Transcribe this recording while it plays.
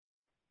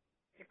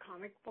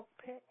Comic Book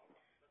Pit?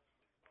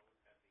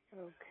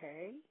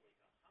 Okay.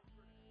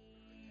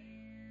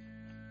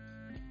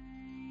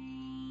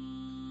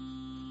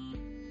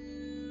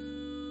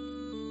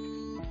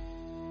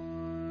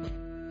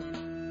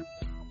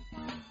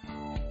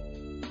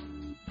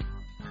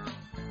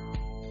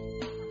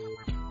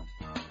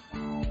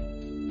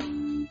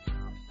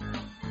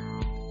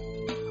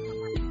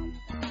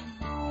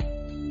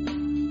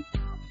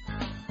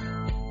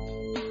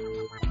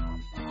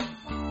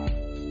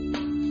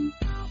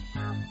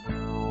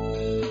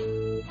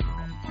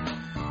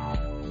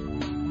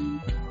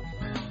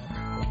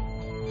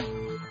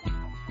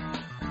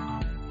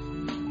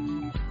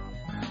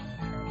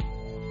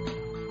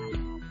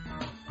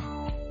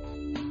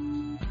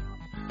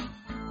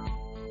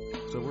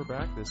 So we're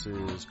back. This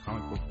is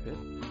Comic Book Pit,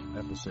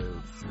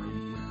 episode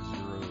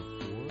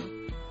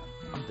 304.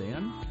 I'm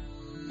Dan,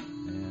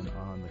 and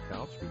on the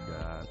couch we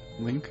got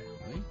Link.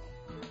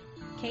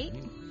 Kate?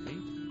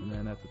 And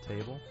then at the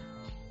table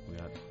we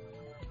got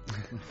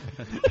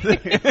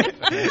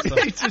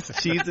He's just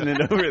cheesing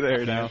it over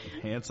there now.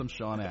 handsome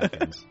Sean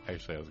Atkins.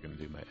 Actually, I was going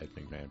to do my Ed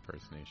McMahon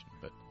impersonation,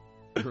 but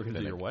You were going to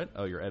do your what?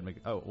 Oh, your Ed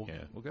well,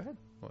 Yeah. Well, go ahead.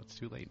 well, it's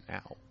too late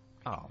now.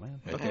 Oh, man.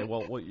 Okay,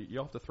 well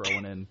you'll have to throw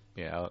one in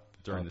Yeah,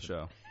 during the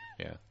show.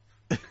 Yeah,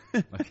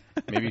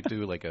 maybe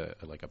do like a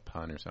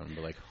pun or something,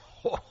 but like,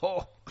 ho,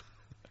 ho.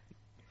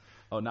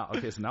 Oh, now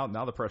okay. So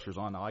now the pressure's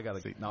on. Now I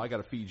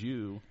gotta feed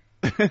you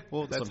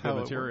Well, that's some how good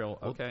it material.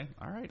 works. Well, Okay,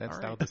 all right. That's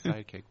all how right. the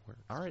sidekick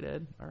works. All right,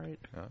 Ed. All right.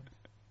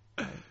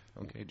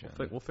 Okay, John.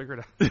 We'll figure it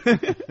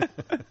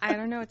out. I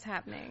don't know what's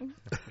happening.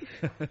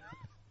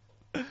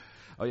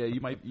 Oh yeah,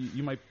 you might.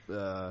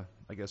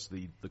 I guess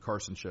the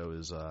Carson show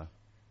is a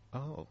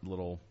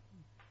little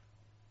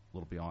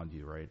beyond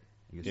you, right?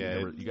 You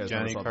guys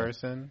Johnny never saw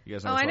Carson. You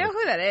guys Oh, never I saw know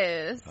who that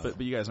is. But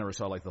you guys never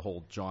saw like the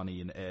whole Johnny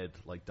and Ed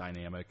like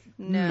dynamic.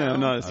 No.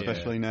 not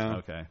especially now.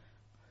 Okay.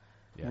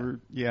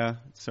 Yeah.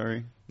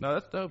 Sorry. No,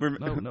 that's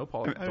no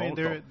apology. I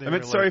mean, I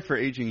meant sorry for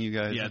aging you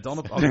guys. Yeah, don't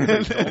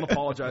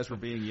apologize for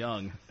being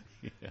young.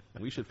 Yeah.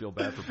 We should feel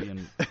bad for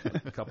being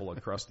a couple of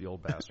crusty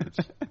old bastards.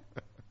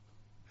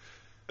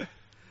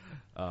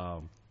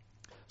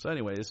 So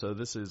anyway, so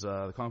this is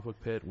the Comic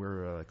Book Pit.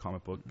 We're a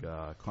comic book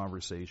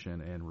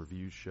conversation and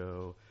review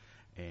show,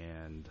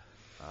 and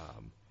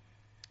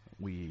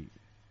we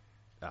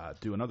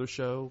do another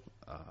show,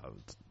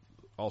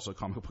 also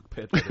Comic Book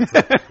Pit.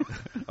 But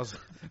I was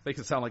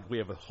making it sound like we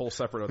have a whole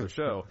separate other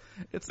show.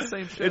 It's the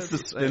same show. It's the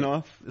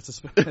spin-off.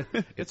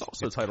 It's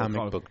also It's titled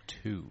Comic Book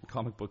 2.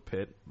 Comic Book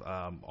Pit,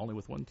 only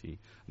with one T.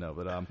 No,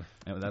 but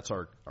and that's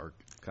our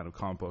kind of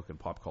comic book and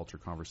pop culture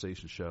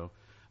conversation show.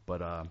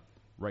 But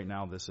right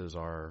now, this is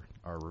our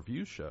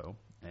review show,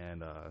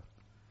 and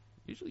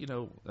usually,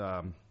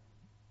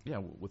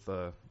 with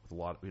a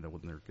lot,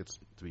 when there gets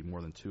to be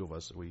more than two of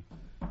us, we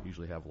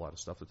usually have a lot of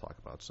stuff to talk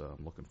about. So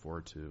I'm looking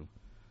forward to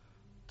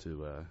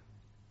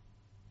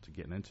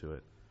getting into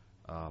it.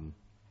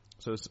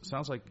 So it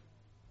sounds like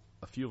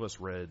a few of us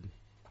read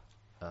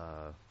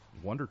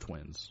Wonder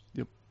Twins.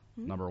 Yep.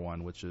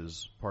 #1, which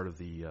is part of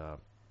the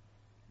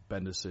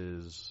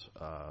Bendis's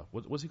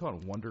what's he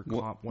called? Wonder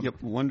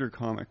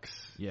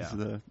Comics. Yeah. Is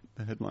the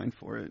headline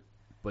for it.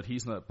 But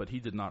he's not. But he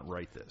did not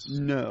write this.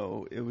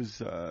 No, it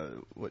was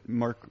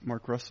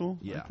Mark Russell.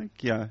 Yeah. I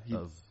think. Yeah.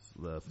 Of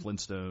the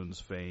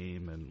Flintstones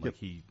fame and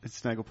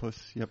It's Snagglepuss.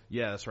 Yep.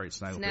 Yeah, that's right.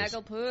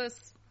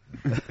 Snagglepuss.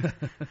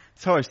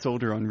 That's how I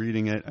sold her on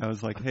reading it. I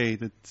was like, hey,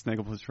 the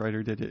Snagglepuss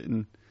writer did it,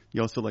 and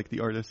you also like the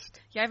artist.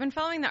 Yeah, I've been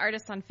following the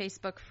artist on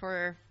Facebook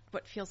for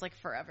what feels like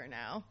forever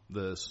now.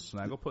 The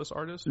Snagglepuss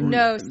artist?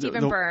 No,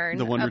 Stephen Byrne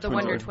the Wonder of the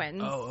Twins. Wonder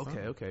Twins. Oh,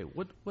 okay.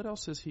 What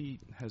else has he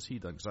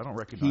done? Because I don't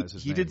recognize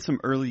his name. He did some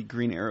early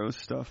Green Arrow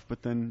stuff,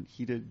 but then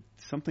he did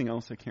something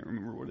else. I can't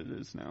remember what it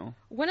is now.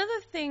 One of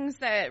the things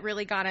that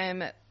really got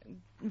him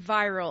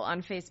viral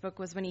on Facebook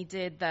was when he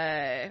did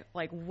the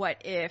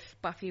what if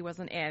Buffy was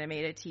an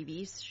animated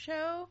TV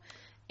show,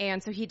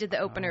 and so he did the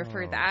opener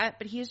for that.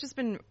 But he's just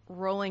been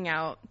rolling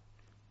out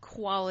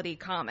quality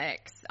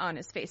comics on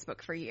his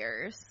Facebook for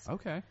years.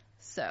 Okay.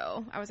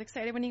 So I was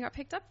excited when he got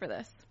picked up for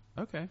this.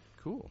 Okay.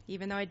 Cool.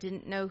 Even though I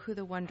didn't know who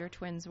the Wonder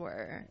Twins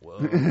were. Whoa.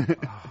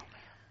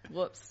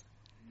 Whoops.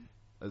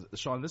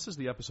 Sean, this is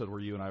the episode where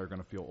you and I are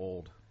going to feel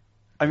old.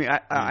 I mean,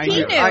 I He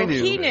knew. knew. I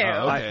knew. He knew.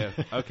 Oh,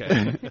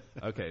 okay.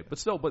 Okay. But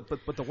still, but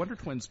the Wonder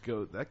Twins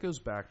goes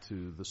back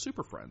to the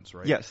Super Friends,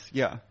 right? Yes.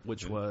 Yeah.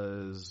 Which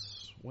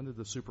was, when did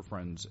the Super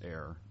Friends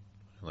air?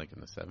 Like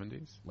in the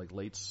 70s? Like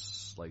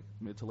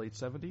mid to late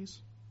 70s?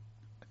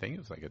 I think it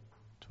was like a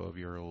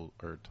 12-year-old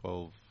or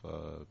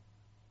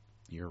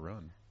 12-year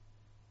run.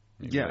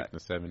 Maybe Yeah. like in the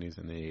 70s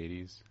and the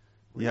 80s.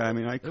 Yeah. I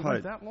mean, It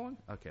went that long?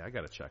 Okay, I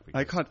got to check.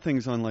 I caught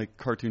things on like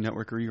Cartoon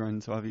Network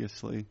reruns,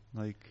 obviously,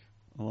 like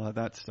a lot of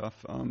that stuff.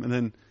 And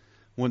then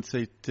once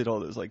they did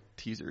all those like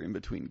teaser in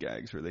between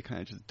gags where they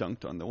kind of just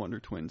dunked on the Wonder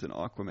Twins and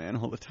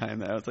Aquaman all the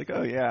time, I was like,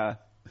 oh yeah,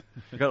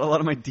 I got a lot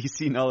of my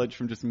DC knowledge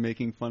from just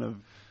making fun of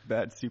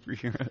bad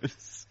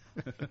superheroes.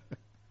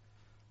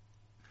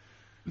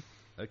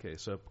 Okay,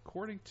 so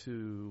according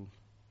to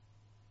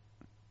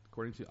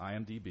according to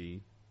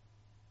IMDb,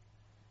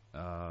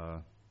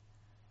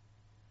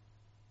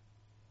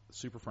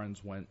 Super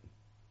Friends went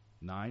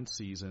 9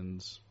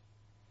 seasons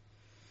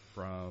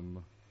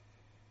from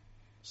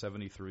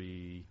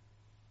 73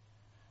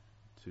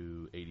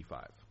 to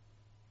 85.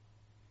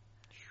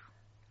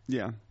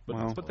 Yeah. But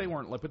Wow. but they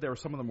weren't like. But there were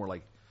some of them were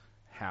like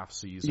half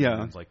seasons.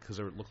 Yeah. Like because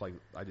it looked like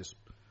I just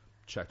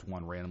checked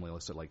one randomly.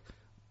 Let's say like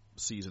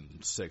season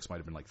 6 might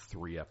have been like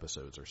 3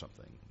 episodes or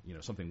something. You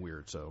know, something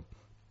weird. So,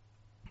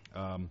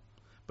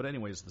 but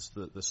anyways,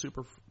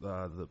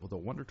 the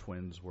Wonder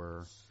Twins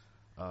were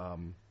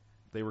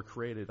they were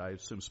created, I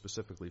assume,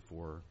 specifically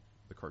for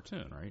the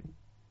cartoon, right?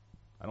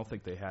 I don't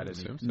think they had any.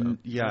 assume so.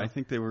 Yeah, I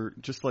think they were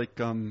just like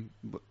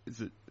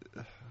is it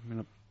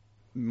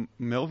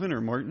Melvin or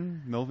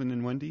Martin? Melvin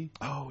and Wendy?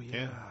 Oh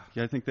yeah.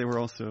 Yeah, I think they were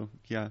also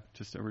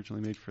just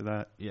originally made for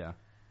that. Yeah.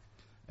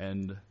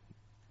 And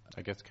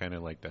I guess kind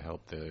of like to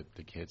help the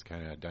kids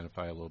kind of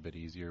identify a little bit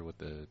easier with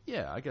the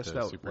yeah, I guess the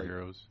that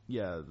superheroes.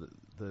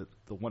 the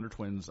Wonder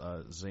Twins,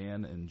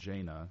 Zan and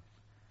Jaina,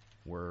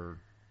 were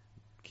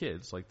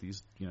kids like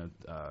these,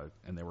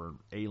 and they were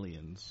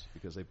aliens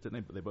because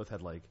they both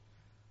had like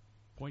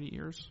pointy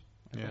ears.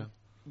 I think?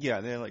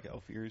 Yeah, they had like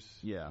elf ears.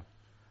 Yeah.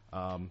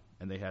 And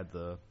they had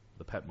the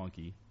pet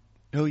monkey,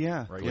 Oh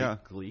yeah, right? yeah.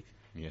 Gleek,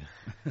 Yeah.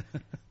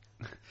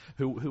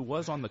 who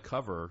was on the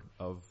cover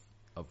of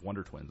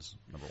Wonder Twins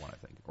 #1, I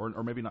think,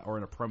 or maybe not, or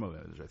in a promo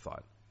image, I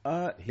thought.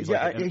 He's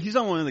he's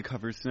on one of the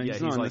covers. No, Yeah,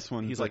 he's not on like, this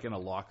one. He's but- like in a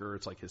locker.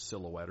 It's like his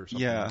silhouette or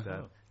something Yeah. like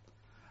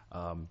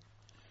that.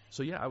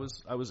 So yeah, I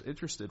was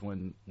interested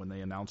when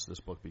they announced this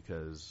book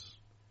because,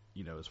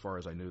 as far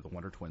as I knew, the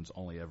Wonder Twins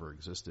only ever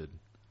existed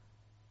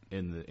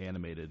in the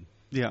animated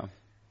yeah.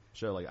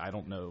 show. Like, I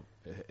don't know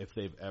if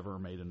they've ever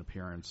made an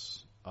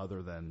appearance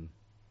other than.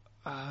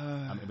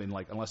 I mean,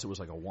 like, unless it was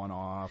like a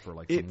one-off or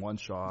like some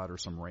one-shot or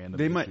some random.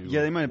 They might, issue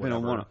they or might have been a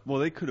whatever. one-off. Well,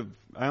 they could have.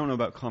 I don't know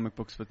about comic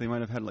books, but they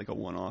might have had like a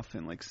one-off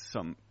in like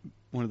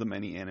one of the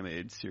many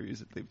animated series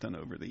that they've done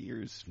over the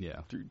years.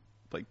 Yeah. Through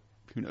like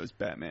who knows,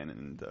 Batman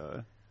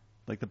and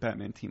like the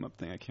Batman team up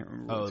thing. I can't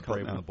remember what Oh, it's called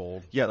Brave now. and the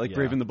Bold. Yeah, like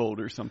Brave and the Bold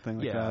or something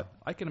like Yeah, that.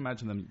 I can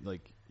imagine them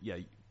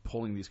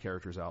pulling these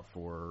characters out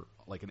for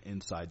like an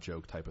inside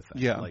joke type of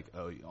thing. Yeah. Like,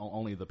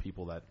 only the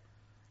people that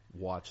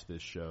watch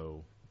this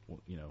show,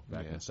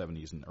 back in the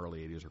 70s and early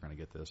 80s are going to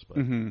get this. But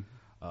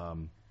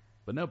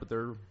but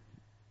they're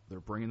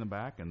bringing them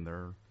back and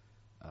they're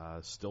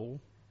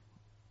still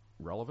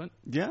relevant.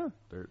 Yeah.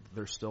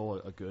 They're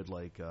still a good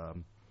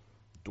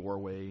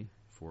doorway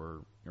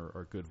for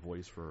or a good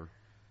voice for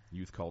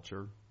youth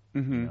culture.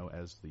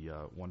 As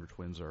the Wonder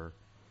Twins are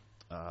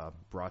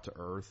brought to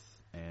Earth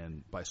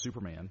and by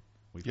Superman,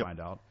 we find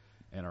out,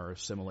 and are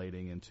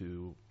assimilating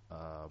into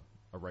a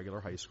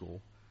regular high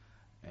school,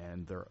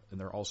 and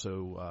they're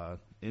also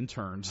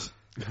interns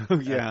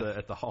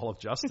at the Hall of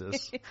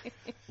Justice,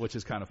 which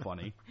is kind of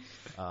funny.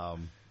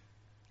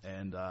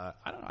 And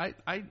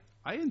I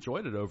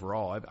enjoyed it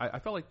overall. I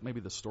felt like maybe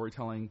the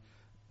storytelling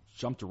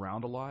jumped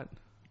around a lot.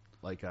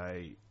 Like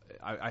I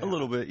A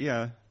little bit,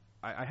 yeah.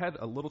 I had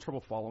a little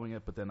trouble following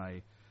it, but then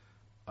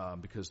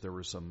because there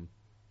were some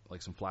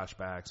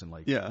flashbacks and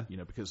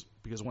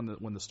because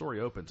when the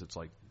story opens, it's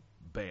like,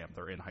 bam,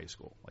 they're in high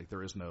school. Like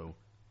there is no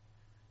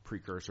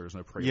precursor, there's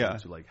no prelude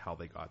to like how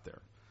they got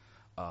there.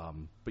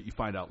 But you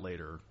find out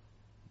later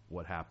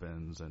what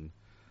happens, and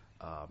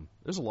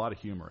there's a lot of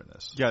humor in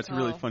this. Yeah, it's a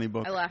really funny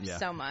book. I laughed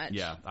so much.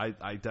 Yeah,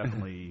 I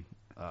definitely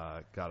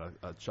got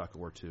a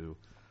chuckle or two,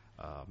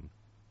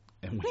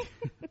 and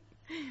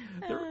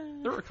there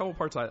were a couple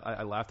parts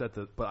I laughed at,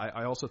 but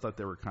I also thought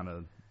they were kind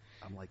of.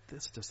 I'm like,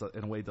 this just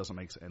in a way doesn't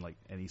make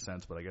any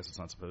sense, but I guess it's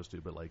not supposed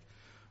to. But like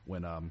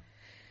when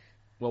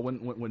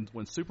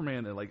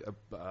Superman and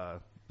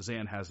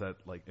Zan has that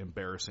like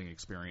embarrassing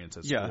experience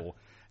at school,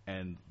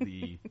 and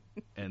the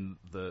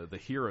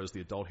heroes,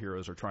 the adult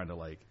heroes, are trying to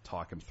like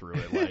talk him through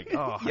it, like,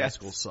 oh, high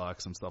school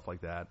sucks and stuff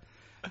like that,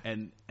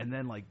 and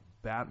then like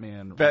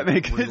Batman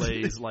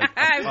relays like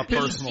a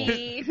personal,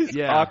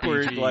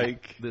 awkward PG,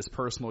 like this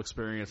personal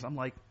experience. I'm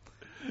like,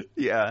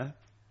 yeah.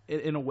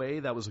 In a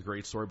way, that was a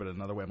great story, but in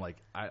another way, I'm like,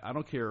 I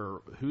don't care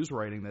who's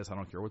writing this. I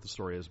don't care what the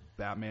story is.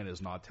 Batman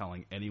is not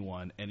telling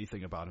anyone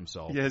anything about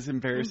himself. Yeah, his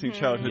embarrassing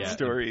childhood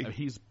story.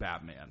 He's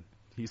Batman.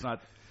 He's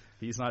not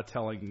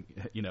telling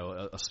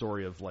a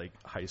story of like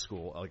high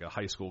school, like a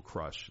high school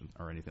crush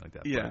or anything like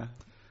that. Yeah,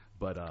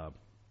 but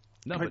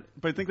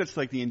I think that's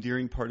like the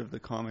endearing part of the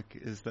comic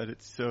is that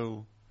it's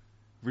so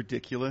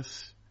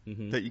ridiculous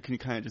that you can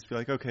kind of just be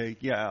like, okay,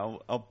 yeah,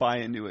 I'll buy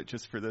into it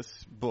just for this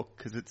book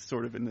because it's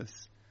sort of in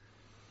this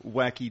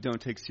wacky,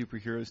 don't take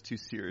superheroes too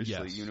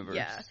seriously universe.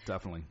 Yeah.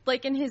 Definitely.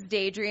 Like in his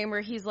daydream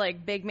where he's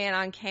like big man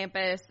on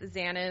campus,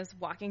 Xana's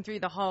walking through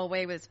the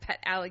hallway with his pet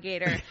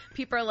alligator.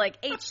 People are like,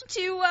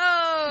 H2O!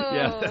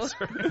 Yeah, that's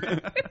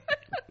right.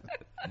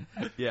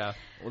 Yeah,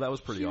 well, that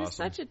was pretty He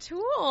awesome. was such a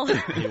tool.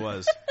 He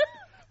was.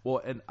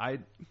 Well, and I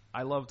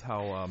loved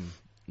how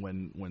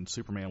when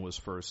Superman was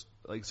first,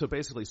 like, so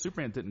basically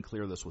Superman didn't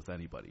clear this with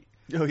anybody.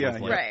 Oh, yeah.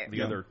 With, like, Right.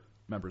 The other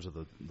members of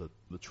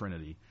the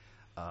Trinity.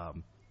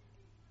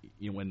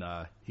 when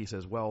he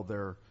says, well,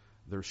 they're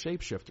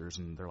shapeshifters,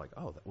 and they're like,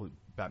 oh,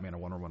 Batman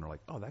and Wonder Woman are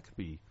like, oh, that could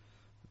be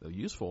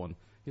useful. And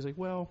he's like,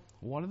 well,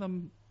 one of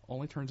them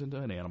only turns into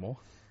an animal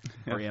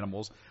or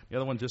animals. The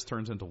other one just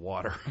turns into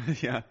water.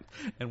 Yeah.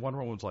 And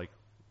Wonder Woman's like,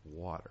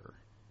 water.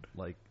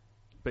 Like,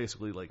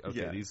 basically, like,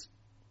 okay, these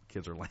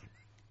kids are lame.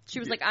 She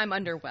was like, I'm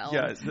underwhelmed.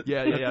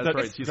 Yeah, that's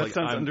right. She's that like,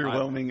 sounds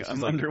underwhelming. I'm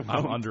underwhelmed.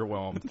 I'm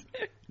underwhelmed.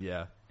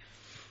 Yeah.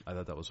 I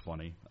thought that was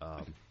funny.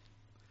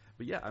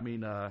 But yeah, I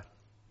mean, I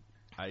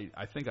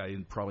think I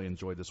probably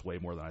enjoyed this way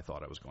more than I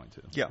thought I was going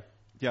to. Yeah.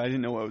 I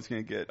didn't know what I was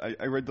going to get.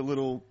 I read the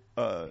little,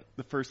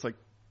 the first like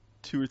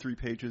 2 or 3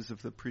 pages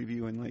of the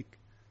preview in like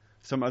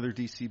some other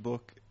DC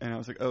book, and I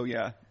was like, oh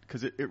yeah,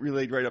 because it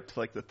relayed right up to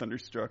like the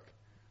Thunderstruck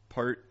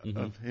part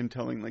of him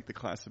telling like the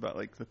class about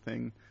like the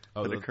thing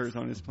that occurs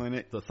on his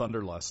planet. The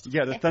Thunderlust.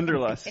 Yeah, the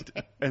Thunderlust.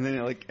 And then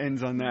it like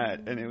ends on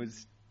that, and it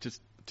was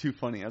just too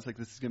funny. I was like,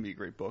 this is going to be a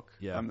great book.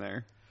 Yeah. I'm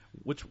there.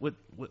 Which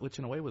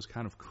in a way was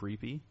kind of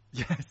creepy.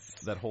 Yes.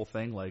 That whole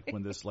thing, like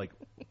when this like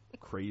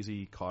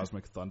crazy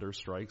cosmic thunder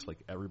strikes, like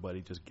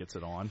everybody just gets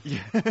it on.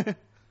 Yeah.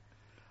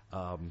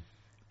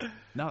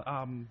 Now,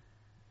 I'm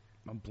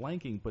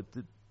blanking, but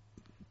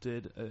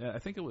did I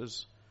think it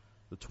was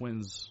the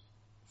twins'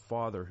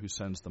 father who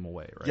sends them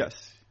away, right?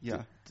 Yes.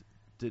 Yeah.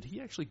 Did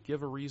he actually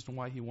give a reason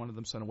why he wanted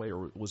them sent away,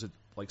 or was it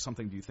like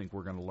something do you think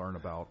we're going to learn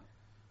about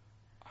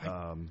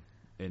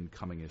in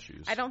coming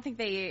issues? I don't think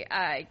they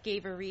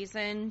gave a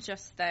reason,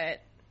 just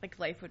that like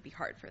life would be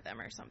hard for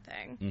them or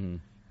something. Mm-hmm.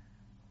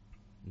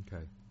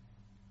 Okay.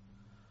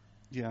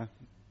 Yeah.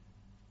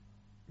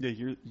 Yeah,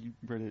 you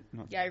read it.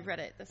 I read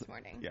it this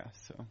morning. Yeah,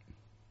 so.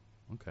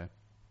 Okay.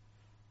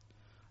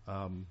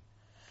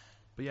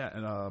 But yeah,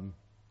 and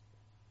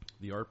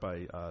the art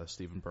by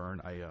Stephen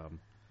Byrne.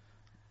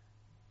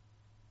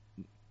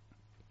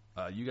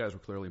 You guys were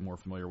clearly more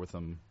familiar with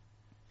him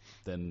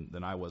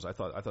than I was. I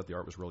thought the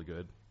art was really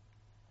good.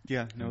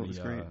 Yeah, no, it was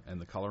great. And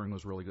the coloring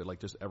was really good. Like,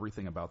 just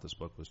everything about this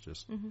book was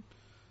just,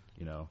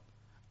 you know.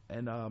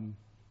 And I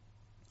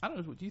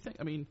don't know, do you think,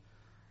 I mean,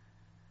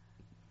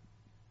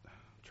 I'm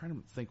trying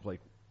to think,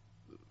 like,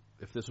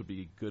 if this would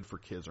be good for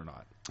kids or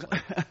not.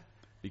 Like,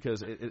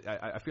 because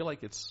I feel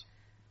like it's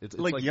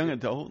like young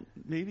adult,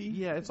 maybe?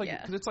 Yeah, it's like,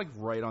 because it's like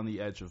right on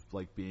the edge of,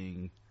 like,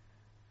 being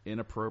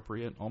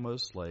inappropriate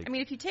almost. Like, I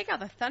mean, if you take out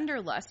the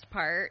Thunderlust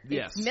part,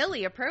 it's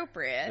Millie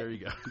appropriate. There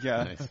you go.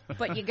 Yeah. Nice.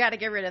 But you got to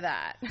get rid of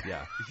that.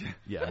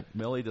 Yeah.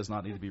 Millie does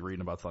not need to be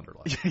reading about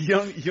Thunderlust.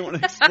 You want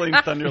to explain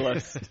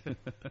Thunderlust.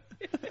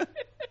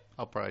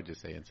 I'll probably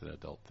just say it's an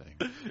adult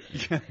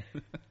thing.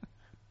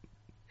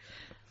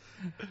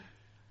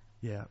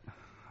 Yeah.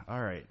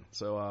 All right.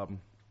 So,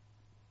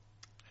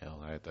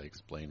 hell, I had to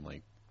explain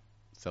like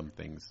some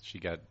things. She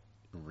got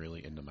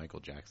really into Michael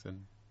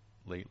Jackson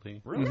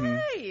lately. Really?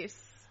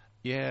 Nice.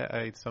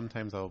 Yeah,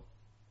 sometimes I'll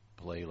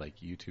play like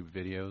YouTube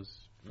videos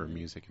for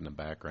music in the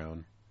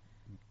background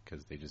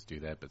because they just do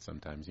that. But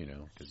sometimes,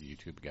 because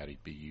YouTube got to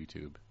be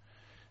YouTube,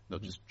 they'll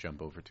just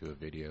jump over to a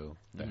video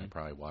that I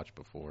probably watched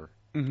before.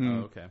 Oh,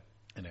 okay.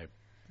 And I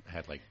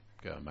had like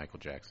Michael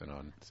Jackson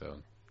on,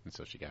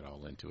 so she got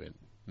all into it.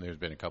 And there's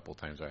been a couple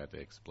times where I had to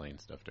explain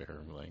stuff to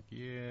her. I'm like,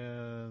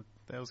 yeah,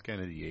 that was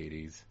kind of the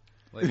 80s.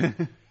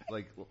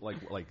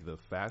 Like the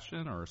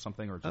fashion or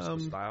something, or just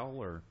the style,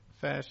 or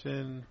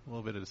fashion, a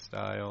little bit of the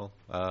style,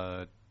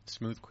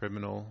 Smooth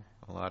Criminal,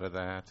 a lot of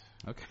that.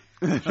 Okay.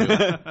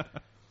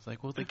 It's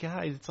like, well, the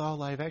guy, it's all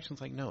live action.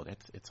 It's like, no,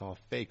 it's all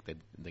fake.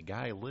 The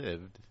guy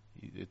lived.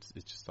 It's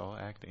just all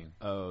acting.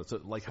 Oh,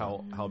 so like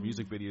how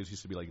music videos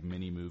used to be like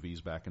mini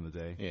movies back in the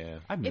day. Yeah,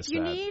 I miss If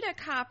you that. need a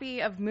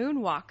copy of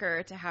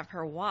Moonwalker to have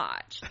her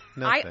watch,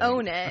 No I thanks.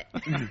 own it.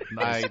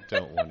 I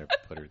don't want to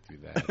put her through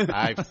that.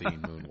 I've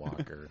seen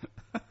Moonwalker.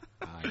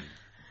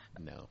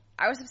 No.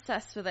 I was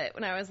obsessed with it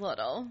when I was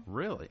little.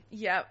 Really?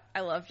 Yep,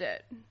 I loved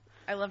it.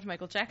 I loved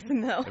Michael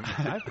Jackson though.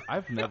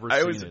 I've never.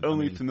 I seen was it.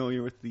 only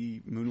familiar with the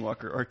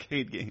Moonwalker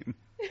arcade game.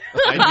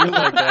 I do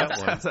like that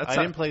one. That I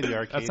didn't play the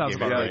arcade sounds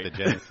game. I about played right.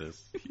 the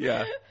Genesis.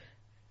 Yeah.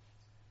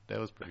 That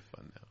was pretty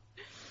fun,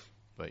 though.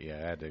 But yeah,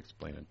 I had to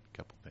explain a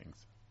couple things.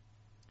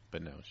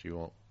 But no, she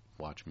won't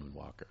watch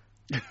Moonwalker.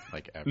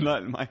 Like ever.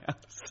 Not in my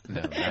house.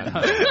 No,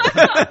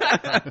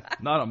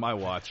 Not on my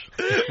watch.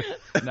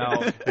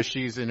 Now, if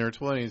she's in her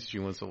 20s, she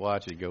wants to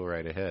watch it, go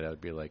right ahead. I'd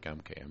be like,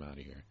 okay, I'm out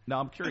of here. now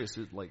I'm curious.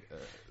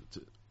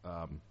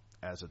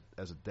 As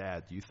a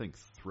dad, do you think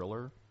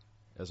Thriller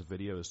as a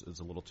video is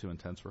a little too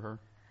intense for her?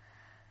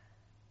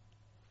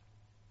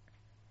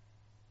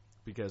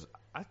 Because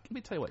let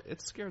me tell you what,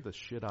 it scared the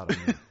shit out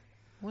of me.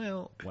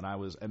 Well, when I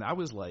was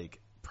like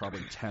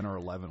probably 10 or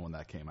 11 when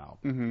that came out,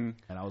 Mm-hmm.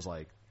 and I was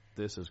like,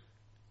 this is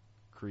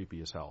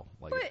creepy as hell.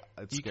 Like,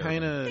 But it you scared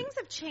kind me. of Things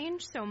have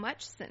changed so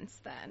much since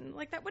then.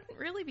 Like that wouldn't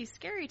really be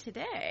scary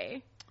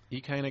today.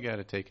 got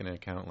to take into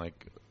account,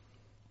 like,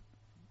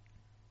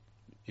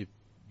 if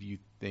you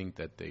think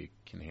that they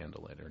can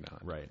handle it or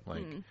not. Right.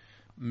 Like,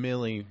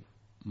 Millie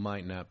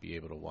might not be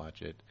able to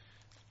watch it.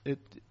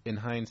 In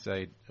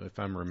hindsight, if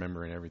I'm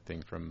remembering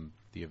everything from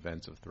the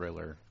events of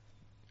Thriller,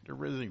 there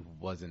really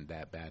wasn't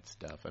that bad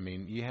stuff. I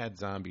mean, you had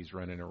zombies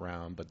running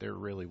around, but there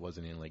really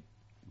wasn't any like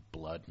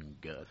blood and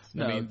guts.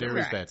 No, I mean, there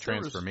was correct. that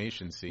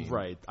transformation scene.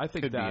 Right. I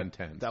think Could be that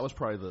intense. that was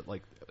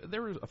probably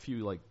there were a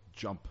few like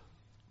jump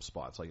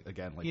spots, like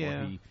again, like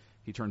Yeah. where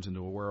he turns into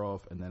a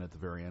werewolf, and then at the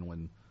very end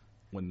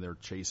when they're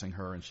chasing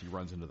her and she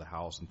runs into the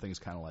house and things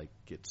kind of like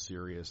get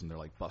serious and they're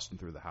like busting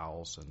through the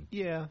house and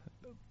Yeah,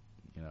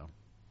 you know.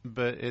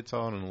 but it's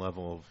all on a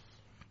level of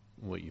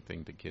what you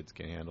think the kids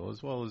can handle,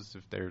 as well as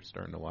if they're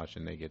starting to watch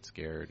and they get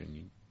scared.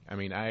 And I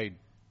mean, I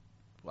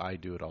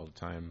do it all the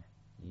time.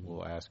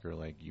 We'll ask her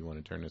like, "You want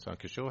to turn this on?"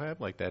 Because she'll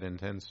have like that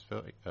intense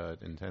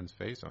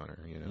face on her.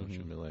 You know,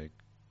 she'll be like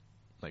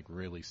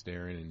really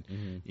staring,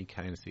 and you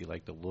kind of see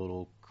like the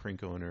little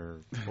crinkle in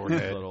her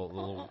forehead. the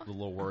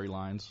little worry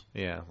lines.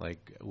 Yeah,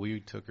 like we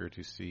took her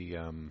to see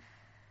what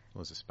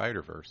was it,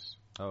 Spider-Verse,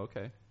 Oh,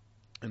 okay.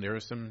 and there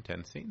were some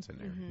intense scenes in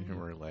there, and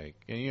we're like,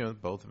 and you know,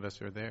 both of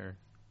us are there,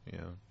 you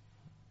know,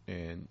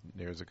 and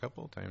there's a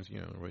couple of times,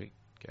 you know, we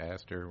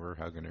asked her, we're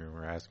hugging her,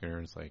 we're asking her,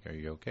 and it's like, "Are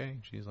you okay?"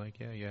 She's like,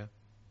 "Yeah,"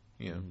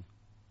 you know,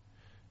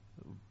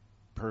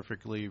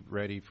 perfectly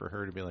ready for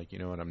her to be like, "You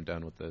know what, I'm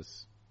done with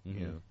this," you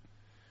know.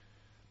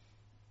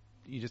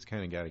 You just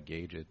kind of got to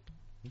gauge it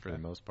for the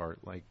most part.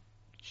 Like,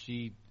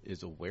 she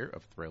is aware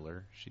of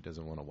Thriller. She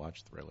doesn't want to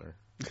watch Thriller.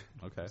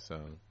 Okay. So,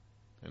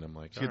 and I'm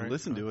like, She could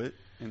listen to it,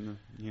 and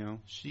you know.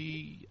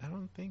 I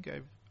don't think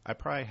I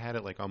probably had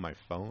it like on my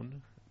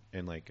phone,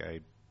 and like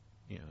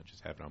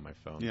just have it on my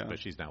phone. Yeah. But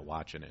she's not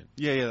watching it.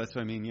 Yeah, that's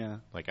what I mean. Yeah.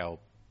 Like, I'll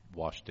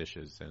wash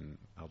dishes and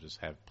I'll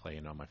just have it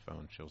playing on my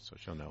phone.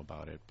 She'll know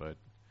about it. But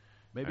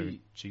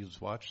Maybe she's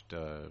watched.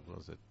 What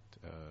was it?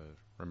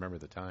 Remember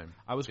the Time.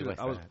 I was She gonna,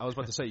 likes I was that.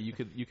 about to say you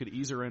could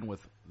ease her in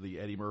with the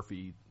Eddie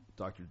Murphy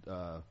Dr.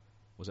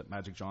 Was it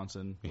Magic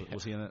Johnson?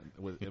 Was he in it?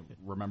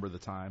 Remember the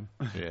Time?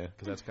 Yeah,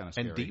 Because that's kind of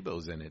scary. and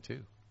Debo's in it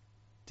too.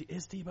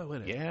 Is Debo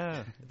in it?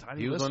 Yeah,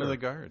 Tiny he was one of Lister.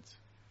 the guards.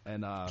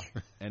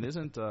 And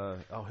isn't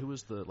who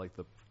was the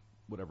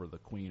whatever the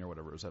queen or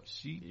whatever, was that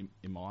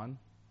Iman?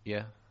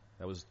 Yeah,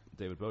 That was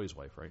David Bowie's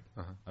wife, right?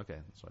 Uh-huh. Okay,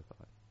 that's what I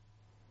thought.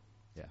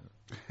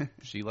 Yeah.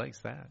 she likes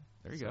that.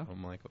 There you So go.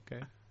 I'm like,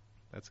 okay,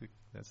 that's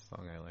a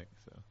song I like.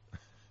 So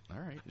All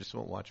right. I just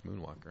won't watch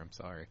Moonwalker. I'm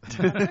sorry.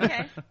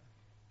 Okay.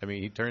 I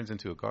mean, he turns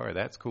into a car.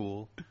 That's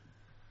cool.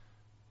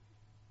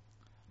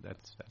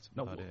 That's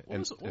No, about what it.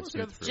 was- what was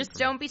the other- Just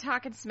don't be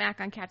talking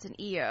smack on Captain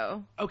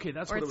EO, Okay,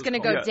 that's or what it's it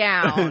was going to called. go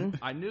down.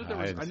 I knew I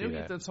didn't I see knew he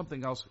that. did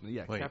something else.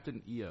 Yeah, Wait.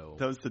 Captain EO.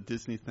 That was the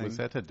Disney thing. Was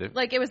that a different?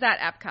 Like, it was at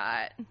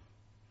Epcot.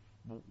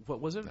 What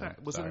was it? No,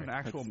 Was it sorry. an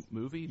actual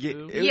movie Yeah,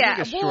 too? it was Yeah,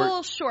 like a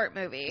well, short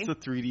movie. It's a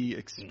 3D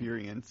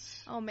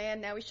experience. Oh man,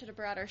 now we should have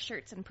brought our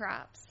shirts and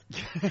props.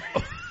 Yeah,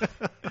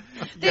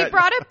 They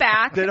brought it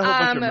back they had a whole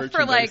bunch of for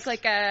merchandise.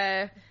 like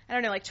a I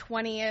don't know, like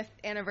 20th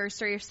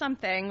anniversary or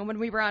something when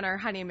we were on our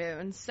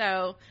honeymoon.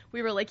 So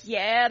we were like,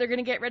 yeah, they're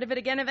gonna get rid of it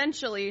again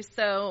eventually.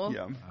 So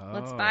Yeah,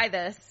 let's Oh. buy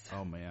this.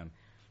 Oh man.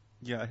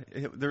 yeah.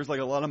 There was like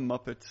a lot of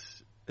Muppets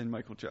and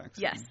Michael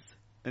Jackson. Yes.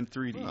 And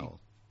 3D. Well,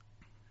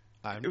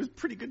 It was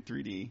pretty good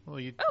 3D. well,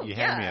 you Oh,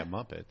 had me yeah. at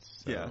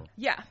Muppets. So Yeah.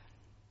 Yeah.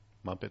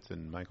 Muppets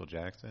and Michael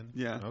Jackson.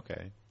 Yeah.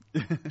 Okay.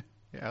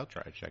 Yeah, I'll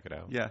try to check it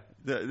out. Yeah,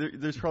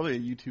 there's probably a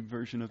YouTube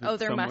version of it. Oh,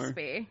 there somewhere. must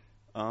be.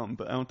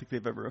 But I don't think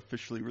they've ever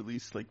officially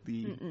released like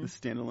the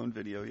standalone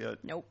video yet.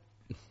 Nope.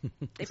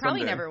 They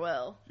probably Someday. never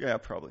will. Yeah,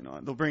 probably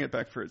not. They'll bring it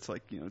back for its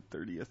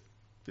 30th,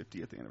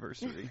 50th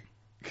anniversary.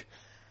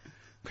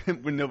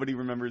 When nobody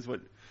remembers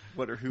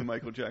what or who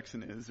Michael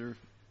Jackson is, or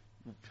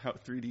how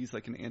 3D is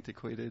like an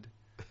antiquated.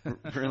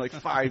 We're in like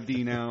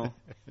 5D now.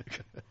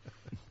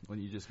 When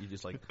you just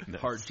like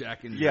hard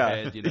jacking your Yeah,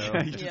 head, you know.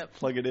 yeah, you just Yep.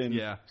 plug it in.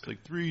 Yeah. It's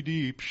like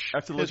 3D. I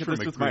have to look at this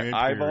with my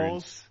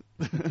eyeballs.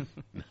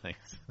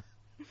 Nice.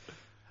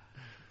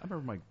 I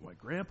remember my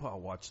grandpa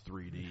watched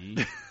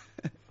 3D.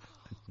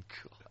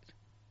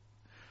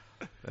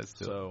 That's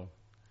still.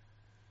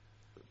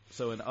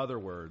 So in other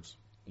words,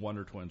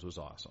 Wonder Twins was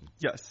awesome.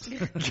 Yes.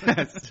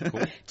 Yes.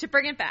 To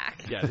bring it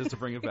back. Yeah, just to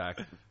bring it back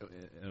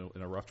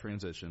in a rough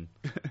transition,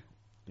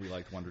 we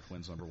liked Wonder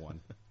Twins #1.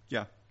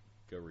 Yeah.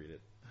 Go read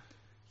it.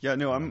 Yeah,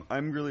 no,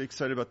 I'm really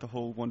excited about the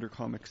whole Wonder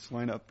Comics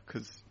lineup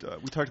because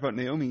we talked about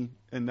Naomi,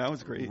 and that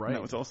was great. Right. And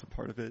that was also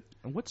part of it.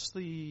 And what's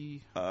the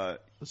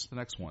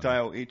next one?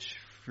 Dial H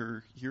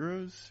for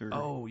Heroes, or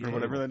or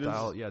whatever that is.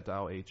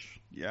 Dial H.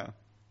 Yeah,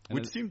 And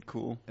which it- seemed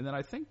cool. And then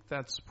I think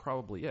that's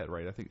probably it,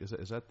 right? I think is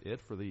that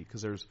it for the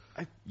because there's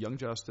I- Young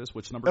Justice,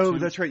 which number Oh, 2.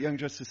 that's right. Young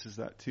Justice is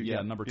that too. Yeah,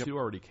 Yep. number Yep. 2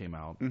 already came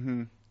out,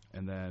 Mm-hmm.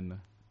 and then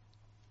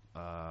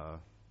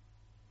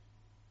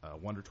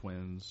Wonder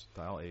Twins,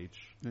 Dial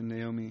H, And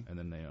Naomi. and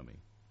then Naomi.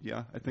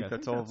 Yeah, I think Yeah,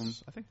 that's all of them.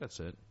 I think that's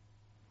it.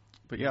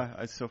 But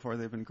yeah, so far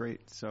they've been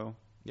great. So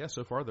Yeah,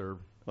 so far they're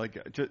like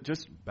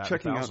just Bat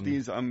checking out 1,000.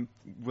 these, I'm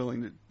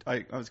willing to.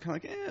 I was kind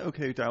of like,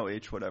 okay, Dial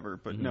H, whatever.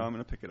 But no, I'm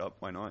gonna pick it up.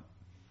 Why not?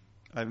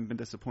 I haven't been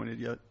disappointed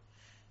yet.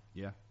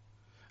 yeah,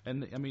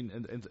 and I mean,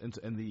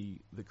 and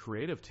the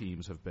creative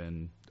teams have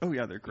been Oh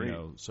yeah, they're great.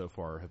 so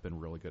far have been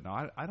really good.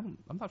 Now I'm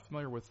not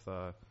familiar with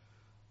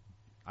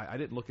I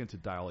didn't look into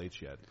Dial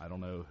H yet. I don't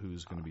know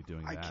who's going to be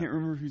doing that. I can't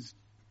remember who's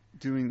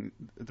doing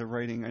the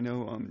writing. I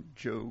know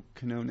Joe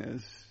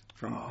Quinones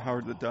from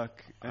Howard the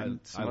Duck and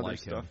some other like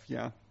stuff. him.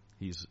 Yeah,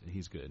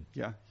 he's good.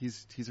 yeah,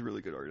 he's a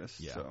really good artist.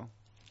 Yeah. So,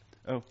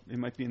 oh, it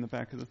might be in the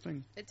back of the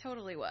thing. It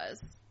totally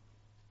was.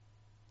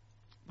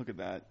 Look at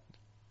that.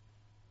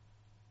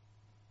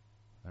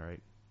 All right,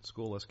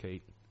 school us,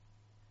 Kate.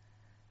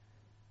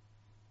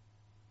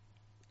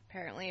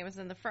 Apparently, it was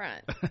in the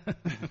front.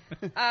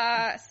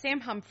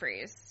 Sam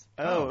Humphries.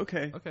 Oh,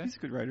 okay. Okay. He's a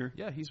good writer.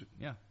 Yeah,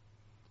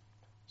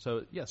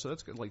 So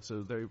that's good. Like,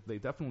 so they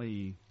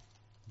definitely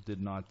did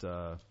not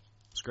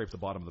scrape the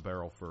bottom of the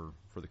barrel for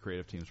the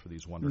creative teams for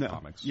these Wonder No.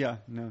 comics. Yeah,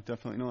 no,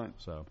 definitely not.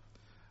 So,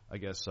 I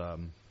guess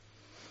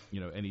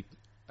any.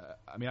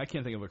 I mean, I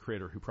can't think of a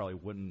creator who probably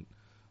wouldn't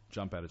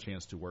jump at a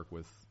chance to work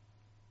with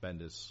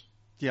Bendis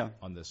Yeah.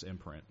 on this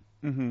imprint.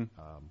 Mm-hmm.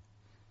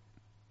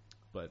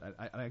 But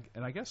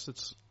I guess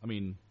it's. I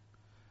mean,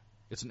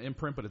 it's an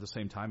imprint, but at the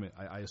same time,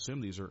 I assume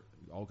these are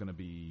all going to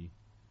be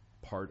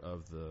part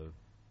of the.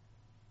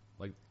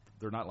 Like,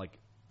 they're not like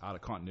out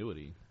of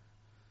continuity,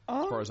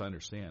 as far as I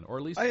understand, or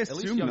at least I Young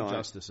assume not.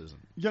 Justice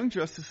isn't. Young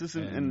Justice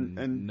isn't,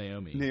 and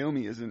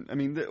Naomi isn't. I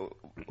mean, the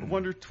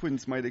Wonder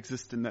Twins might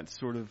exist in that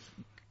sort of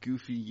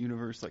goofy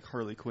universe like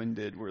Harley Quinn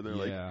did, where they're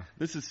like,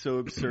 this is so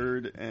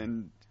absurd,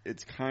 and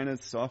it's kind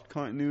of soft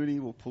continuity.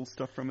 We'll pull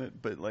stuff from it,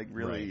 but like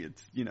really, Right.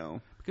 it's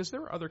because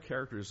there were other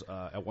characters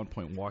at one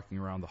point walking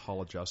around the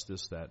Hall of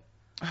Justice that.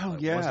 Oh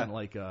yeah, wasn't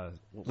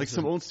like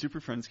some old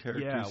Super Friends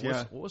characters.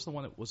 Yeah, what was the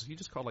one that was he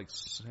just called like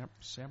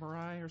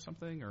Samurai or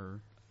something,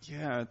 or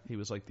yeah, he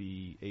was like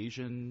the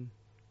Asian.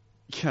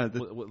 yeah.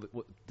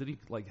 What, did he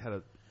like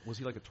was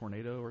he like a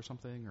tornado or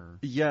something, or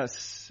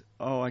Yes.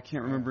 Oh, I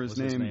can't remember his was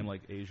name. his name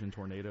like Asian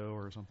Tornado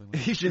or something?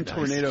 Like Asian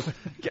Tornado.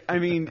 I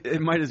mean,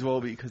 it might as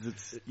well be because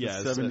it's the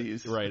it's,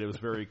 70s. right? It was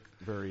very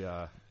very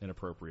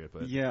inappropriate,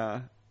 but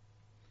Yeah.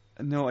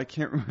 No, I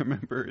can't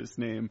remember his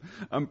name.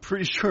 I'm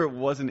pretty sure it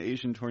wasn't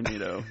Asian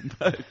Tornado,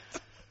 but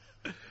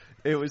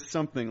it was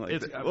something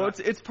like that. Well,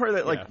 it's part of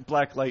that like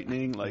Black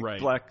Lightning, like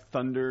Right. Black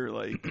Thunder,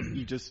 like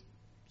you just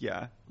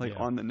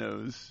on the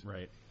nose.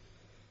 right.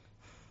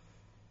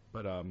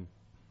 But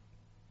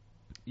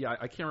yeah,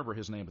 I can't remember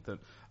his name, but then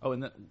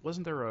and then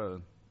wasn't there a?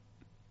 I'm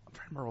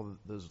trying to remember all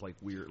those like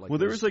weird like. Well,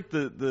 there was like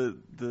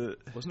the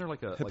wasn't there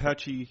like a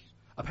Apache.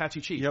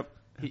 Apache Chief? Yep,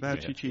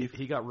 Apache Chief.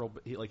 He got real.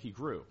 He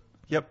grew.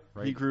 Yep,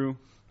 Right. he grew.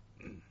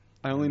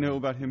 I only know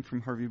about him from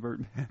Harvey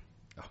Birdman.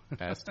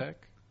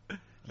 Aztec?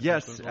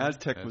 Yes, was one?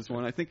 Aztec was Aztec.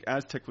 one. I think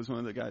Aztec was one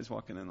of the guys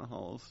walking in the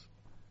halls.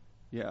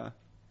 Yeah.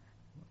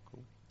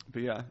 Cool.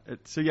 But yeah,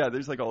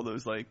 there's like all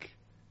those like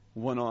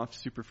one-off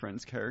Super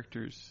Friends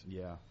characters.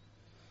 Yeah.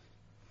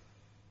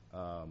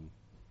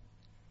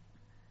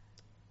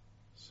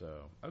 So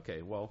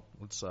okay, well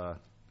let's.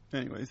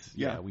 Anyways,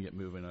 we get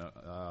moving.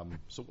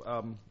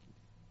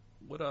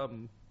 What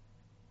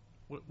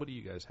do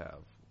you guys have?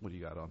 What do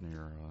you got on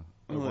your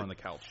over on the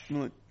couch? I'm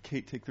gonna let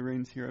Kate take the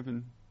reins here. I've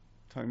been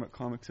talking about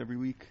comics every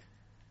week.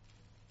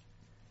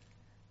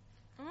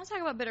 I'm going to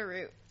talk about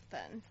Bitterroot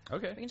then.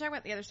 Okay. We can talk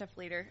about the other stuff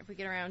later if we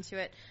get around to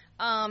it.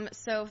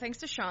 So thanks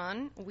to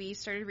Sean, we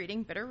started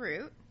reading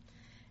Bitterroot.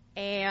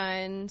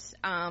 And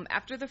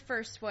after the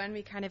first one,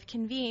 we kind of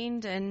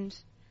convened, and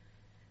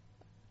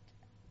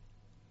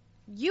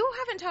you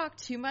haven't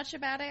talked too much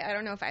about it. I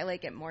don't know if I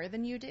like it more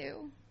than you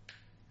do.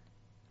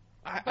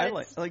 I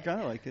like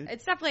it.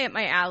 It's definitely up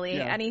my alley.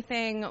 Yeah.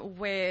 Anything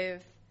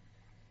with,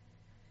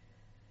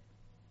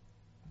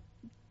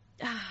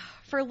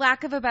 for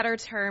lack of a better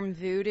term,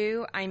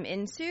 voodoo, I'm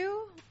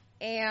into.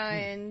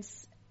 And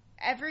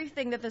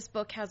everything that this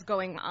book has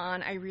going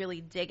on, I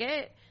really dig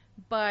it.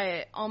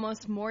 But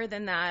almost more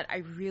than that, I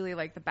really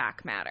like the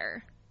back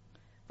matter.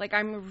 Like,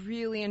 I'm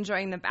really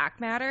enjoying the back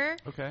matter.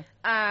 Okay.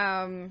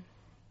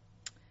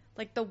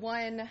 Like the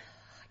one,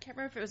 I can't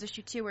remember if it was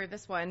issue 2 or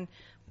this one,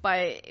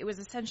 but it was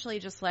essentially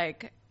just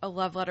like a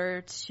love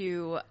letter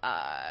to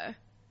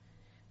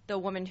the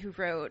woman who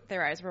wrote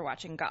Their Eyes Were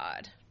Watching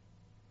God.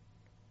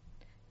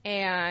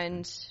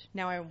 And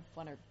now I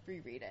want to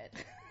reread it.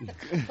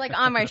 It's like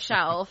on my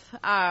shelf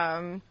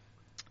that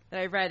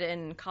I read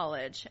in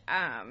college.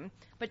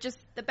 But just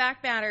the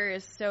back matter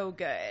is so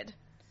good.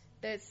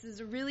 This is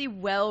a really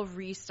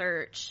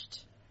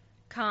well-researched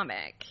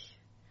comic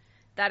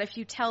that if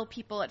you tell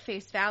people at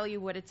face value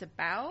what it's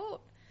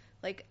about,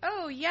 like,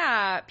 oh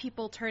yeah,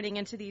 people turning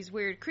into these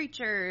weird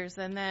creatures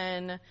and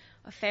then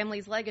a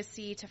family's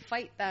legacy to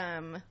fight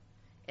them,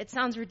 it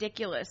sounds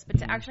ridiculous. But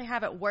to actually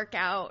have it work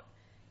out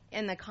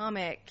in the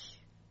comic,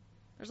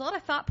 there's a lot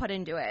of thought put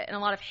into it and a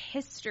lot of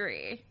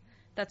history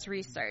that's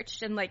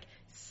researched and like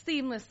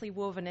seamlessly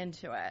woven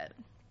into it.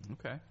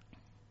 Okay.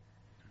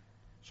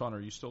 Sean, are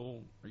you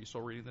still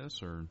reading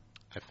this, or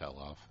I fell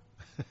off.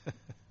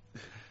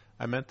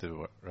 I meant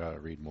to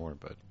read more,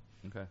 but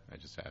okay? I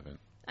just haven't.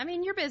 I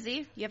mean, you're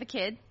busy. You have a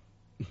kid.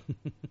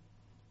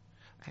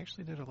 I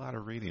actually did a lot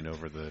of reading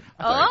over the.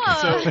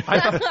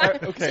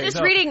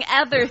 Just reading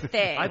other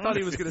things. I thought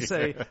he was going to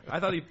say.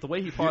 The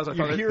way he paused. I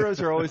Your thought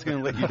heroes are always going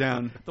to let you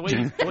down. the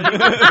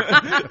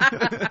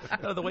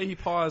way he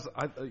paused.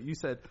 You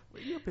said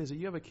you're busy.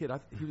 You have a kid.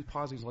 He was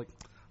pausing. He's like,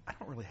 I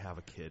don't really have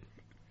a kid.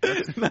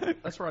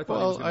 That's where I thought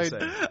he was going to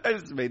say. I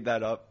just made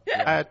that up.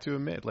 I have to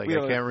admit, I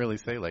can't really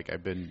say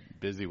I've been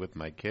busy with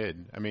my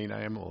kid. I mean,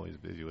 I am always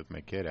busy with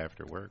my kid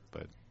after work,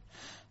 but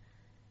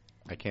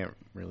I can't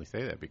really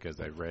say that because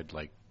I read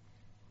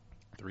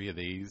 3 of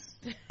these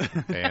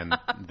and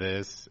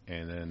this,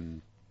 and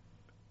then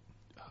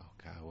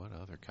what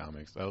other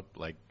comics? Oh,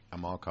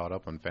 I'm all caught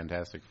up on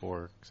Fantastic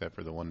Four except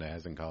for the one that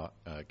hasn't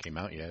came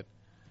out yet.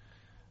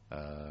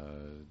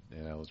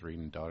 And I was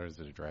reading Daughters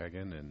of the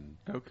Dragon, and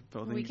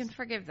we can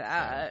forgive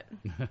that.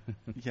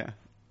 Yeah.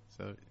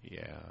 So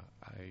yeah,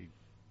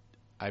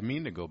 I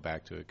mean to go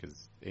back to it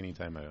because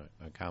anytime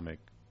a comic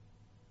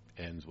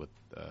ends with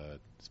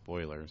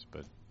spoilers,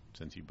 but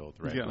since you both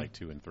read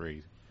 2 and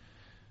 3,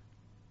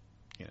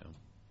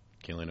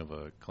 killing of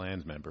a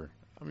Klans member,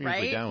 I'm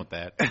usually down with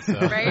that. So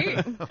Right?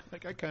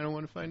 I kind of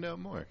want to find out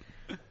more.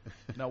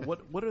 Now,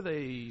 what are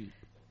they?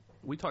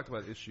 We talked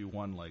about issue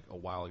 1 a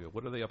while ago.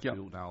 What are they up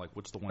to now?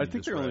 What's the one? I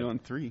think they're only on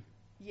 3.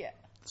 Yeah.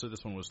 So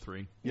this one was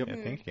 3. Yep. Yeah, I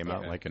think it came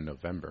out in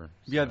November.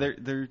 So. Yeah,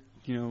 they're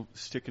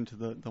sticking to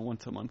the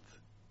once a month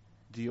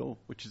deal,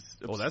 which is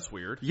that's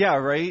weird. Yeah,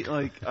 right.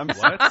 I'm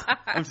What?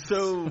 I'm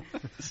so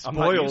I'm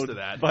not used spoiled to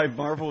that. by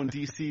Marvel and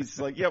DC's.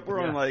 We're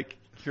on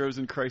Heroes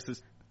in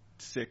Crisis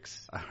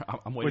 6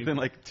 I'm waiting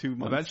within 2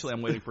 months. Eventually,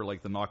 I'm waiting for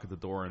the knock at the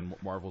door, and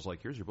Marvel's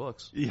like, "Here's your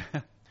books." Yeah.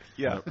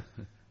 And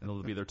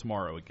it'll be there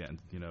tomorrow again.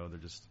 They're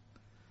just.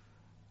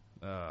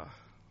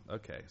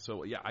 Okay,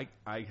 so yeah,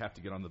 I have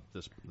to get on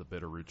the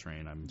Bitterroot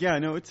train.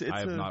 It's I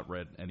have not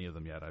read any of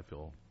them yet. I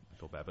feel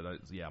bad, but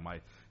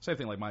my same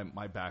thing.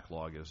 My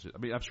backlog is.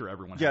 I'm sure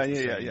everyone. Has the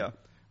same.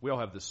 We all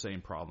have the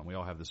same problem. We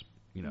all have this.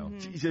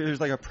 There's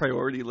a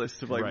priority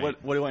list of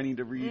what do I need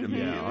to read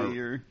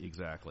immediately?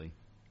 Exactly.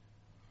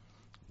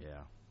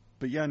 Yeah.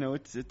 But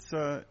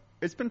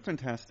it's been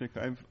fantastic.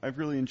 I've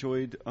really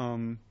enjoyed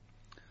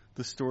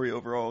the story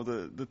overall.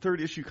 The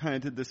third issue kind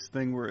of did this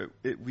thing where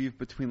it weaved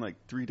between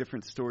 3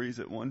 different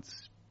stories at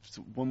once.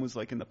 So one was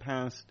in the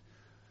past,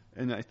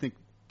 and I think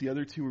the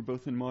other 2 were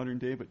both in modern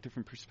day but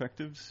different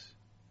perspectives.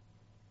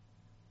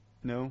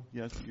 No?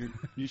 Yes.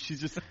 She's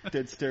just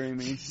dead staring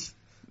me.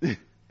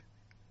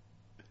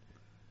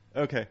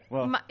 Okay,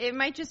 well... It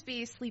might just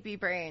be sleepy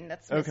brain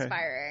that's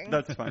misfiring.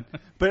 That's fine.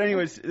 But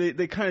anyways,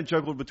 they kind of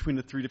juggled between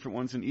the 3 different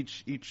ones, and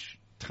each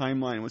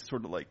timeline was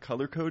sort of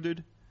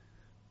color-coded.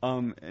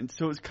 And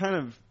so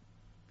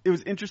it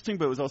was interesting,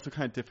 but it was also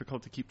kind of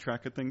difficult to keep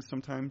track of things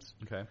sometimes.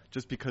 Okay.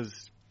 Just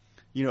because,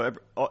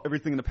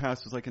 everything in the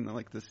past was in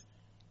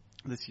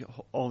this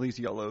all these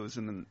yellows,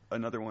 and then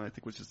another one I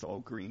think was just all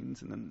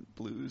greens and then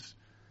blues.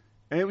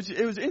 And it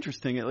was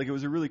interesting. It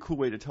was a really cool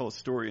way to tell a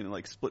story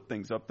and split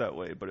things up that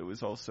way. But it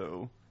was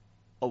also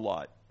a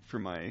lot for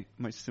my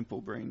simple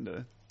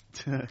brain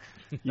to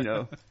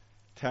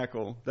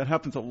tackle. That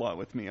happens a lot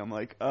with me. I'm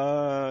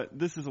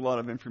this is a lot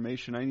of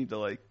information. I need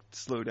to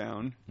slow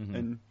down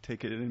and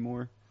take it in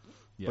more.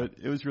 Yeah. But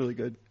it was really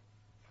good.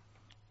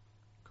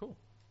 Cool.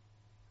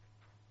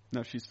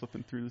 Now she's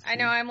flipping through this. I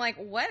know. I'm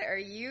what are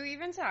you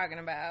even talking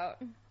about?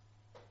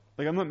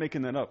 I'm not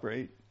making that up,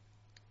 right?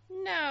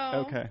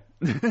 No. Okay.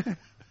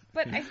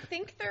 But I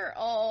think they're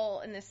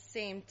all in the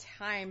same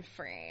time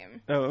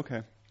frame. Oh,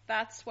 okay.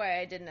 That's why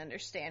I didn't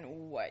understand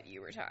what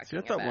you were talking about. See,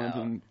 I thought one of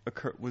them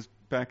was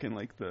back in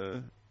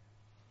the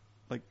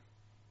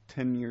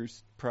 10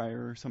 years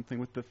prior or something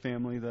with the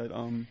family that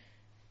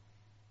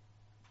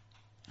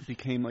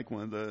became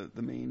one of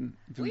the main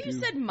voodoo Well, you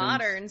said things.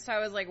 Modern, so I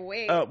was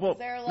wait, well, is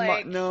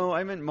there no,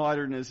 I meant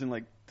modern as in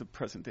the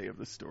present day of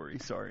the story.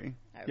 Sorry.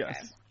 Okay.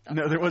 Yes.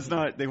 No, there was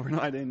not. They were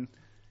not in.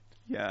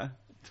 Yeah,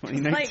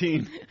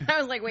 2019.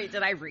 I was wait,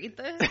 did I read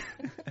this?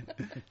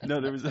 No,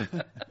 there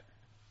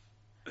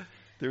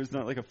was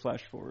not a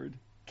flash forward.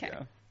 Okay.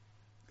 Yeah.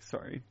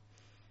 Sorry.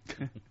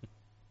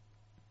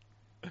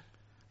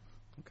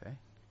 Okay.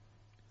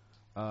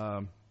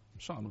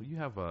 Sean, you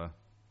have what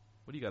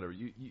do you got?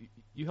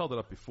 You held it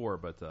up before,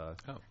 but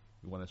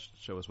you want to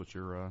show us what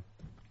you're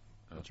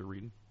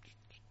reading?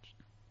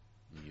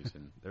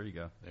 There you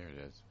go. There it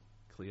is.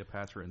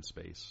 Cleopatra in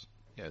Space.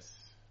 Yes.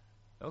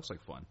 That looks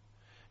like fun.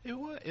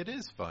 It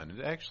is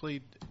fun.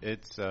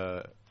 It's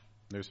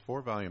there's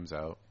 4 volumes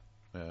out.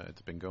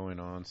 It's been going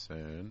on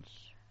since.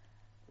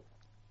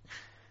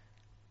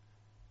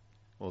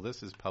 Well,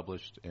 this is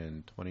published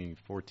in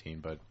 2014,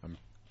 but I'm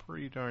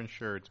pretty darn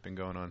sure it's been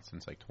going on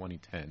since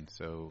 2010.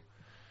 So,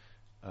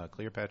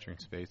 Cleopatra in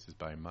Space is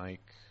by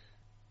Mike.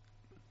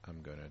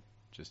 I'm gonna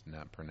just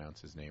not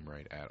pronounce his name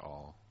right at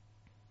all.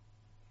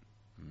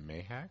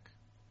 Mayhack?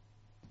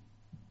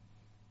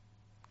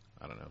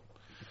 I don't know.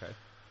 Okay.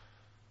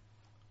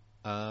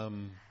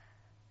 And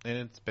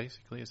it's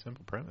basically a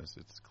simple premise.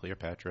 It's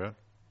Cleopatra,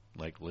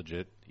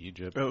 legit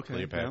Egypt. Okay,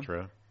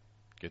 Cleopatra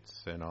gets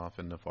sent off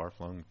in the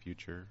far-flung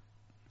future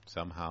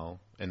somehow.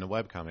 In the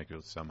webcomic, it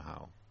was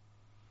somehow.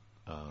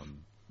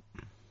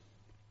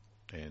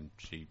 And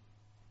she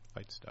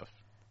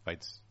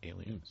fights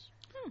aliens.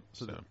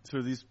 So, So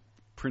are these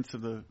prints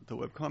of the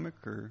webcomic,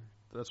 or?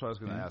 that's what I was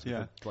going to ask.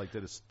 Yeah.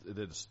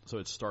 So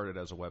it started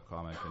as a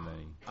webcomic, and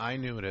then I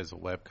knew it as a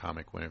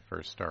webcomic when it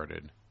first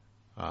started.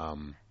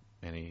 And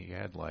he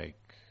had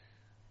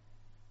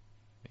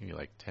maybe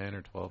 10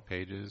 or 12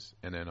 pages,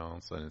 and then all of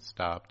a sudden it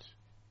stopped.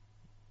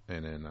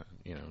 And then,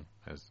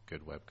 as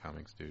good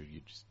webcomics do,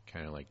 you just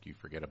kind of you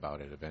forget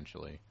about it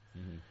eventually.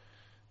 Mm-hmm.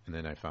 And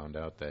then I found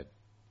out that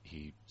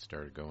he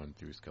started going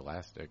through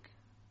Scholastic.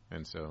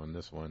 And so in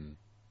this one,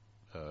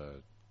 I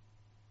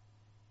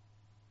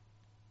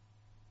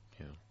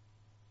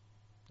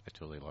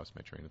totally lost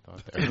my train of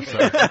thought there. I'm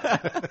sorry.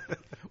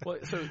 well,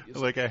 so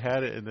I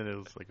had it, and then it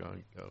was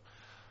going,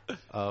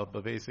 oh.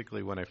 But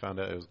basically, when I found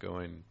out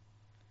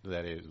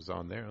that it was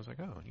on there, I was like,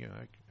 oh,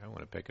 I want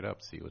to pick it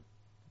up, see what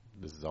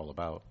this is all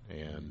about.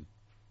 And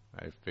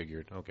I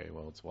figured, okay,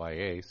 well, it's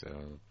YA,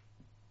 so,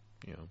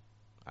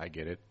 I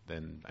get it.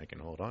 Then I can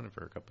hold on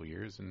for a couple of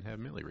years and have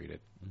Millie read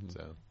it.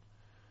 Mm-hmm.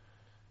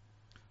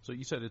 So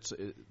you said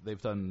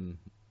they've done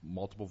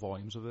multiple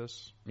volumes of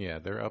this? Yeah,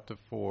 they're up to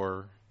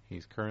 4.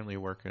 He's currently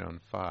working on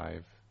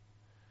 5.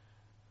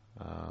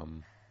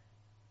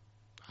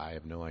 I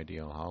have no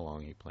idea how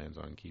long he plans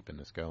on keeping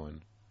this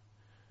going.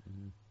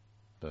 Mm-hmm.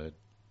 But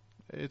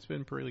it's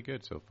been pretty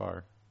good so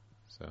far.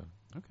 So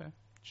okay.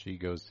 She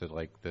goes to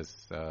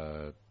this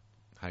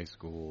high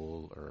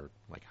school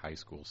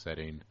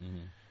setting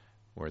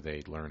where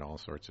they learn all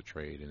sorts of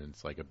trade, and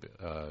it's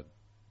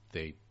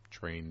they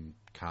train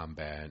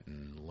combat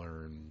and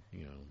learn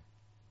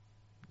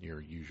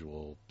your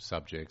usual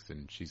subjects,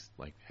 and she's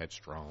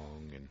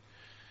headstrong and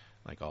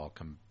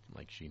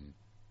she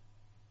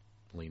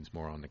leans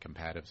more on the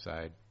combative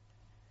side,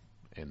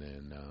 and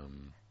then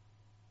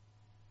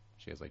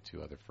she has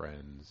 2 other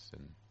friends,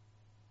 and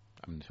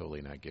I'm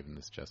totally not giving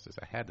this justice.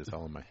 I had this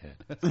all in my head.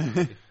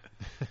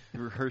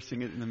 You're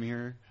rehearsing it in the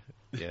mirror.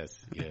 Yes,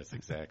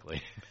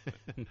 exactly.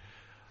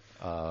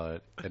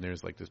 And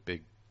there's this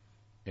big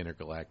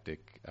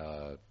intergalactic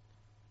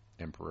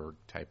emperor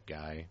type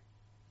guy,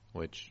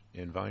 which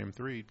in volume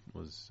 3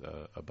 was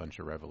a bunch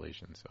of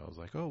revelations. So I was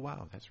like, oh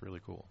wow, that's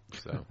really cool.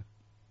 So,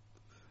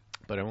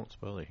 but I won't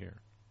spoil it here.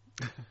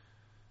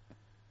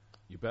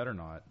 You better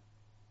not.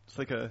 It's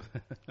like a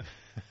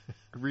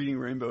reading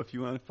rainbow. If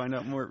you want to find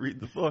out more, read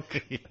the book.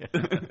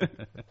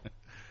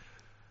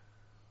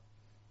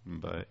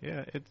 But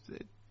yeah,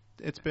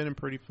 it's been a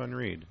pretty fun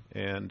read.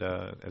 And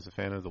as a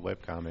fan of the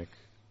webcomic,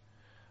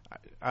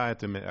 I have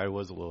to admit I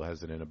was a little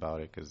hesitant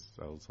about it because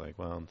I was like,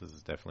 well, this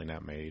is definitely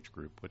not my age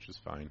group, which is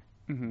fine.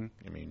 Mm-hmm.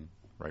 I mean,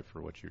 right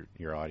for what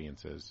your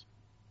audience is.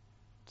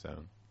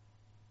 So,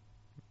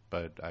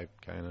 but I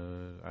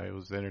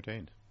was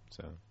entertained.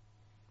 So,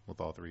 with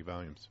all 3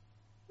 volumes.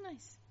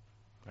 Nice.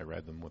 I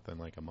read them within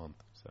a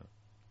month. So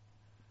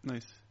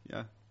nice,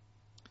 yeah.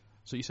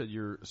 So you said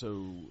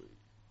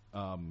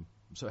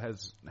so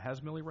has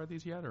Millie read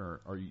these yet,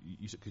 or are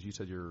you because you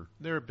said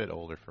they're a bit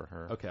older for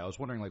her. Okay, I was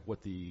wondering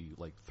what the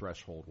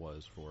threshold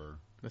was for.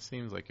 This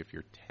seems like if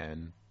you're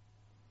 10,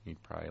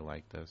 you'd probably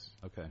like this.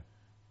 Okay.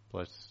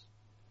 Plus,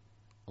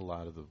 a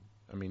lot of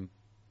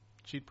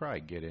she'd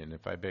probably get it, and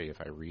if I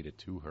read it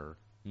to her,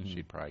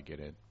 she'd probably get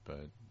it.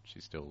 But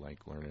she's still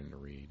learning to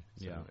read,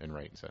 and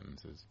write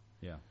sentences.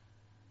 Yeah.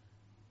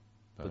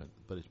 But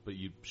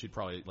she'd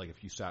probably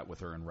if you sat with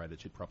her and read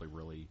it, she'd probably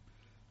really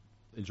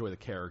enjoy the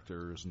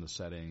characters and the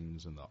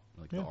settings and the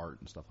art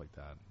and stuff like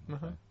that.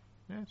 Okay.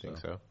 Yeah, I think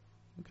so.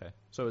 Okay.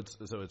 So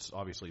it's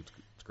obviously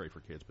it's great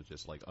for kids, but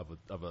just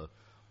of a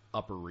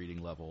upper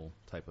reading level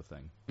type of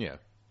thing. Yeah.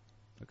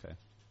 Okay.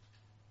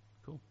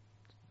 Cool.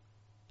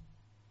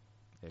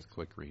 It's a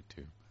quick read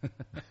too.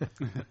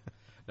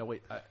 Now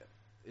wait,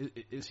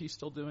 is he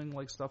still doing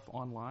stuff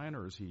online,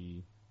 or is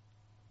he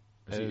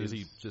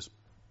just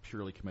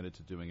purely committed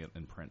to doing it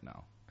in print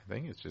now? I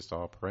think it's just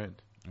all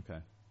print. Okay.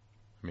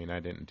 I mean,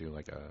 I didn't do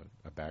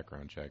a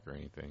background check or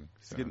anything.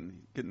 So.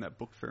 Getting that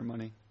book fair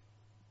money.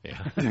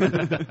 Yeah.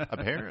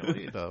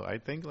 Apparently, though, I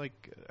think I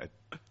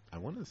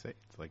want to say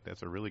it's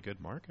that's a really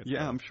good market.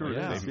 Yeah, I'm sure it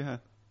is. Yeah.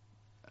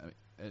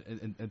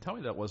 And tell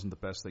me that wasn't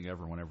the best thing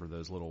ever. Whenever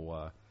those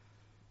little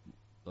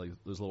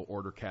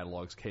order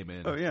catalogs came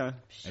in. Oh yeah.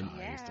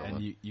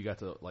 And you got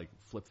to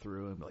flip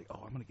through and be like,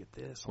 oh, I'm gonna get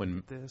this.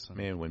 Get this.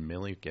 When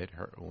Millie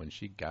when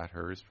she got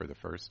hers for the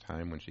first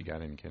time when she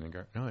got in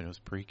kindergarten. No, it was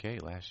pre-K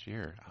last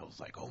year. I was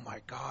like, oh my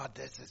God,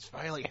 this is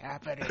finally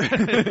happening.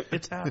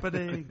 It's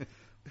happening.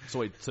 So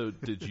wait,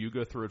 did you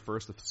go through it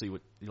first to see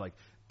what you're like?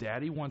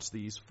 Daddy wants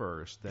these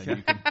first,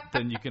 then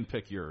you can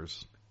pick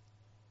yours.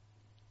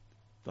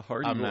 The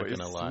Hardy I'm Boys. not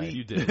gonna lie.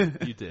 You did.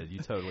 You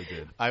totally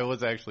did. I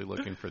was actually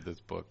looking for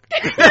this book.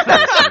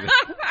 I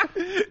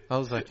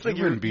was like, it's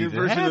your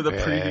version of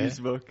the previous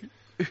book.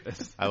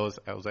 I was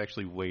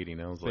actually waiting.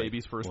 I was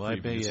Baby's first I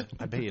bet you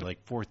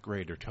 4th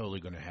grade they're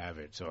totally going to have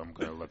it, so I'm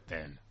going to look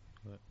then.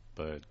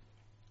 But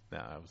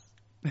no,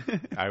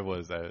 I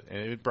was, and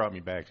it brought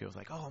me back. I was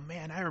like, oh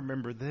man, I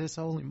remember this.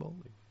 Holy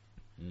moly!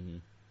 Mm-hmm.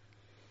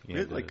 We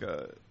had like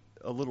a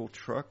little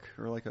truck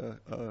or like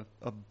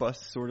a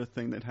bus sort of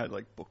thing that had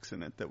like books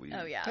in it that we.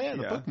 Oh yeah. Yeah,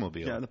 the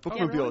bookmobile. Yeah, the Oh,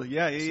 bookmobile. really?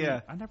 Yeah. See,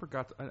 I never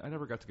got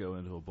to go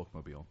into a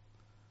bookmobile.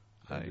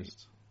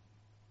 It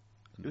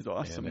was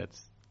awesome. Man,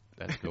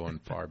 that's going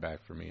far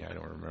back for me. I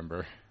don't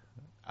remember.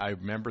 I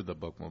remember the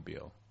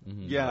bookmobile.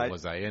 Mm-hmm. Yeah.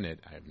 Was I in it?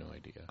 I have no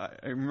idea.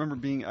 I remember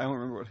being. I don't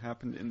remember what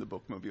happened in the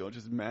bookmobile.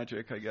 Just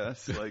magic, I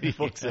guess. Like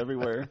books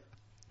everywhere.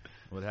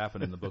 What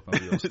happened in the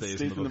bookmobile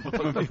stays in the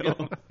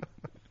bookmobile.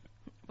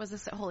 Was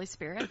this the Holy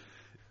Spirit?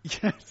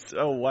 Yes.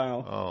 Oh wow.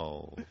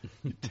 Oh.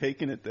 You're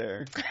taking it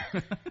there.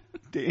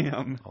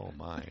 Damn. Oh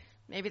my.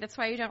 Maybe that's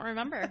why you don't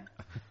remember.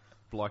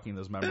 Blocking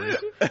those memories.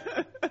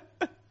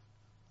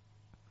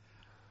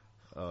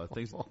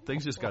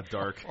 Things just got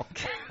dark.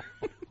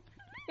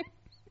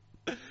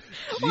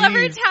 Well,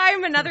 every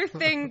time another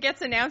thing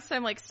gets announced,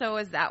 I'm like, so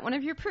is that one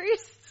of your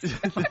priests?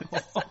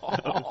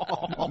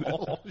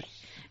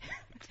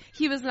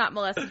 He was not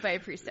molested by a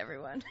priest,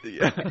 everyone.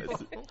 Yes.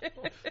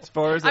 As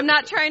far as I'm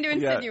not trying to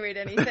insinuate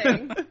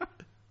anything.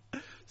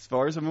 As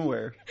far as I'm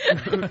aware.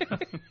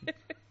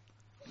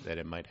 That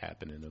it might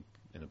happen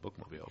in a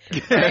bookmobile.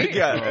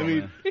 Yeah, Oh, I mean,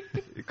 man.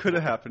 it could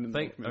have happened in the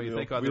Thank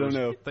bookmobile. God we don't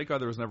know. Thank God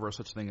there was never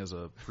such thing as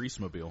a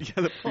priestmobile.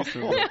 Yeah, the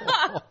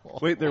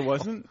priestmobile. Wait, there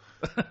wasn't?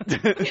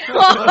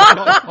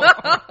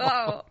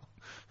 Oh.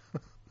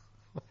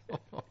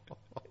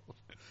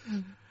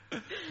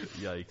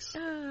 Yikes!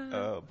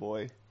 Oh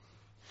boy,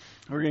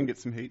 we're gonna get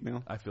some hate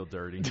mail. I feel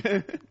dirty.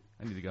 I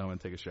need to go home and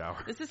take a shower.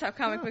 This is how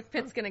Comic Book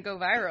Pit's going to go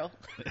viral.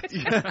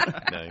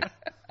 Nice.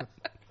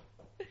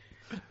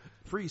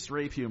 Priest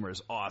rape humor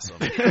is awesome.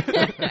 Oh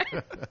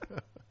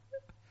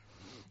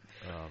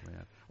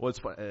man. Well, it's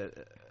fun.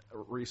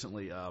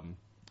 Recently,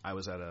 I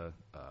was at a.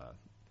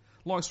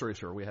 Long story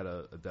short, we had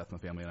a death in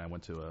the family, and I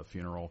went to a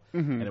funeral,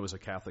 and it was a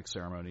Catholic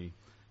ceremony,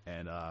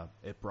 and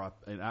it brought.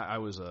 And I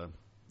was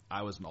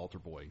an altar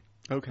boy.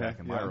 Okay, Back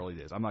in my early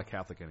days. I'm not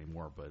Catholic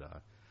anymore, but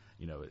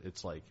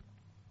it's like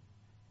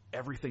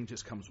everything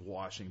just comes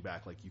washing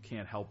back. Like you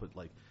can't help it.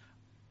 Like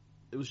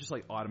it was just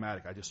like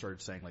automatic. I just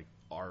started saying like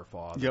Our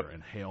Father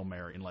and Hail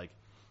Mary, and like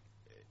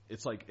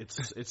it's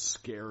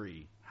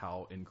scary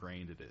how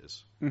ingrained it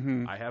is.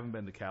 Mm-hmm. I haven't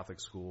been to Catholic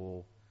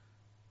school.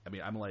 I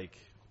mean, I'm like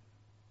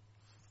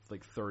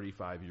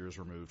 35 years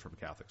removed from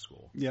Catholic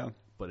school. Yeah.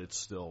 But it's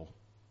still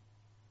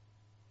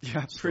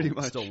pretty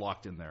much still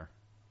locked in there.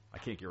 I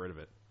can't get rid of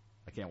it.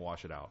 I can't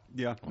wash it out.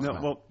 Yeah. No.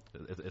 Well,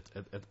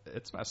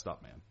 it's messed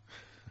up, man.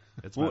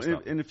 It's well, messed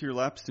up. and if you're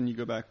lapsed and you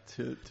go back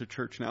to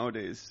church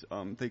nowadays,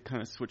 they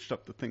kind of switched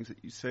up the things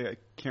that you say. I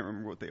can't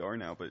remember what they are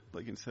now, but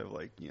like instead of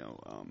like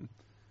when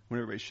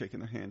everybody's shaking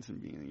their hands and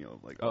being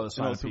like the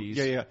sign of also, peace.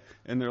 yeah,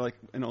 and they're like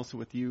and also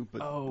with you,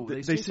 but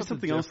they say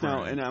something else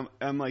now, and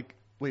I'm like.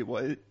 Wait,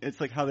 what?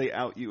 It's like how they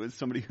out you as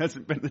somebody who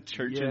hasn't been to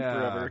church in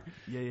forever.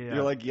 Yeah.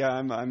 You're like,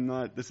 I'm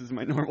not. This is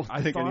my normal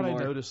thing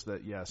anymore. I noticed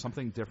that. Yeah,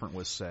 something different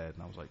was said,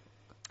 and I was like,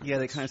 yeah,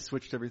 they kind of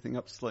switched everything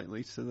up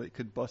slightly so they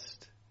could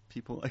bust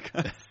people like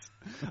us,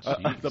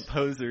 the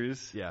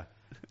posers. Yeah,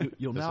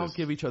 you'll now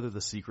give each other the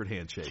secret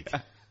handshake,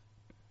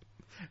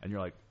 and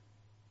you're like,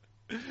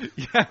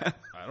 yeah,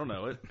 I don't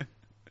know it.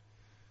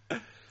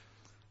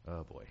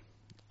 Oh boy.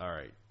 All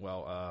right.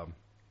 Well,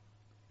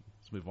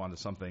 let's move on to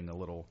something a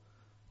little.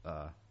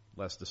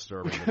 Less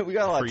disturbing. We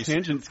got a lot of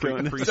tangents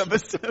going this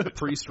episode.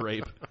 Priest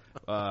rape.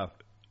 And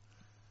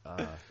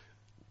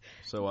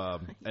You're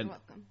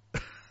welcome.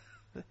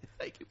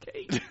 Thank you,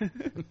 Kate.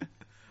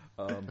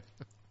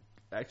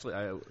 Actually,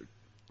 I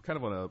kind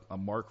of on a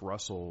Mark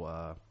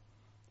Russell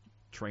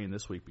train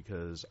this week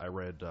because I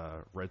read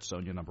Red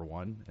Sonja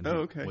 #1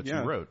 and what she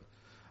wrote.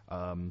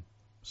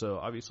 So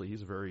obviously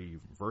he's a very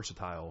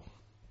versatile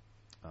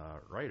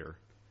writer.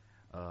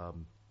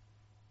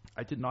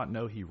 I did not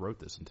know he wrote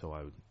this until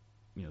I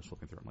was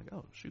flipping through. I'm like,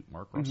 oh shoot,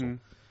 Mark Russell.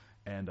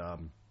 Mm-hmm. And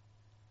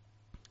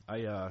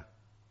I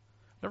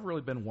never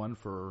really been one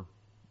for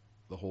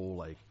the whole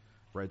like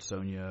Red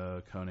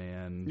Sonja,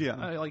 Conan. Yeah,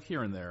 I like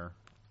here and there.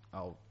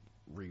 I'll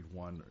read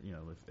one,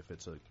 if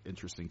it's an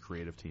interesting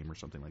creative team or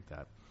something like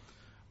that.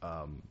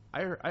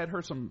 I had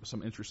heard some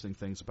interesting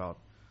things about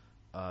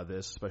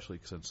this,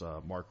 especially since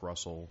Mark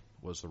Russell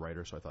was the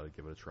writer, so I thought I'd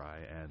give it a try.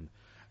 And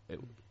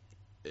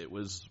it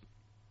was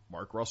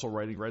Mark Russell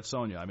writing Red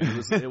Sonja. I mean,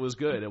 it was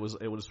good.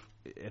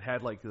 It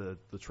had like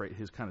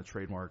his kind of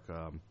trademark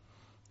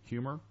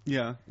humor.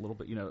 Yeah, a little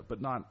bit,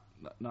 but not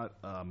not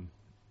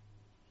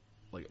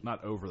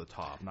over the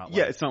top. Not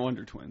like, it's not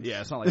Wonder Twins.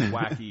 Yeah, it's not like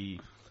wacky.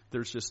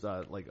 There's just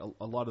like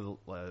a lot of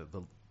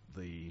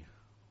the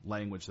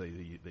language they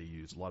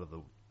use. A lot of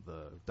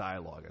the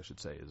dialogue, I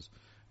should say, is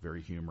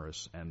very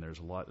humorous, and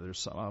there's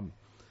some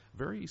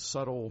very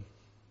subtle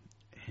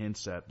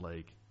hints at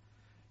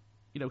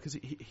because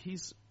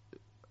he's.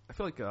 I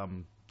feel like I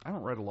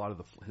haven't read a lot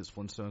of his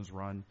Flintstones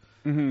run,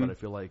 but I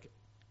feel like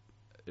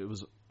it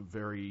was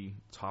very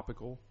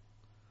topical.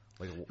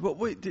 Well,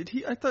 wait, did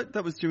he? I thought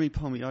that was Jimmy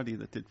Palmiotti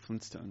that did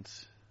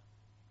Flintstones.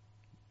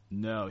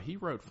 No, he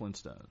wrote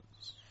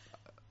Flintstones.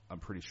 I'm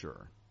pretty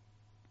sure.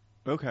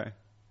 Okay.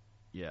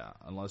 Yeah,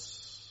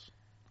 unless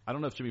I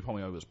don't know if Jimmy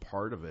Palmiotti was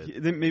part of it. Yeah,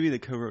 then maybe they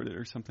co-wrote it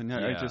or something.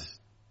 I Yeah. just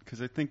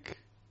because I think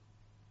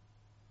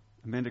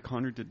Amanda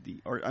Conner did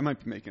the art. I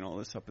might be making all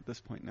this up at this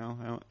point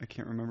now. I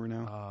can't remember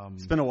now.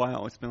 It's been a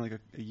while. It's been like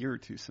a year or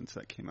two since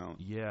that came out.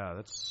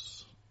 Yeah,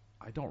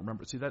 I don't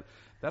remember. See that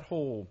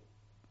whole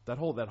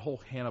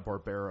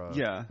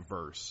Hanna-Barbera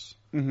verse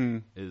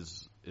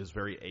is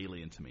very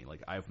alien to me.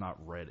 Like I've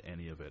not read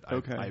any of it.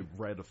 Okay. I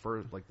read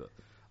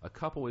a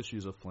couple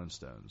issues of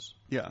Flintstones.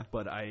 Yeah.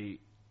 But I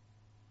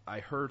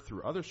heard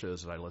through other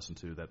shows that I listened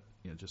to that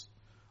just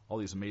all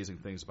these amazing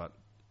things about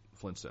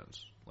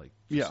Flintstones. Like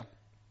that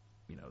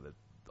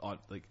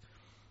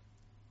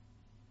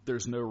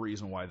there's no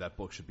reason why that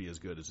book should be as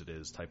good as it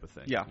is, type of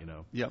thing. Yeah.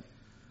 Yep.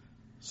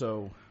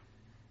 So,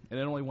 and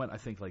it only went, I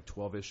think, like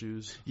 12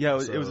 issues. Yeah,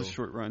 it was a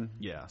short run.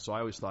 Yeah, so I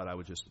always thought I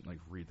would just like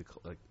read the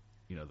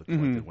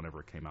collected whenever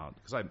it came out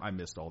because I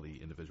missed all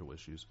the individual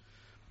issues.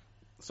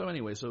 So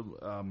anyway,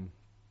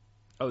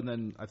 and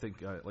then I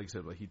think, like I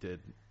said, he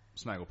did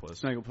Snagglepuss.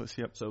 Snagglepuss,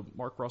 yep. So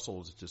Mark Russell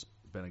has just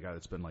been a guy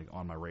that's been like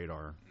on my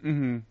radar.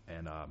 Mm-hmm.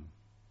 And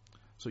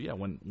so yeah,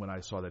 when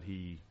I saw that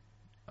he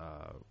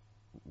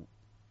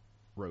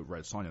wrote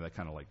Red Sonja, that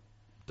kind of like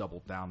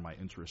doubled down my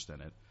interest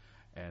in it.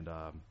 And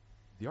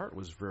the art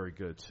was very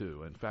good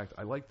too. In fact,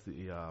 I liked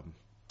the.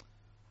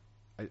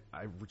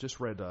 I just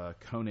read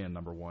Conan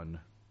 #1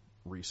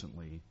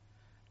 recently,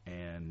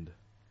 and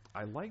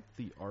I liked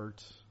the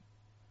art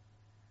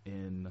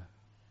in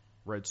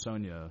Red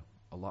Sonja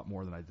a lot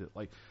more than I did.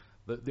 Like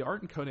the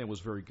art in Conan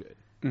was very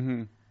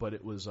good, but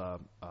it was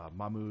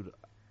Mahmoud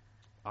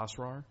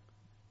Asrar.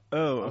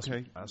 Oh,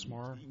 okay.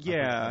 Asmar.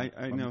 Yeah,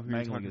 I know who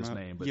you're talking his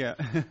about. name, but yeah,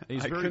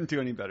 I couldn't do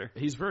any better.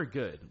 He's very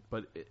good,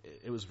 but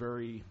it was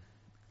very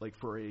like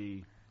for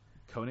a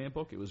Conan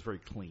book, it was very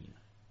clean.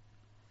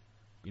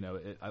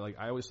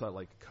 I always thought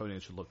like Conan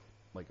should look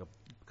like a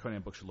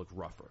Conan book should look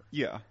rougher.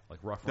 Yeah, like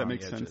rougher that on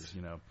makes the edges. sense.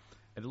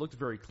 And it looked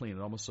very clean.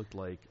 It almost looked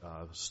like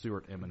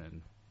Stuart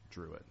Immonen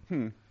drew it.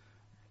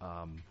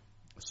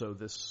 So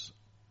this,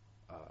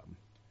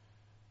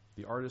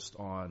 the artist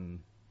on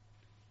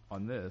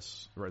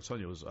this Red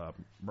Sonja was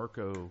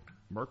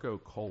Mirko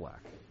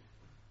Kolak,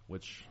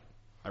 which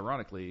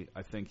ironically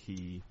I think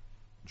he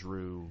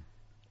drew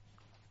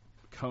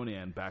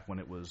Conan back when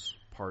it was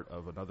part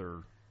of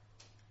another,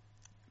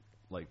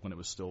 like when it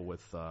was still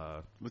with.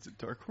 Was it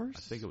Dark Horse? I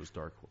think it was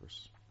Dark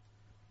Horse,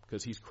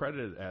 because he's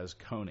credited as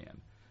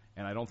Conan,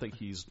 and I don't think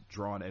he's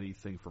drawn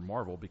anything for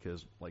Marvel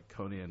because like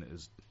Conan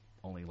is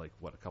only like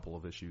a couple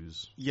of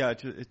issues. Yeah, it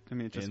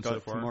just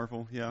got to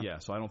Marvel. Yeah, yeah.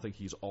 So I don't think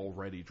he's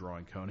already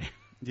drawing Conan.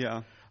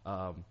 Yeah,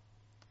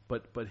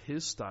 but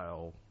his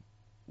style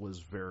was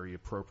very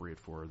appropriate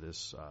for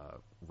this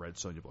Red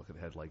Sonja book. It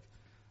had like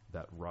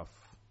that rough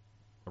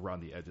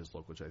around the edges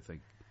look, which I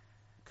think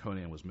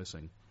Conan was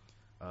missing.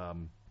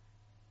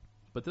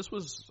 But this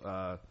was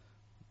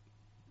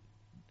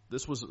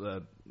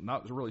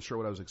not really sure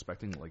what I was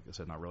expecting. Like I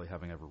said, not really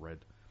having ever read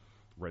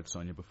Red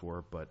Sonja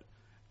before, but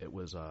it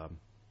was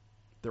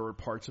there were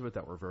parts of it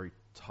that were very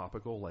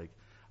topical. Like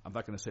I'm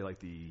not going to say like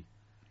the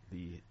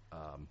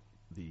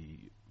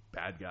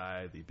bad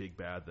guy, the big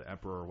bad, the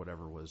emperor or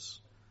whatever was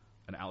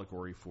an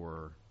allegory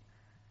for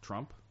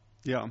Trump.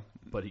 Yeah,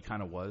 but he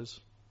kind of was.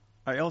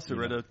 I also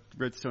read a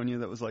Red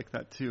Sonja that was like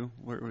that too,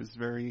 where it was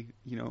very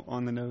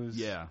on the nose.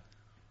 Yeah.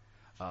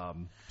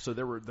 So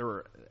there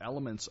were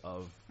elements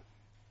of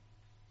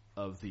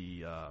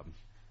the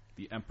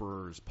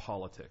emperor's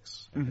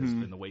politics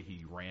and the way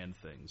he ran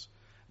things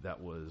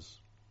that was,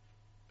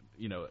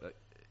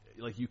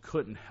 like you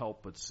couldn't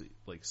help but see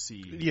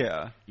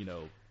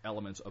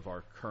elements of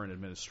our current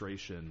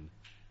administration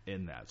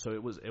in that. So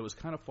it was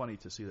kind of funny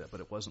to see that,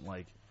 but it wasn't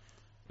like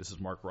this is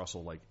Mark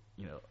Russell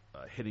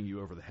hitting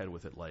you over the head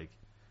with it, like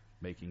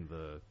making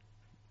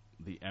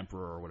the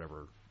emperor or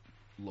whatever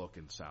look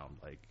and sound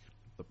like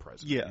the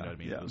president. Yeah, you know what I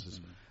mean? Yeah. It was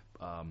just,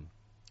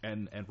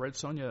 and Red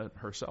Sonja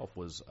herself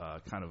was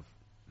kind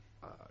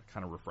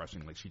of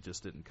refreshing. Like she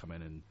just didn't come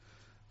in and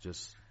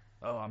just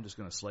I'm just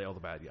going to slay all the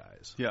bad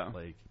guys. Yeah,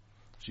 like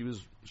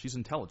she's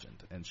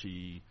intelligent and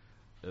she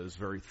is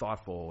very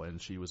thoughtful, and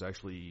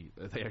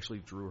they actually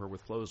drew her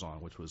with clothes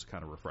on, which was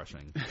kind of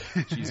refreshing.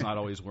 She's not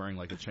always wearing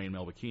like a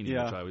chainmail bikini,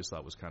 which I always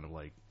thought was kind of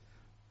like,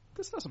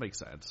 this doesn't make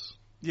sense.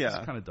 Yeah,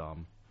 it's kind of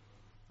dumb.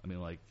 I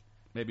mean, like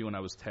maybe when I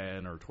was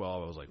 10 or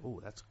 12, I was like,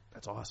 oh, that's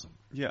awesome.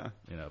 Yeah,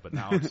 but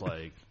now it's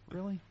like,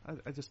 really?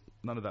 I just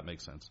none of that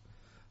makes sense.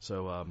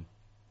 So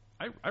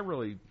I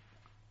really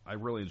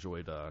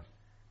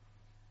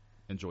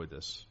enjoyed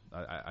this.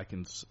 I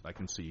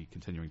can see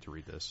continuing to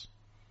read this.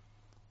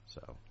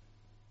 So.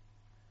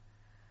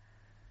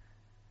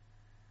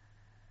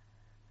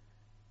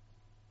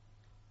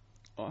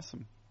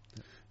 Awesome.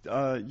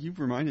 You've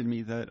reminded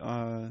me that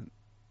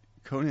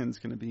Conan's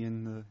going to be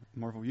in the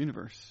Marvel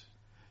Universe.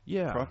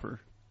 Yeah. Proper,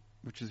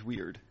 which is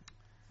weird.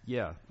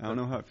 Yeah. I don't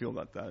know how I feel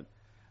about that.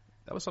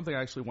 That was something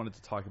I actually wanted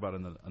to talk about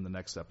in the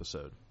next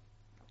episode.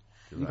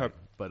 Okay.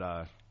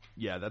 But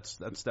yeah, that's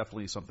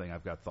definitely something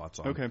I've got thoughts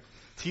on. Okay.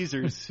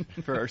 Teasers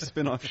for our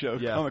spin-off show,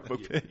 Yeah, Comic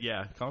Book Pit.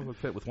 Yeah, Comic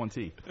Book Pit with one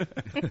T.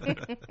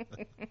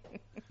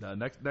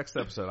 Next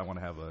episode, I want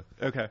to have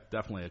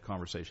definitely a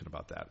conversation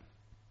about that.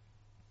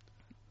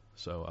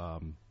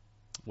 So,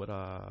 what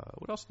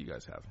else do you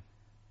guys have?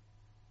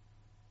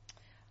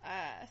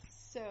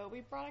 So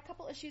we brought a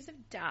couple issues of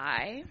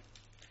Die,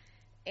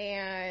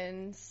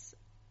 and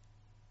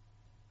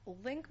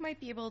Link might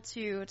be able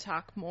to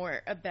talk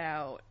more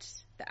about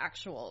the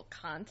actual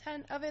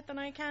content of it than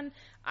I can.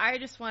 I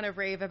just want to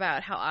rave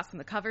about how awesome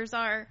the covers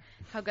are,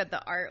 how good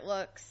the art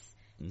looks,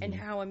 and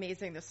how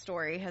amazing the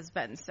story has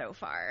been so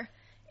far,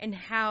 and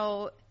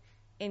how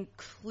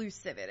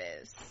inclusive it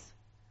is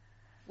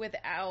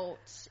without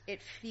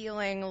it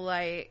feeling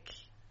like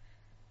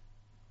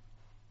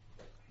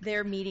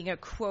they're meeting a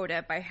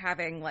quota by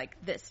having like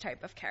this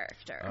type of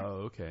character.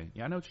 Oh, okay.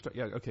 Yeah, I know what you're talking.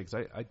 Yeah, okay.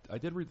 Because I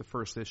did read the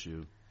first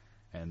issue,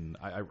 and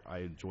I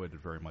enjoyed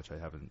it very much. I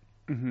haven't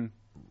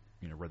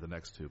read the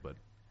next two, but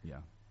yeah,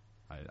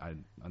 I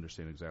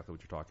understand exactly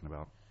what you're talking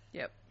about.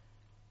 Yep.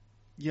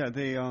 Yeah,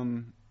 they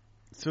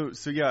so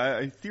yeah,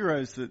 I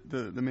theorized that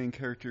the main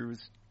character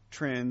was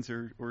trans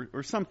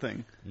or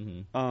something.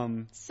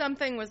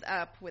 Something was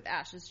up with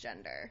Ash's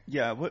gender.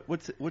 Yeah,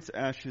 what's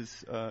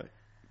Ash's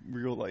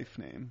real life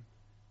name?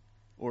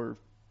 Or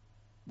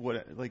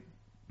what, like...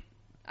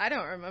 I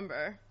don't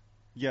remember.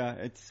 Yeah,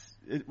 I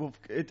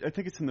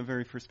think it's in the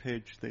very first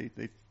page. They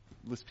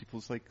list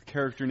people's, like,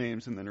 character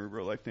names and then a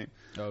real life name.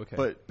 Oh, okay.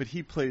 But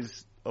he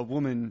plays a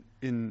woman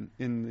in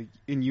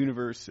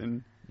universe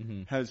and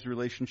has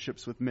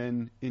relationships with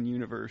men in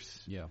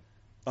universe. Yeah.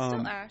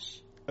 Still Ash.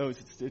 Oh,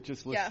 it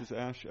just lists as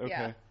Ash? Okay.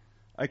 Yeah.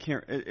 I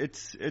can't...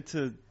 It's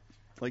a,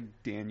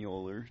 like,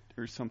 Daniel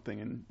or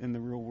something in the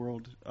real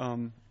world.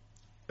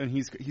 And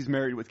he's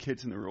married with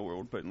kids in the real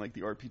world, but in like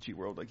the RPG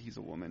world, like he's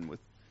a woman with.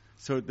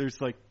 So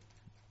there's like,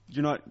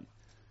 you're not.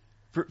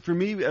 For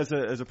me as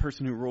a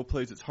person who role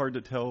plays, it's hard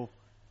to tell,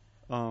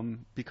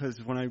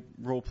 because when I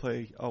role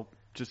play, I'll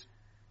just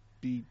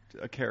be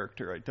a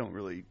character. I don't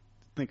really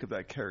think of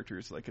that character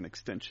as like an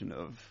extension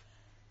of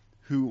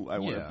who I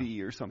want to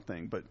be or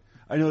something. But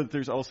I know that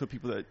there's also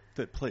people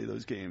that play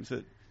those games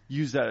that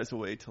use that as a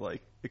way to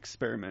like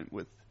experiment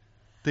with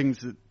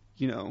things that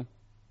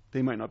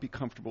they might not be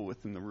comfortable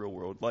with in the real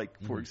world.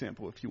 Like, for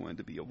example, if you wanted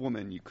to be a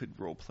woman, you could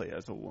role play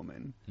as a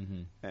woman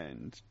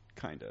and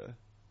kind of,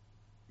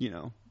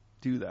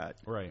 do that.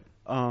 Right.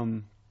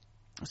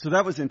 So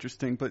that was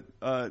interesting, but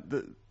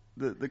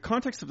the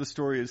context of the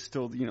story is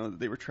still,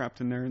 they were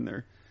trapped in there and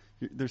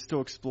they're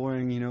still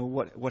exploring,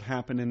 what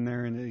happened in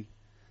there, and they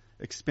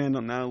expand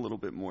on that a little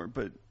bit more.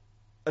 But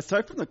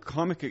aside from the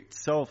comic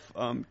itself,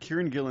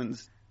 Kieran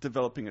Gillen's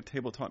developing a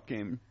tabletop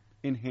game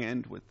in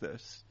hand with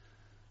this.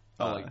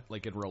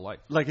 Like in real life.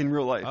 Like in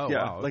real life, oh,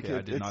 yeah. Wow, okay.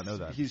 I did not know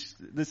that.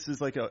 This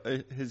is like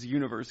his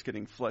universe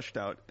getting fleshed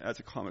out as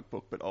a comic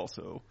book, but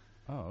also...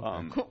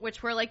 Oh, okay.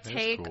 Which we're like,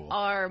 take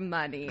our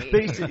money.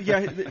 Basically,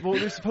 yeah. Well,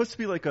 there's supposed to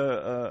be like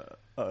a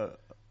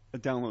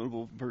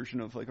downloadable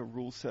version of like a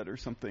rule set or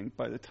something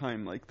by the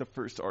time like the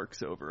first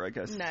arc's over, I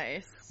guess.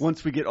 Nice.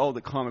 Once we get all the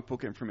comic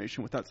book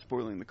information without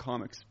spoiling the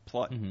comics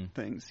plot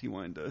things, he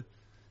wanted to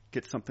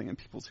get something in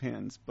people's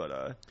hands.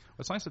 But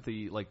it's nice that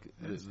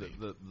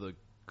the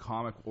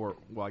comic, or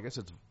well, I guess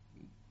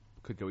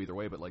could go either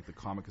way, but like the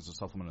comic is a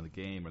supplement of the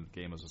game, and the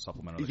game is a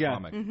supplement of the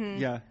comic.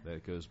 Yeah,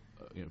 that goes,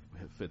 it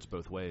fits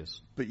both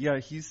ways. But yeah,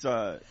 he's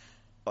the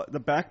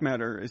back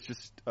matter is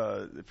just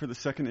for the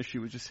second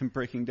issue was just him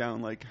breaking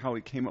down like how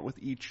he came up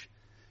with each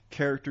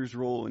character's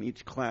role in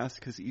each class,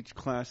 because each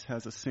class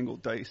has a single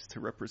dice to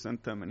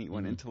represent them, and he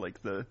went into like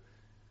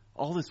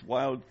all this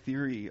wild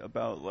theory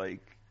about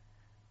like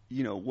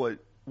what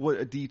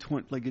a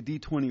D20 like a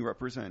D20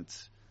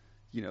 represents.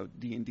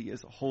 D&D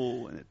as a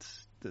whole, and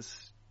it's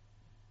this,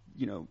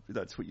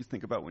 that's what you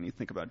think about when you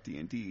think about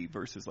D&D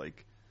versus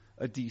like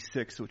a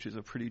D6, which is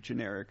a pretty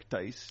generic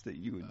dice that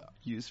you would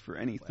use for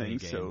anything.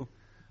 So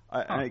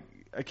I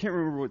can't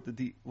remember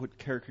what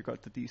character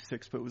got the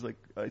D6, but it was like,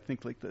 I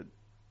think like the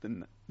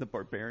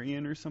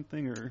barbarian or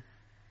something,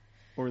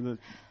 or the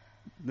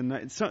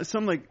knight,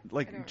 some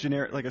like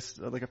generic, like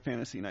a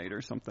fantasy knight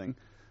or something.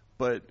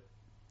 But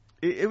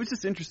it was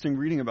just interesting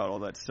reading about all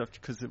that stuff,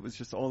 because it was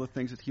just all the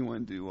things that he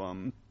wanted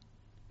to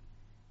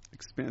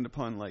expand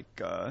upon. Like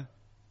the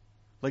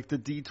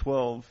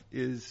D12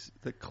 is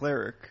the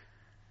cleric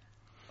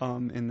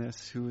in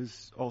this, who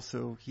is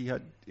also, he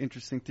had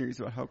interesting theories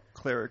about how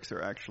clerics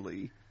are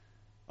actually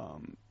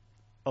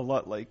a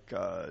lot like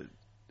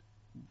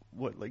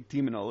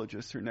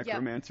demonologists or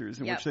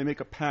necromancers, in which they make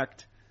a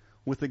pact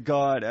with a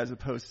god, as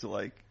opposed to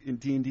like in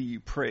D&D you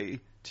pray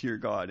to your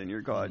god and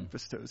your god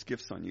bestows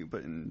gifts on you,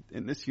 but in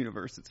this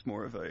universe it's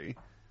more of a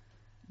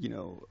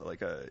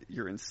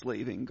you're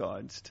enslaving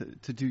gods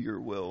to do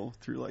your will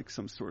through like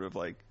some sort of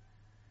like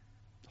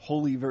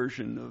holy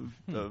version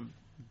of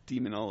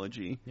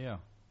demonology. Yeah.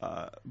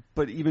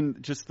 But even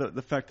just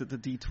the fact that the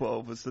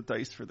D12 was the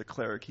dice for the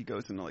cleric, he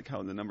goes into like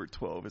how the number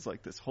 12 is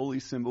like this holy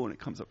symbol, and it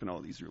comes up in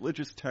all these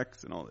religious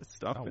texts and all this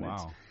stuff. Oh, and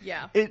wow.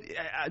 Yeah.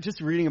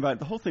 Just reading about it,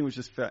 the whole thing was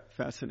just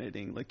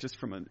fascinating, like just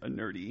from a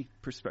nerdy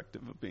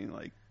perspective of being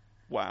like,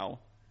 wow,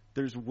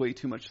 there's way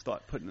too much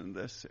thought put into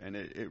this, and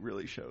it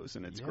really shows,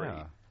 and it's great.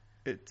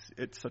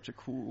 It's such a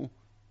cool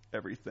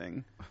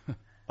everything.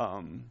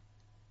 And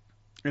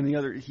the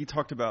other, he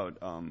talked about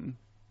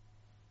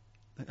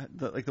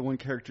the one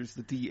character is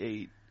the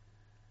D8.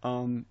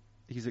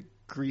 He's a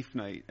grief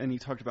knight, and he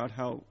talked about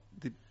how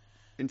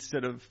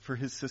instead of for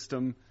his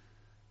system,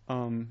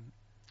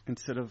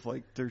 instead of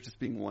like there just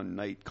being one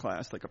knight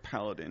class like a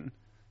paladin,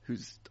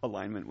 whose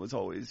alignment was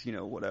always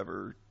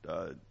whatever.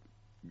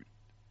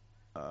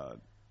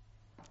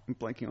 I'm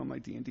blanking on my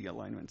D&D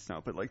alignments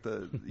now, but like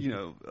the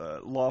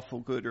lawful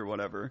good or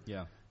whatever.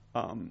 Yeah.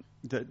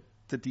 The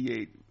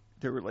D8,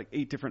 there were like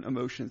 8 different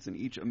emotions, and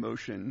each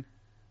emotion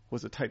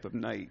was a type of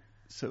knight.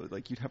 So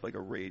like you'd have like a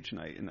rage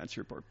knight, and that's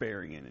your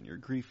barbarian, and your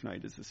grief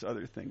knight is this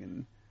other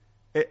thing.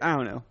 And I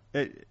don't know,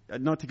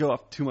 not to go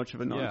off too much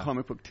of a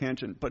non-comic book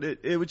tangent, but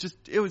it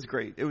was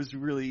great. It was a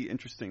really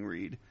interesting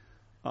read.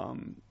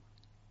 And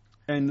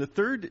the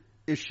third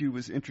issue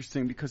was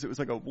interesting because it was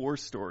like a war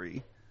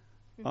story,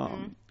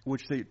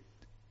 which they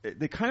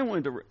kind of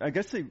wanted to. I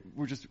guess they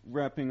were just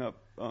wrapping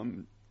up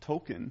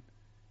Tolkien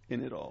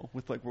in it all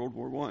with like World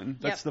War I.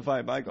 That's the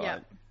vibe I got.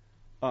 Yep.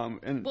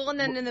 And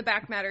then in the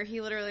back matter, he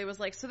literally was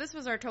like, "So this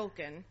was our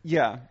Tolkien."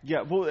 Yeah.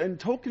 Well, and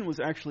Tolkien was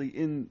actually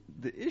in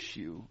the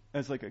issue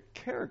as like a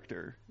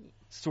character,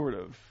 sort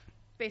of.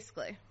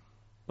 Basically.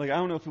 Like I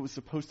don't know if it was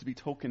supposed to be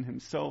Tolkien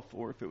himself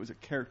or if it was a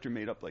character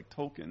made up like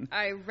Tolkien.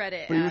 I read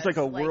it, but he was like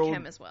a world,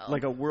 him as well.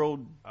 like a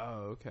world.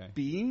 Oh, okay.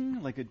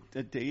 Being, like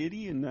a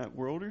deity in that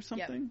world or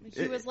something. Yep.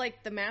 He was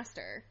like the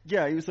master.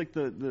 Yeah, he was like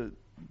the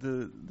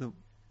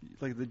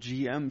like the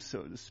GM,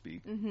 so to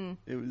speak. Mm-hmm.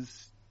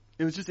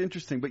 It was just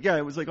interesting, but yeah,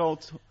 it was like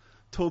all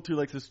told through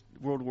like this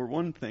World War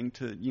I thing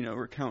to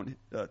recount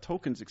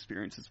Tolkien's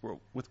experiences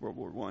with World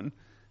War I,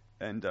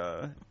 and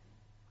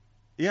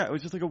yeah, it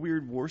was just like a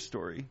weird war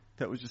story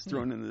that was just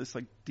thrown into this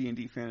like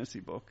D&D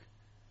fantasy book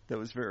that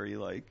was very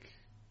like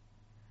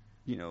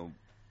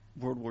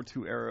World War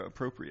II era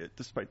appropriate,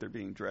 despite there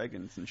being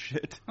dragons and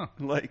shit.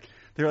 Like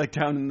they're like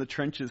down in the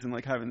trenches and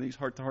like having these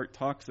heart-to-heart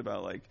talks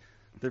about like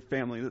their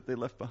family that they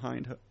left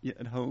behind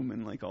at home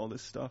and like all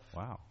this stuff.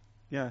 Wow.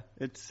 Yeah,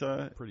 it's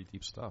pretty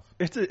deep stuff.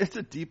 It's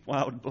a deep,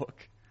 wild book.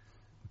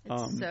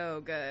 It's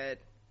so good.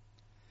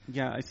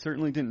 Yeah, I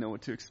certainly didn't know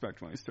what to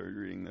expect when I started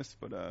reading this,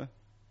 but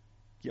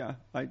yeah,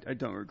 I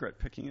don't regret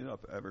picking it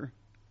up ever.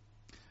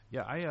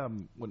 Yeah, I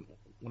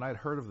when I had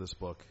heard of this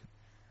book,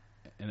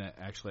 and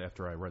actually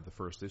after I read the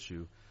first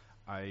issue,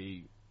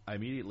 I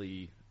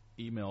immediately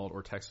emailed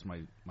or texted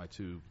my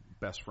 2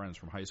 best friends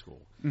from high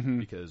school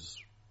because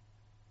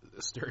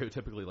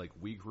stereotypically, like,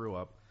 we grew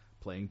up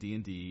playing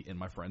D&D in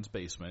my friend's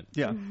basement,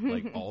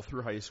 like all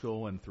through high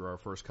school and through our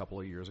first couple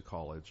of years of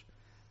college,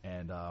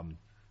 and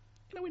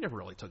we never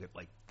really took it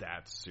like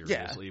that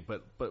seriously,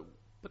 but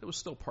it was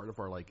still part of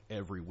our like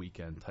every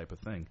weekend type of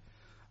thing,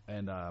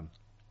 and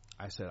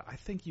I said, I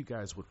think you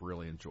guys would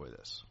really enjoy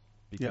this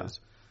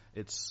because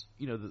it's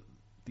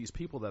these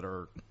people that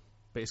are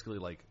basically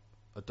like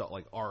adult,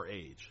 like our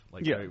age,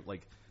 like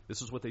like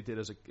this is what they did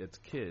as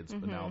kids,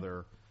 but now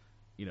they're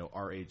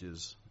our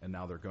ages, and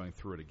now they're going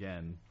through it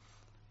again.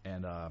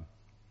 And I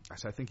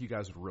said, I think you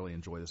guys would really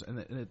enjoy this.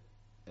 And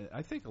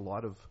I think a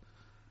lot of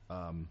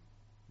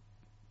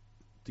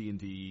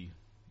D&D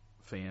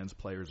fans,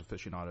 players,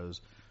 aficionados,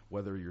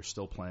 whether you're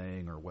still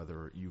playing or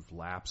whether you've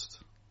lapsed,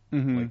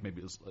 like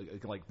maybe it's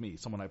like me,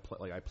 someone I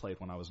played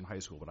when I was in high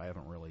school, but I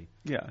haven't really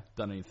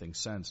done anything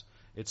since.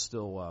 It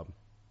still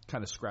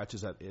kind of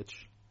scratches that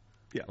itch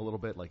a little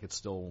bit. Like it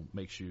still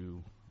makes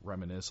you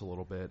reminisce a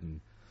little bit.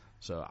 And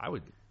so I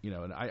would,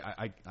 and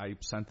I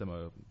sent them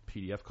a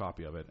PDF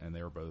copy of it, and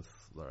they were both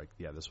like,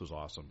 "Yeah, this was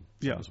awesome.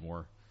 It was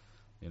more,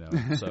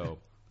 So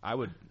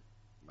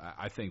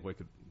I think we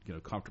could,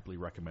 comfortably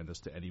recommend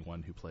this to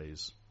anyone who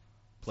plays,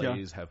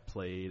 have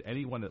played,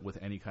 anyone with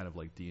any kind of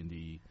like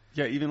D&D,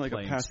 even like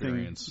a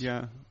passing experience,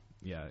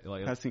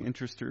 like passing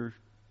interest or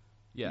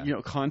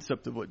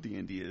concept of what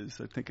D&D is.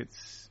 I think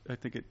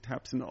it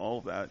taps into all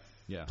of that.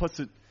 Yeah.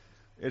 Plus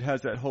it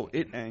has that whole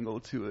angle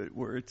to it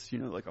where it's,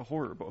 like a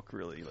horror book,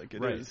 really. Like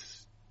it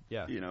is.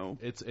 Yeah.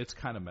 It's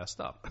kind of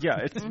messed up. Yeah,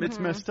 it's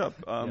messed up.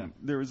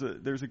 There's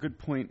a good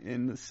point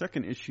in the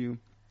second issue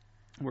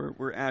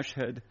where Ash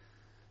had,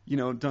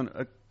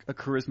 done a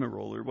charisma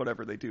roll or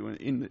whatever they do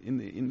in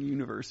the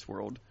universe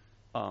world,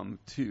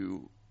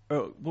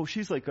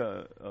 she's like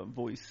a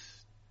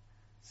voice.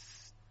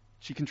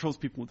 She controls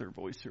people with her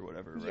voice or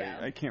whatever, right? Yeah.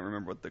 I can't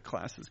remember what the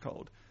class is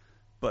called.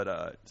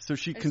 But so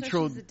she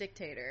controlled. So she's a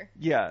dictator.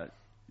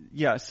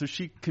 Yeah. So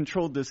she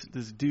controlled this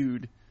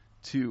dude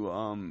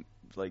to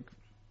like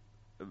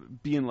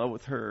be in love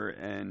with her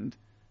and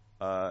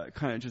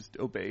kind of just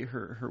obey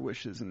her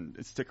wishes and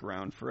stick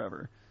around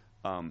forever.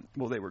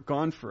 They were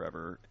gone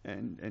forever,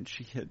 and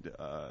she had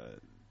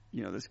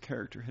this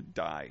character had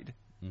died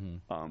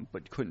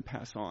but couldn't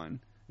pass on.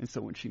 And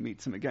so when she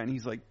meets him again,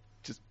 he's like,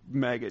 just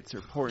maggots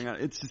are pouring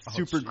out. It's just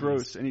super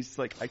gross. And he's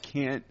like, I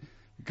can't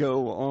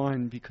go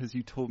on because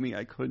you told me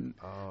I couldn't.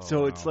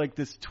 So it's like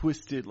this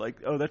twisted,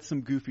 like, oh, that's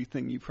some goofy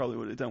thing you probably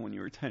would have done when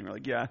you were 10. You're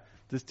like, yeah,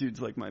 this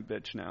dude's like my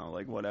bitch now,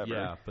 like whatever.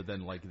 Yeah, but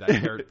then like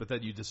that but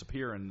then you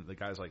disappear and the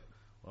guy's like,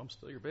 well, I'm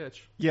still your bitch.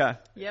 Yeah.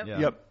 Yep. Yeah.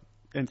 Yep.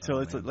 And so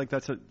it's man. like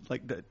that's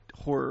like that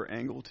horror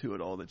angle to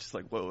it all. That's just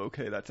like, whoa,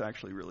 okay, that's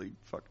actually really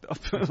fucked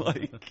up.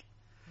 Like,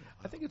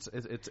 I think it's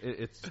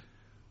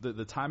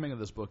the timing of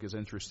this book is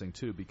interesting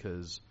too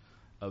because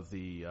of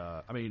the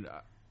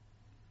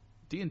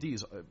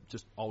D&D's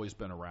just always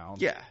been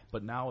around. Yeah.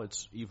 But now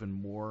it's even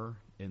more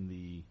in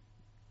the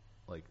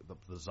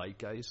the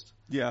zeitgeist.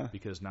 Yeah.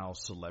 Because now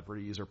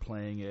celebrities are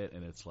playing it,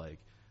 and it's like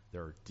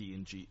there are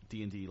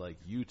D&D like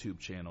YouTube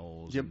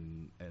channels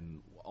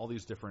and all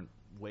these different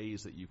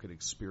ways that you could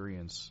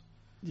experience.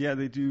 Yeah,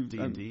 they do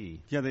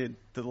D&D. Yeah,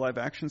 the live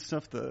action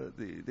stuff.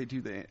 They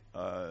do the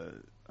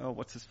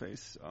what's his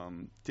face?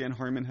 Dan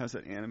Harmon has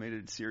that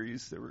animated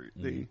series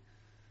they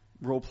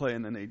role play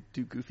and then they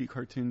do goofy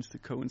cartoons to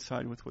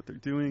coincide with what they're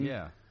doing.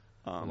 Yeah.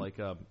 And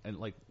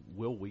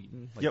Will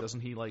Wheaton, Yep. doesn't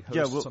he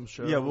host some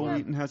show? Yeah, Will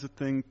Wheaton has a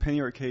thing. Penny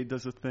Arcade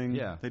does a thing.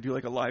 Yeah. They do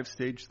like a live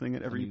stage thing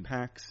at every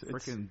PAX. It's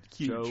Frickin'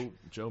 huge.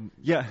 Joe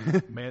Yeah.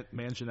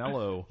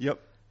 Manganiello Yep.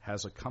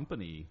 has a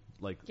company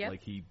like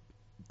he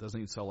doesn't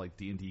even sell like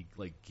D&D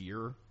like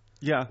gear.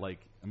 Yeah.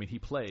 He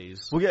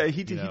plays. Well, yeah,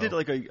 he did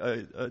like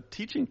a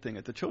teaching thing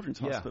at the Children's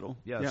Hospital.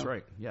 Yeah, that's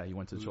right. Yeah, he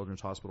went to the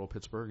Children's Hospital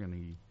Pittsburgh and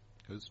he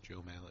Who's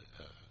Joe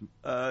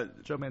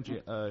Mallet? Joe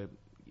Manganiello.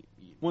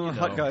 One of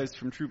the hot guys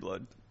from True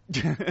Blood.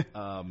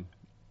 I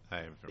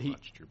haven't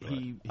watched True Blood.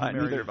 He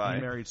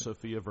married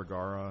Sofia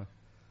Vergara.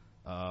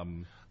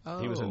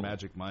 He was in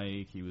Magic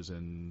Mike. He was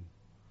in,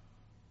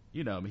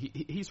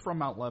 he's from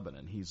Mount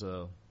Lebanon. He's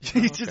a.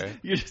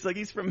 You're just like,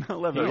 he's from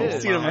Mount Lebanon. He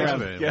is. Seen him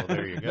around. Well,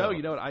 there you go. No,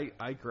 you know what?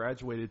 I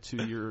graduated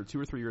 2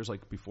 or 3 years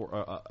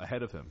before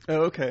ahead of him.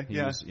 Oh, okay. He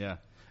was, yeah.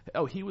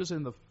 Oh, he was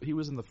in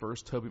the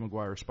first Tobey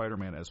Maguire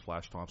Spider-Man as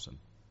Flash Thompson.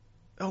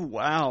 Oh,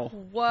 wow.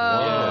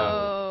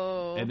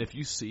 Whoa. Yeah. And if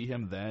you see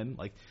him then,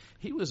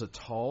 he was a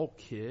tall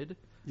kid.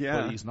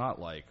 Yeah. But he's not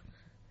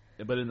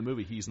but in the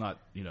movie, he's not,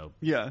 Joe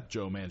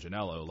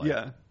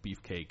Manganiello,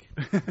 Beefcake.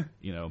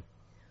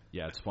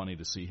 Yeah, it's funny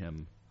to see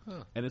him.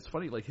 Huh. And it's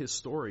funny, his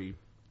story,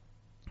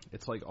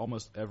 it's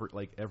almost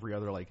every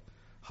other,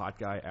 hot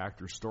guy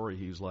actor story.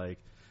 He's like,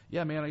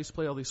 yeah, man, I used to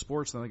play all these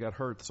sports, and then I got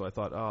hurt, so I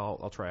thought,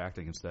 I'll try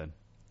acting instead.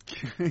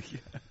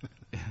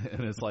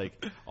 And it's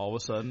all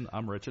of a sudden,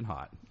 I'm rich and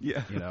hot.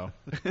 Yeah.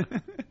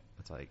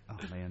 It's like, oh,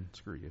 man,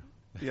 screw you.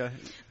 Yeah.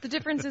 The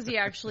difference is he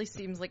actually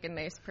seems like a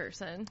nice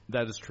person.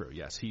 That is true.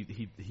 Yes,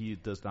 he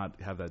does not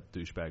have that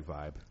douchebag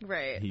vibe.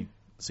 Right. He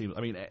seems.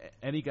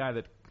 Any guy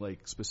that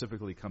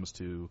specifically comes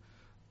to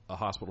a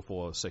hospital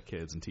full of sick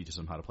kids and teaches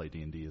them how to play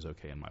D&D is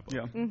okay in my book.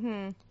 Yeah.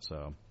 Mm-hmm.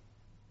 So.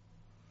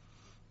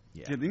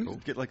 Yeah. Yeah. Then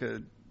you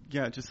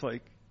get just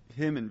like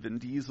him and Vin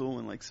Diesel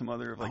and some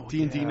other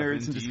D&D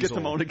nerds and just get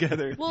them all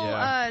together.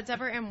 Well,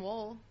 Deborah Ann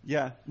Wool.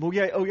 Yeah. Well,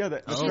 yeah. Oh, yeah.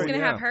 She's going to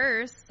have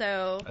hers.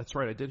 So. That's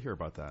right. I did hear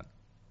about that.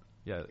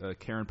 Yeah,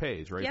 Karen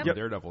Page, right? Yep.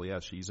 Daredevil, yeah,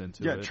 she's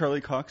into it. Yeah,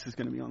 Charlie Cox is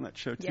going to be on that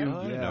show, too. Yep.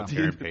 I didn't know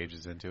Karen Page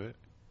is into it.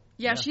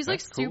 Yeah, she's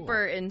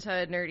super into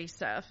nerdy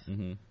stuff.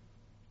 Mm-hmm.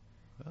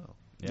 Oh.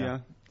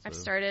 Yeah. I've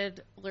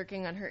started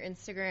lurking on her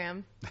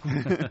Instagram.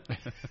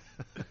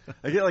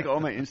 I get all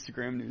my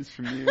Instagram news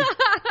from you.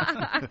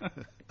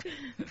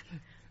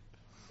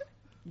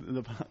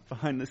 The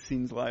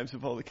behind-the-scenes lives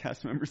of all the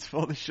cast members of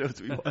all the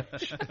shows we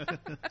watch.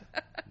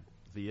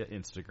 Via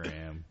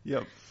Instagram.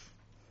 Yep.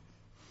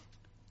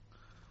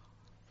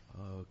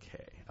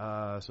 Okay.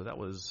 So that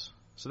was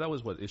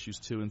what, issues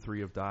 2 and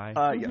 3 of Die?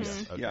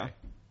 Yes. Okay. Yeah.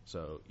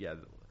 So, yeah,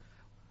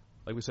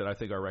 like we said, I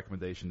think our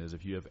recommendation is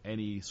if you have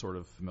any sort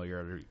of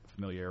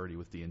familiarity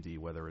with D&D,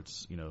 whether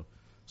it's,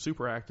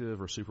 super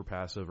active or super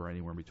passive or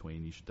anywhere in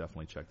between, you should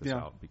definitely check this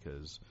out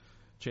because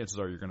chances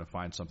are you're going to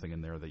find something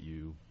in there that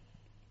you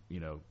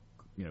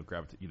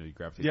gravitate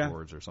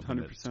towards or something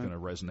 100%. That's going to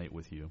resonate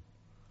with you.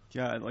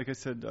 Yeah, like I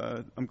said,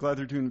 I'm glad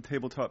they're doing the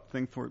tabletop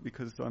thing for it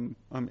because I'm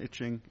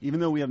itching. Even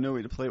though we have no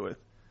way to play with,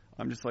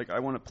 I'm just I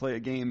want to play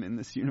a game in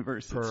this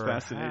universe. It's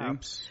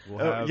fascinating. We'll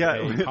have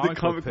the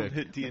comic book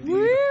hit D&D.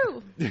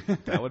 Woo!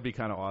 That would be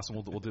kind of awesome.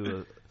 We'll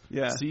do a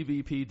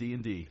CVP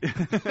D&D.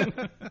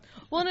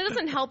 Well, and it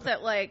doesn't help that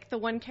the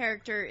one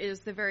character is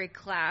the very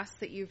class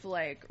that you've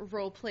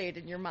role played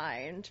in your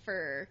mind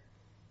for.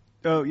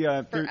 Oh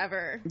yeah,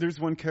 forever. There's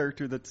one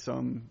character that's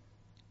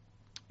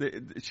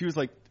she was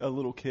a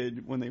little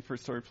kid when they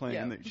first started playing.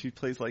 Yeah. And she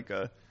plays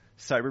a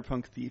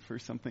cyberpunk thief or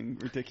something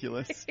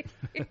ridiculous.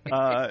 And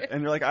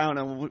they're like, I don't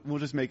know, we'll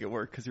just make it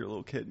work because you're a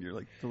little kid and you're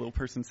the little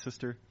person's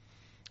sister.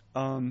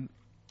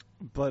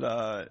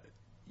 The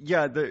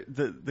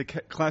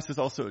class is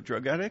also a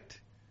drug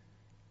addict.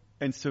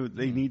 And so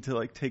they need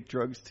to take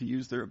drugs to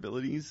use their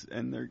abilities,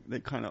 and they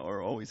kind of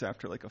are always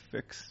after a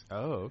fix.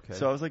 Oh, okay.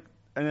 So I was and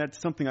that's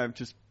something I've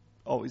just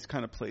always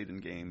kind of played in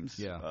games.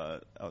 Yeah.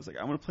 I was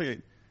I want to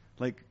play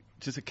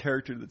just a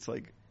character that's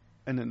like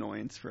an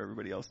annoyance for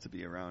everybody else to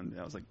be around. And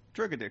I was like,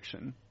 drug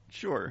addiction.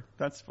 Sure,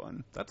 that's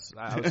fun. I was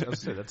going to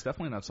say, that's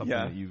definitely not something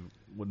Yeah. that you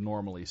would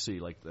normally see.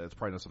 Like, that's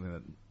probably not something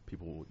that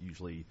people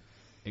usually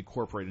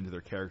incorporate into their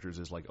characters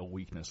as like a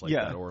weakness like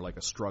Yeah. that, or like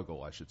a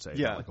struggle, I should say.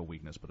 Yeah. Not like a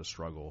weakness, but a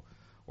struggle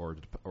or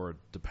a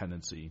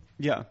dependency,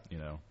 Yeah. you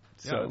know.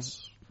 So- Yeah,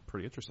 it's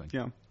pretty interesting.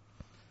 Yeah.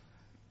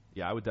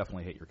 Yeah, I would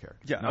definitely hate your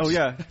character. Yeah. No, Oh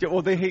yeah. Yeah.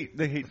 Well, they hate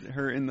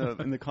her in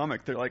the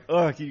comic. They're like,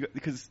 oh,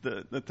 because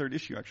the third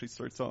issue actually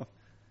starts off.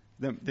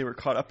 They were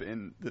caught up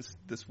in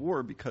this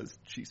war because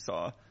she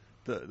saw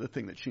the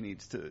thing that she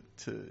needs to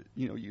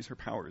use her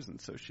powers, and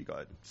so she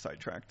got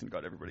sidetracked and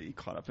got everybody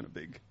caught up in a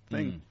big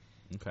thing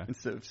Okay.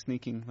 instead of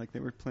sneaking like they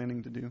were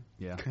planning to do.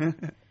 Yeah.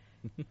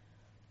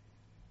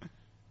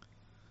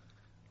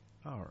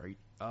 All right.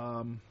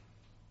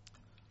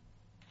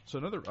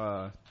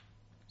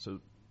 So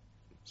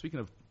speaking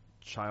of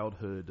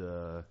childhood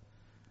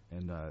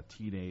and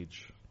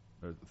teenage,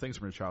 or things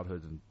from your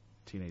childhood and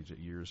teenage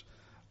years,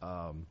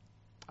 I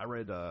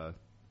read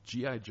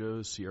G.I.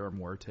 Joe Sierra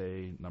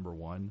Muerte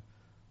 #1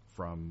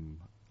 from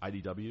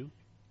IDW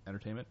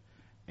Entertainment,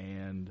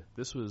 and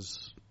this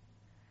was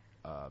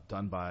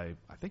done by,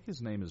 I think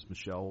his name is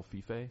Michel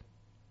Fife.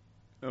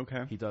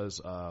 Okay. He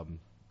does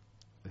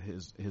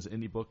his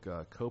indie book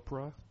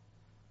Copra.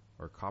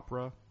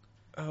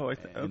 Oh,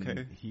 And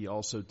okay. he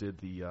also did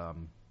the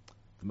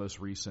most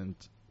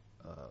recent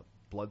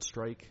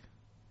Bloodstrike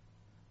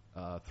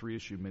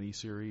 3-issue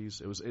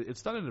miniseries.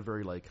 It's done in a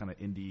very like kind of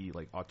indie,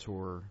 like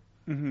auteur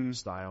Mm-hmm.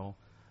 style,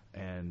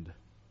 and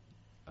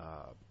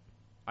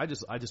I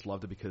just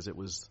loved it because it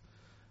was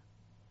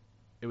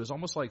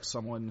almost like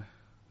someone,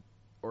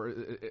 or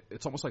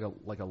it's almost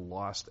like a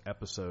lost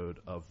episode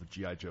of the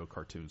G.I. Joe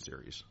cartoon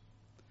series,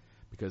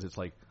 because it's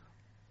like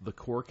the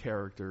core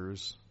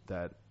characters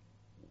that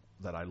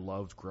I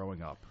loved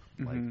growing up,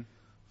 like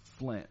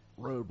Flint,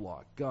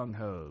 Roadblock, Gung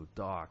Ho,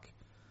 Doc,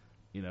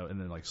 and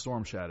then like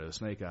Storm Shadow,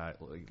 Snake Eye,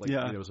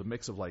 Yeah. it was a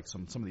mix of like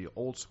some of the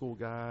old school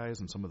guys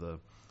and some of the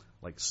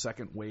like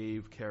second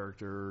wave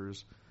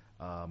characters,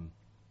 and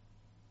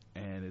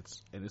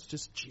it's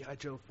just G.I.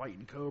 Joe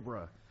fighting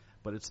Cobra,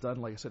 but it's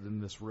done, like I said, in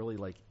this really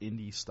like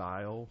indie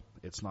style.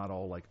 It's not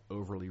all like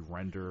overly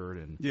rendered,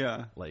 and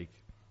Yeah. like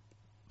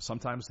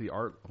sometimes the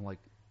art, I'm like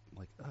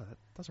oh, that